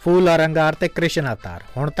 फूल और अंगार ते कृष्ण अवतार।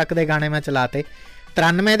 हुण तक दे गाने मैं चलाते।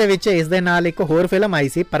 93 दे विच इस दे नाल एक होर फिल्म आई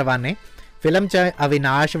सी परवाने। फिल्म च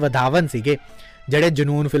अविनाश वधावन सीगे ਜਿਹੜੇ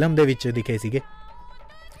ਜਨੂਨ ਫਿਲਮ ਦੇ ਵਿੱਚ ਦਿਖੇ ਸੀਗੇ,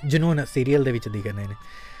 ਜਨੂਨ ਸੀਰੀਅਲ ਦੇ ਵਿੱਚ ਦਿਖੇ ਨੇ।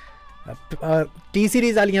 ਟੀ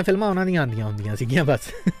ਸੀਰੀਜ਼ ਵਾਲੀਆਂ ਫਿਲਮਾਂ ਉਹਨਾਂ ਦੀਆਂ ਆਉਂਦੀਆਂ ਹੁੰਦੀਆਂ ਸੀਗੀਆਂ ਬਸ।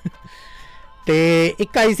 ਤੇ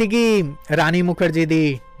ਇੱਕ ਆਈ ਸੀਗੀ ਰਾਣੀ ਮੁਖਰਜੀ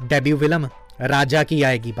ਦੀ ਡੈਬਿਊ ਫਿਲਮ ਰਾਜਾ ਕੀ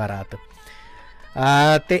ਆਏਗੀ ਬਾਰਾਤ।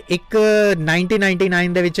 ਤੇ ਇੱਕ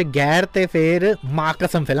 1999 ਦੇ ਵਿੱਚ ਗੈਰ ਤੇ ਫਿਰ ਮਾਂ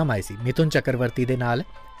ਕਸਮ ਫਿਲਮ ਆਈ ਸੀ ਮਿਥੁਨ ਚੱਕਰਵਰਤੀ ਦੇ ਨਾਲ।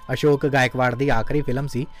 ਅਸ਼ੋਕ ਗਾਇਕਵਾੜ ਦੀ ਆਖਰੀ ਫਿਲਮ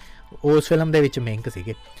ਸੀ, ਉਸ ਫਿਲਮ ਦੇ ਵਿੱਚ ਮਿੰਕ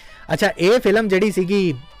ਸੀਗੇ। ਅੱਛਾ ਇਹ ਫਿਲਮ ਜਿਹੜੀ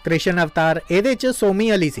ਸੀਗੀ ਕ੍ਰਿਸ਼ਨ ਅਵਤਾਰ, ਇਹਦੇ 'ਚ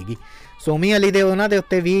ਸੋਮੀ ਅਲੀ ਸੀਗੀ। ਸੋਮੀ ਅਲੀ ਦੇ ਉਹਨਾਂ ਦੇ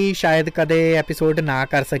ਉੱਤੇ ਵੀ ਸ਼ਾਇਦ ਕਦੇ ਐਪੀਸੋਡ ਨਾ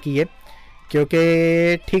ਕਰ ਸਕੀਏ,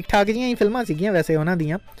 ਕਿਉਂਕਿ ਠੀਕ ਠਾਕ ਜਿਹੀਆਂ ਹੀ ਫਿਲਮਾਂ ਸੀਗੀਆਂ ਵੈਸੇ ਉਹਨਾਂ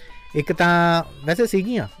ਦੀਆਂ। ਇੱਕ ਤਾਂ ਵੈਸੇ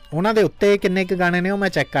ਸੀਗੀਆਂ ਉਹਨਾਂ ਦੇ ਉੱਤੇ ਕਿੰਨੇ ਕੁ ਗਾਣੇ ਨੇ ਉਹ ਮੈਂ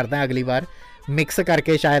ਚੈੱਕ ਕਰਦਾ ਅਗਲੀ ਵਾਰ, ਮਿਕਸ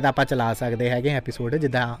ਕਰਕੇ ਸ਼ਾਇਦ ਆਪਾਂ ਚਲਾ ਸਕਦੇ ਹੈਗੇ ਐਪੀਸੋਡ,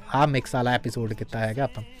 ਜਿੱਦਾਂ ਆਹ ਮਿਕਸ ਵਾਲਾ ਐਪੀਸੋਡ ਕੀਤਾ ਹੈਗਾ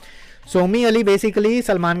ਆਪਾਂ। ਸੋਮੀ ਅਲੀ ਬੇਸਿਕਲੀ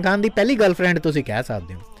ਸਲਮਾਨ ਖਾਨ ਦੀ ਪਹਿਲੀ ਗਰਲਫਰੈਂਡ ਤੁਸੀਂ ਕਹਿ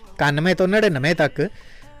ਸਕਦੇ ਹੋ। 91 ਤੋਂ 99 ਤੱਕ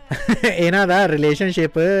ਇਹਨਾਂ ਦਾ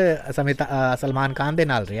ਰਿਲੇਸ਼ਨਸ਼ਿਪ ਸਮੇਤ ਸਲਮਾਨ ਖਾਨ ਦੇ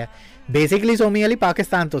ਨਾਲ ਰਿਹਾ। ਬੇਸਿਕਲੀ ਸੋਮੀ ਅਲੀ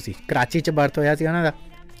ਪਾਕਿਸਤਾਨ ਤੋਂ ਸੀ, ਕਰਾਚੀ 'ਚ ਬਰਥ ਹੋਇਆ ਸੀ ਉਹਨਾਂ ਦਾ,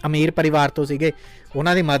 ਅਮੀਰ ਪਰਿਵਾਰ ਤੋਂ ਸੀਗੇ।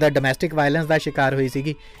 ਉਹਨਾਂ ਦੀ ਮਦਰ ਡੋਮੈਸਟਿਕ ਵਾਇਲੈਂਸ ਦਾ ਸ਼ਿਕਾਰ ਹੋਈ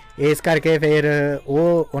ਸੀਗੀ, ਇਸ ਕਰਕੇ ਫਿਰ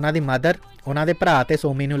ਉਹ ਉਹਨਾਂ ਦੀ ਮਦਰ ਉਹਨਾਂ ਦੇ ਭਰਾ ਅਤੇ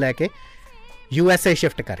ਸੋਮੀ ਨੂੰ ਲੈ ਕੇ USA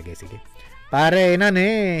ਸ਼ਿਫਟ ਕਰ ਗਏ ਸੀਗੇ। ਪਰ ਇਹਨਾਂ ਨੇ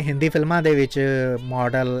ਹਿੰਦੀ ਫਿਲਮਾਂ ਦੇ ਵਿੱਚ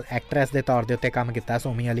ਮਾਡਲ ਐਕਟਰੈਸ ਦੇ ਤੌਰ ਦੇ ਉੱਤੇ ਕੰਮ ਕੀਤਾ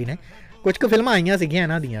ਸੋਮੀ ਅਲੀ ਨੇ। ਕੁਝ ਕੁ ਫਿਲਮਾਂ ਆਈਆਂ ਸੀਗੀਆਂ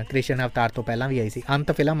ਇਹਨਾਂ ਦੀਆਂ, ਕ੍ਰਿਸ਼ਨ ਅਵਤਾਰ ਤੋਂ ਪਹਿਲਾਂ ਵੀ ਆਈ ਸੀ,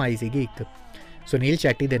 ਅੰਤ ਫਿਲਮ ਆਈ ਸੀਗੀ ਇੱਕ ਸੁਨੀਲ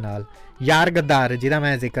ਸ਼ੈਟੀ ਦੇ ਨਾਲ, ਯਾਰ ਗੱਦਾਰ ਜਿਹਦਾ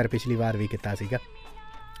ਮੈਂ ਜ਼ਿਕਰ ਪਿਛਲੀ ਵਾਰ ਵੀ ਕੀਤਾ ਸੀਗਾ।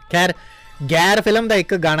 ਖੈਰ ਗੈਰ ਫਿਲਮ ਦਾ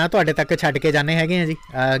ਇੱਕ ਗਾਣਾ ਤੁਹਾਡੇ ਤੱਕ ਛੱਡ ਕੇ ਜਾਂਦੇ ਹੈਗੇ ਆ ਜੀ।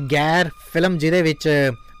 ਗੈਰ ਫਿਲਮ ਜਿਹਦੇ ਵਿੱਚ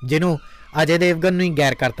ਜਿਹਨੂੰ ਅਜੇ ਦੇਵਗਨ ਨੂੰ ਹੀ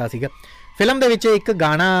ਗੈਰ ਕਰਤਾ ਸੀਗਾ। ਫਿਲਮ ਦੇ ਵਿੱਚ ਇੱਕ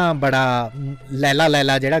ਗਾਣਾ ਬੜਾ ਲੈਲਾ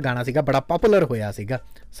ਲੈਲਾ ਜਿਹੜਾ ਗਾਣਾ ਸੀਗਾ ਬੜਾ ਪੋਪੂਲਰ ਹੋਇਆ ਸੀਗਾ,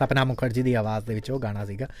 ਸਪਨਾ ਮੁਖਰਜੀ ਦੀ ਆਵਾਜ਼ ਦੇ ਵਿੱਚ ਉਹ ਗਾਣਾ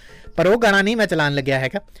ਸੀਗਾ। ਪਰ ਉਹ ਗਾਣਾ ਨਹੀਂ ਮੈਂ ਚਲਾਉਣ ਲੱਗਿਆ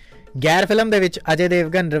ਹੈਗਾ। ਗੈਰ ਫਿਲਮ ਦੇ ਵਿੱਚ ਅਜੇ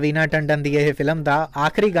ਦੇਵਗਨ ਰਵੀਨਾ ਟੰਡਨ ਦੀ ਇਹ ਫਿਲਮ ਦਾ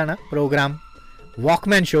ਆਖਰੀ ਗਾਣਾ ਪ੍ਰੋਗਰਾਮ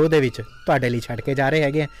ਵਾਕਮੈਨ ਸ਼ੋਅ ਦੇ ਵਿੱਚ ਤੁਹਾਡੇ ਲਈ ਛੱਡ ਕੇ ਜਾ ਰਹੇ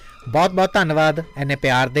ਹੈਗੇ ਆ। ਬਹੁਤ ਬਹੁਤ ਧੰਨਵਾਦ ਇੰਨੇ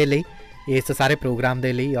ਪਿਆਰ ਦੇ ਲਈ, ਇਸ ਸਾਰੇ ਪ੍ਰੋਗਰਾਮ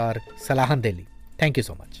ਦੇ ਲਈ ਔਰ ਸਲਾਹਾਂ ਦੇ ਲਈ। Thank you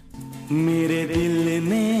so much. मेरे दिल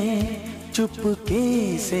ने चुपके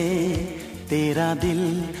से तेरा दिल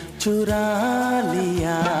चुरा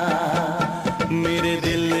लिया, मेरे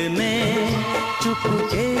दिल ने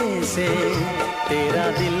चुपके से तेरा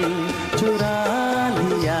दिल चुरा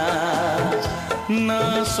लिया, ना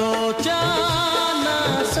सोचा ना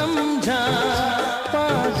समझा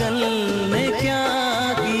पागल ने क्या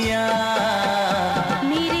किया।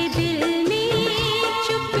 मेरे दिल ने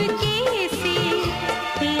चुपके से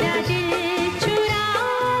तेरा दिल चुरा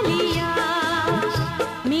लिया,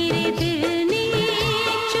 मेरे दिल ने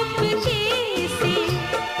चुपके से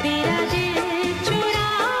तेरा दिल चुरा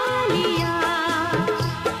लिया,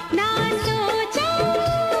 ना सोचा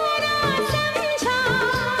ना समझा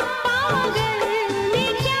पागल ने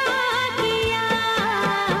क्या किया।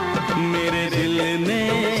 मेरे दिल ने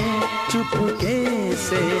चुपके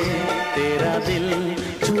से तेरा दिल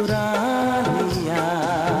चुरा लिया।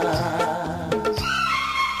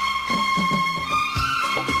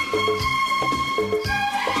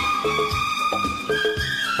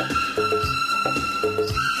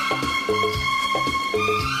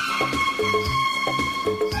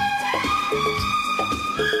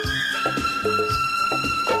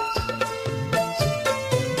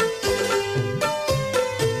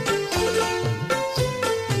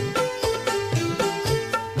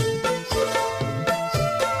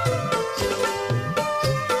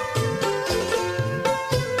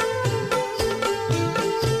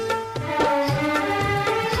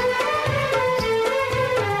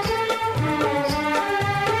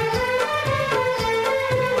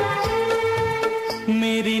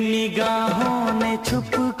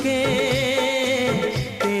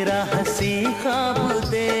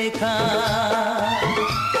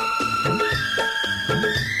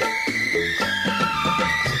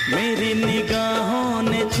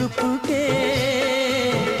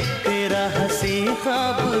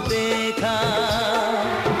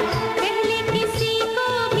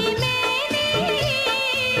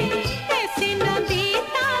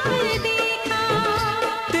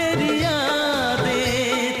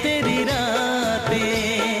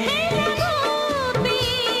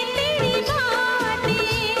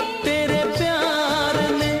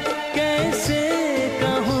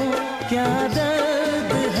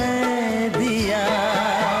 दर्द है दिया।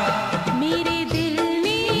 मेरे दिल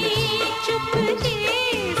ने चुपके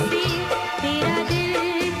से तेरा दिल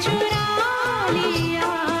चुरा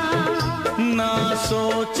लिया। ना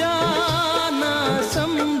सोचा ना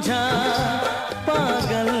समझा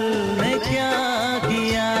पागल ने क्या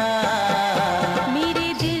किया। मेरे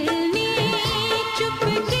दिल ने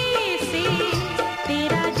चुपके से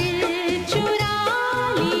तेरा दिल चुरा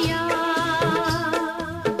लिया।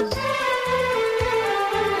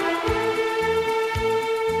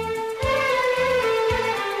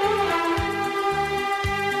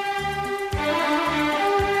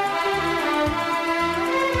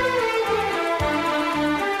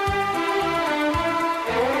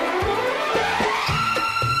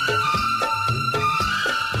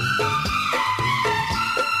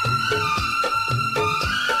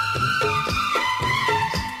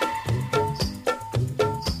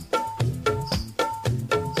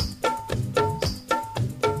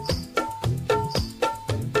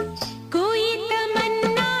 कोई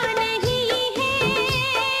तमन्ना नहीं है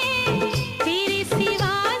तेरे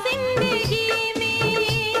सिवा जिंदगी में।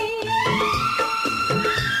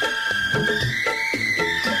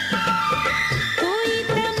 कोई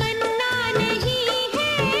तमन्ना नहीं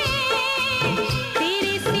है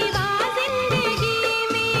तेरे सिवा जिंदगी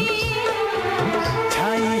में।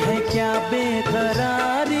 छाई है क्या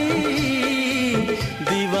बेकरारी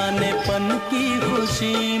दीवानेपन की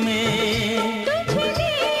खुशी में। तुझे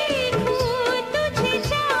देखूं तुझे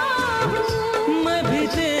चाहूं मैं भी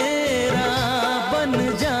तेरा बन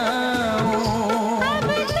जाऊं। अब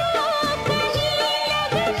तो कहीं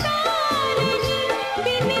लगता नहीं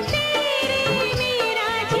बिन तेरे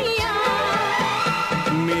मेरा जिया।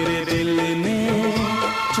 मेरे दिल ने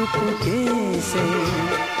चुपके से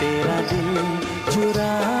तेरा दिल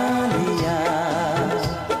चुरा लिया।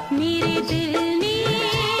 मेरे दिल ने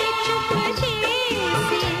चुपके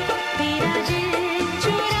से तेरा दिल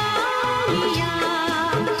चुरा लिया।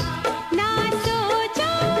 ना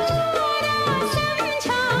सोचा ना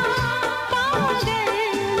समझा पागल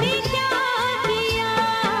ने क्या किया।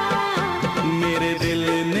 मेरे दिल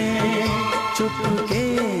ने चुपके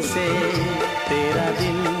से तेरा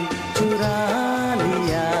दिल चुरा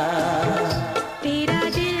लिया। तेरा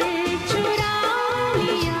दिल चुरा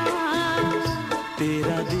लिया।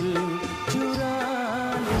 तेरा दिल चुरा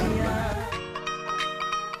लिया।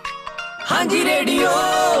 हाँ जी रेडियो